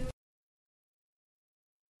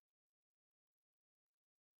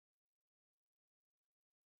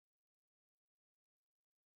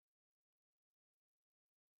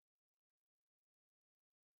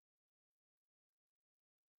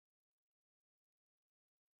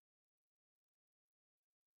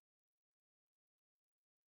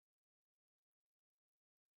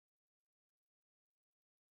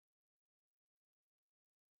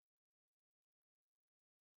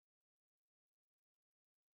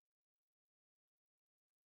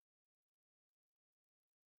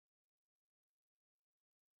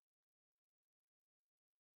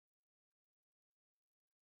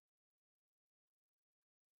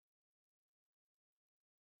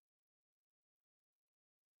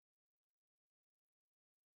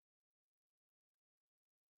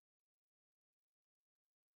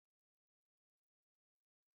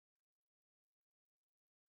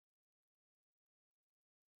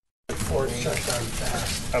 Ford shut down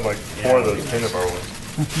fast. I like 4 of those peanut bar ones.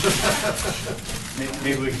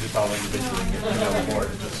 Maybe we can just all individually get, the board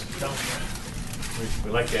and just,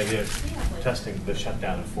 we like the idea of testing the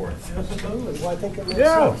shutdown of Fourth. Absolutely, well, I think it makes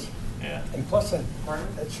Yeah. sense. Yeah. And plus, that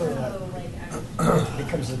sort of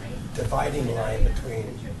becomes a dividing line between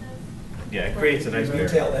Yeah, it creates a nice barrier.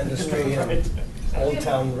 retail industry and Old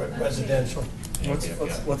Town residential.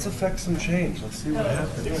 Let's affect some change. Let's see what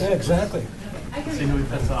happens. Yeah, exactly. See who we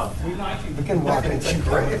piss off. We can walk and chew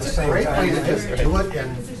gum at the same Great way to time. just do it,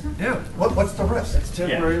 and Yeah. what's the risk? It's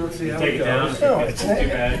temporary. Let's see You how take it it down. goes. No, It's it's too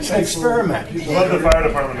bad. an experiment. Let the fire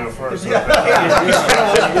department know first.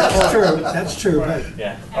 That's true, that's true, but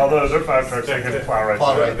Yeah. Although their fire trucks, they can plow right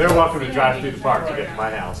Plow through right it. They're welcome to drive through the park to get to my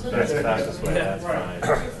house. That's the fastest way, that's fine.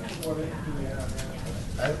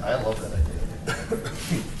 I love that idea.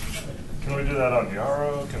 Can we do that on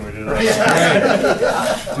Yarrow? Can we do that?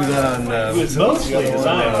 Do that on. It was mostly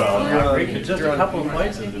designed You're on on- concrete, but just a you're on couple of Peanut.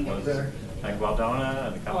 places it was, like Waldona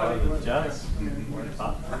and a couple of the Jets.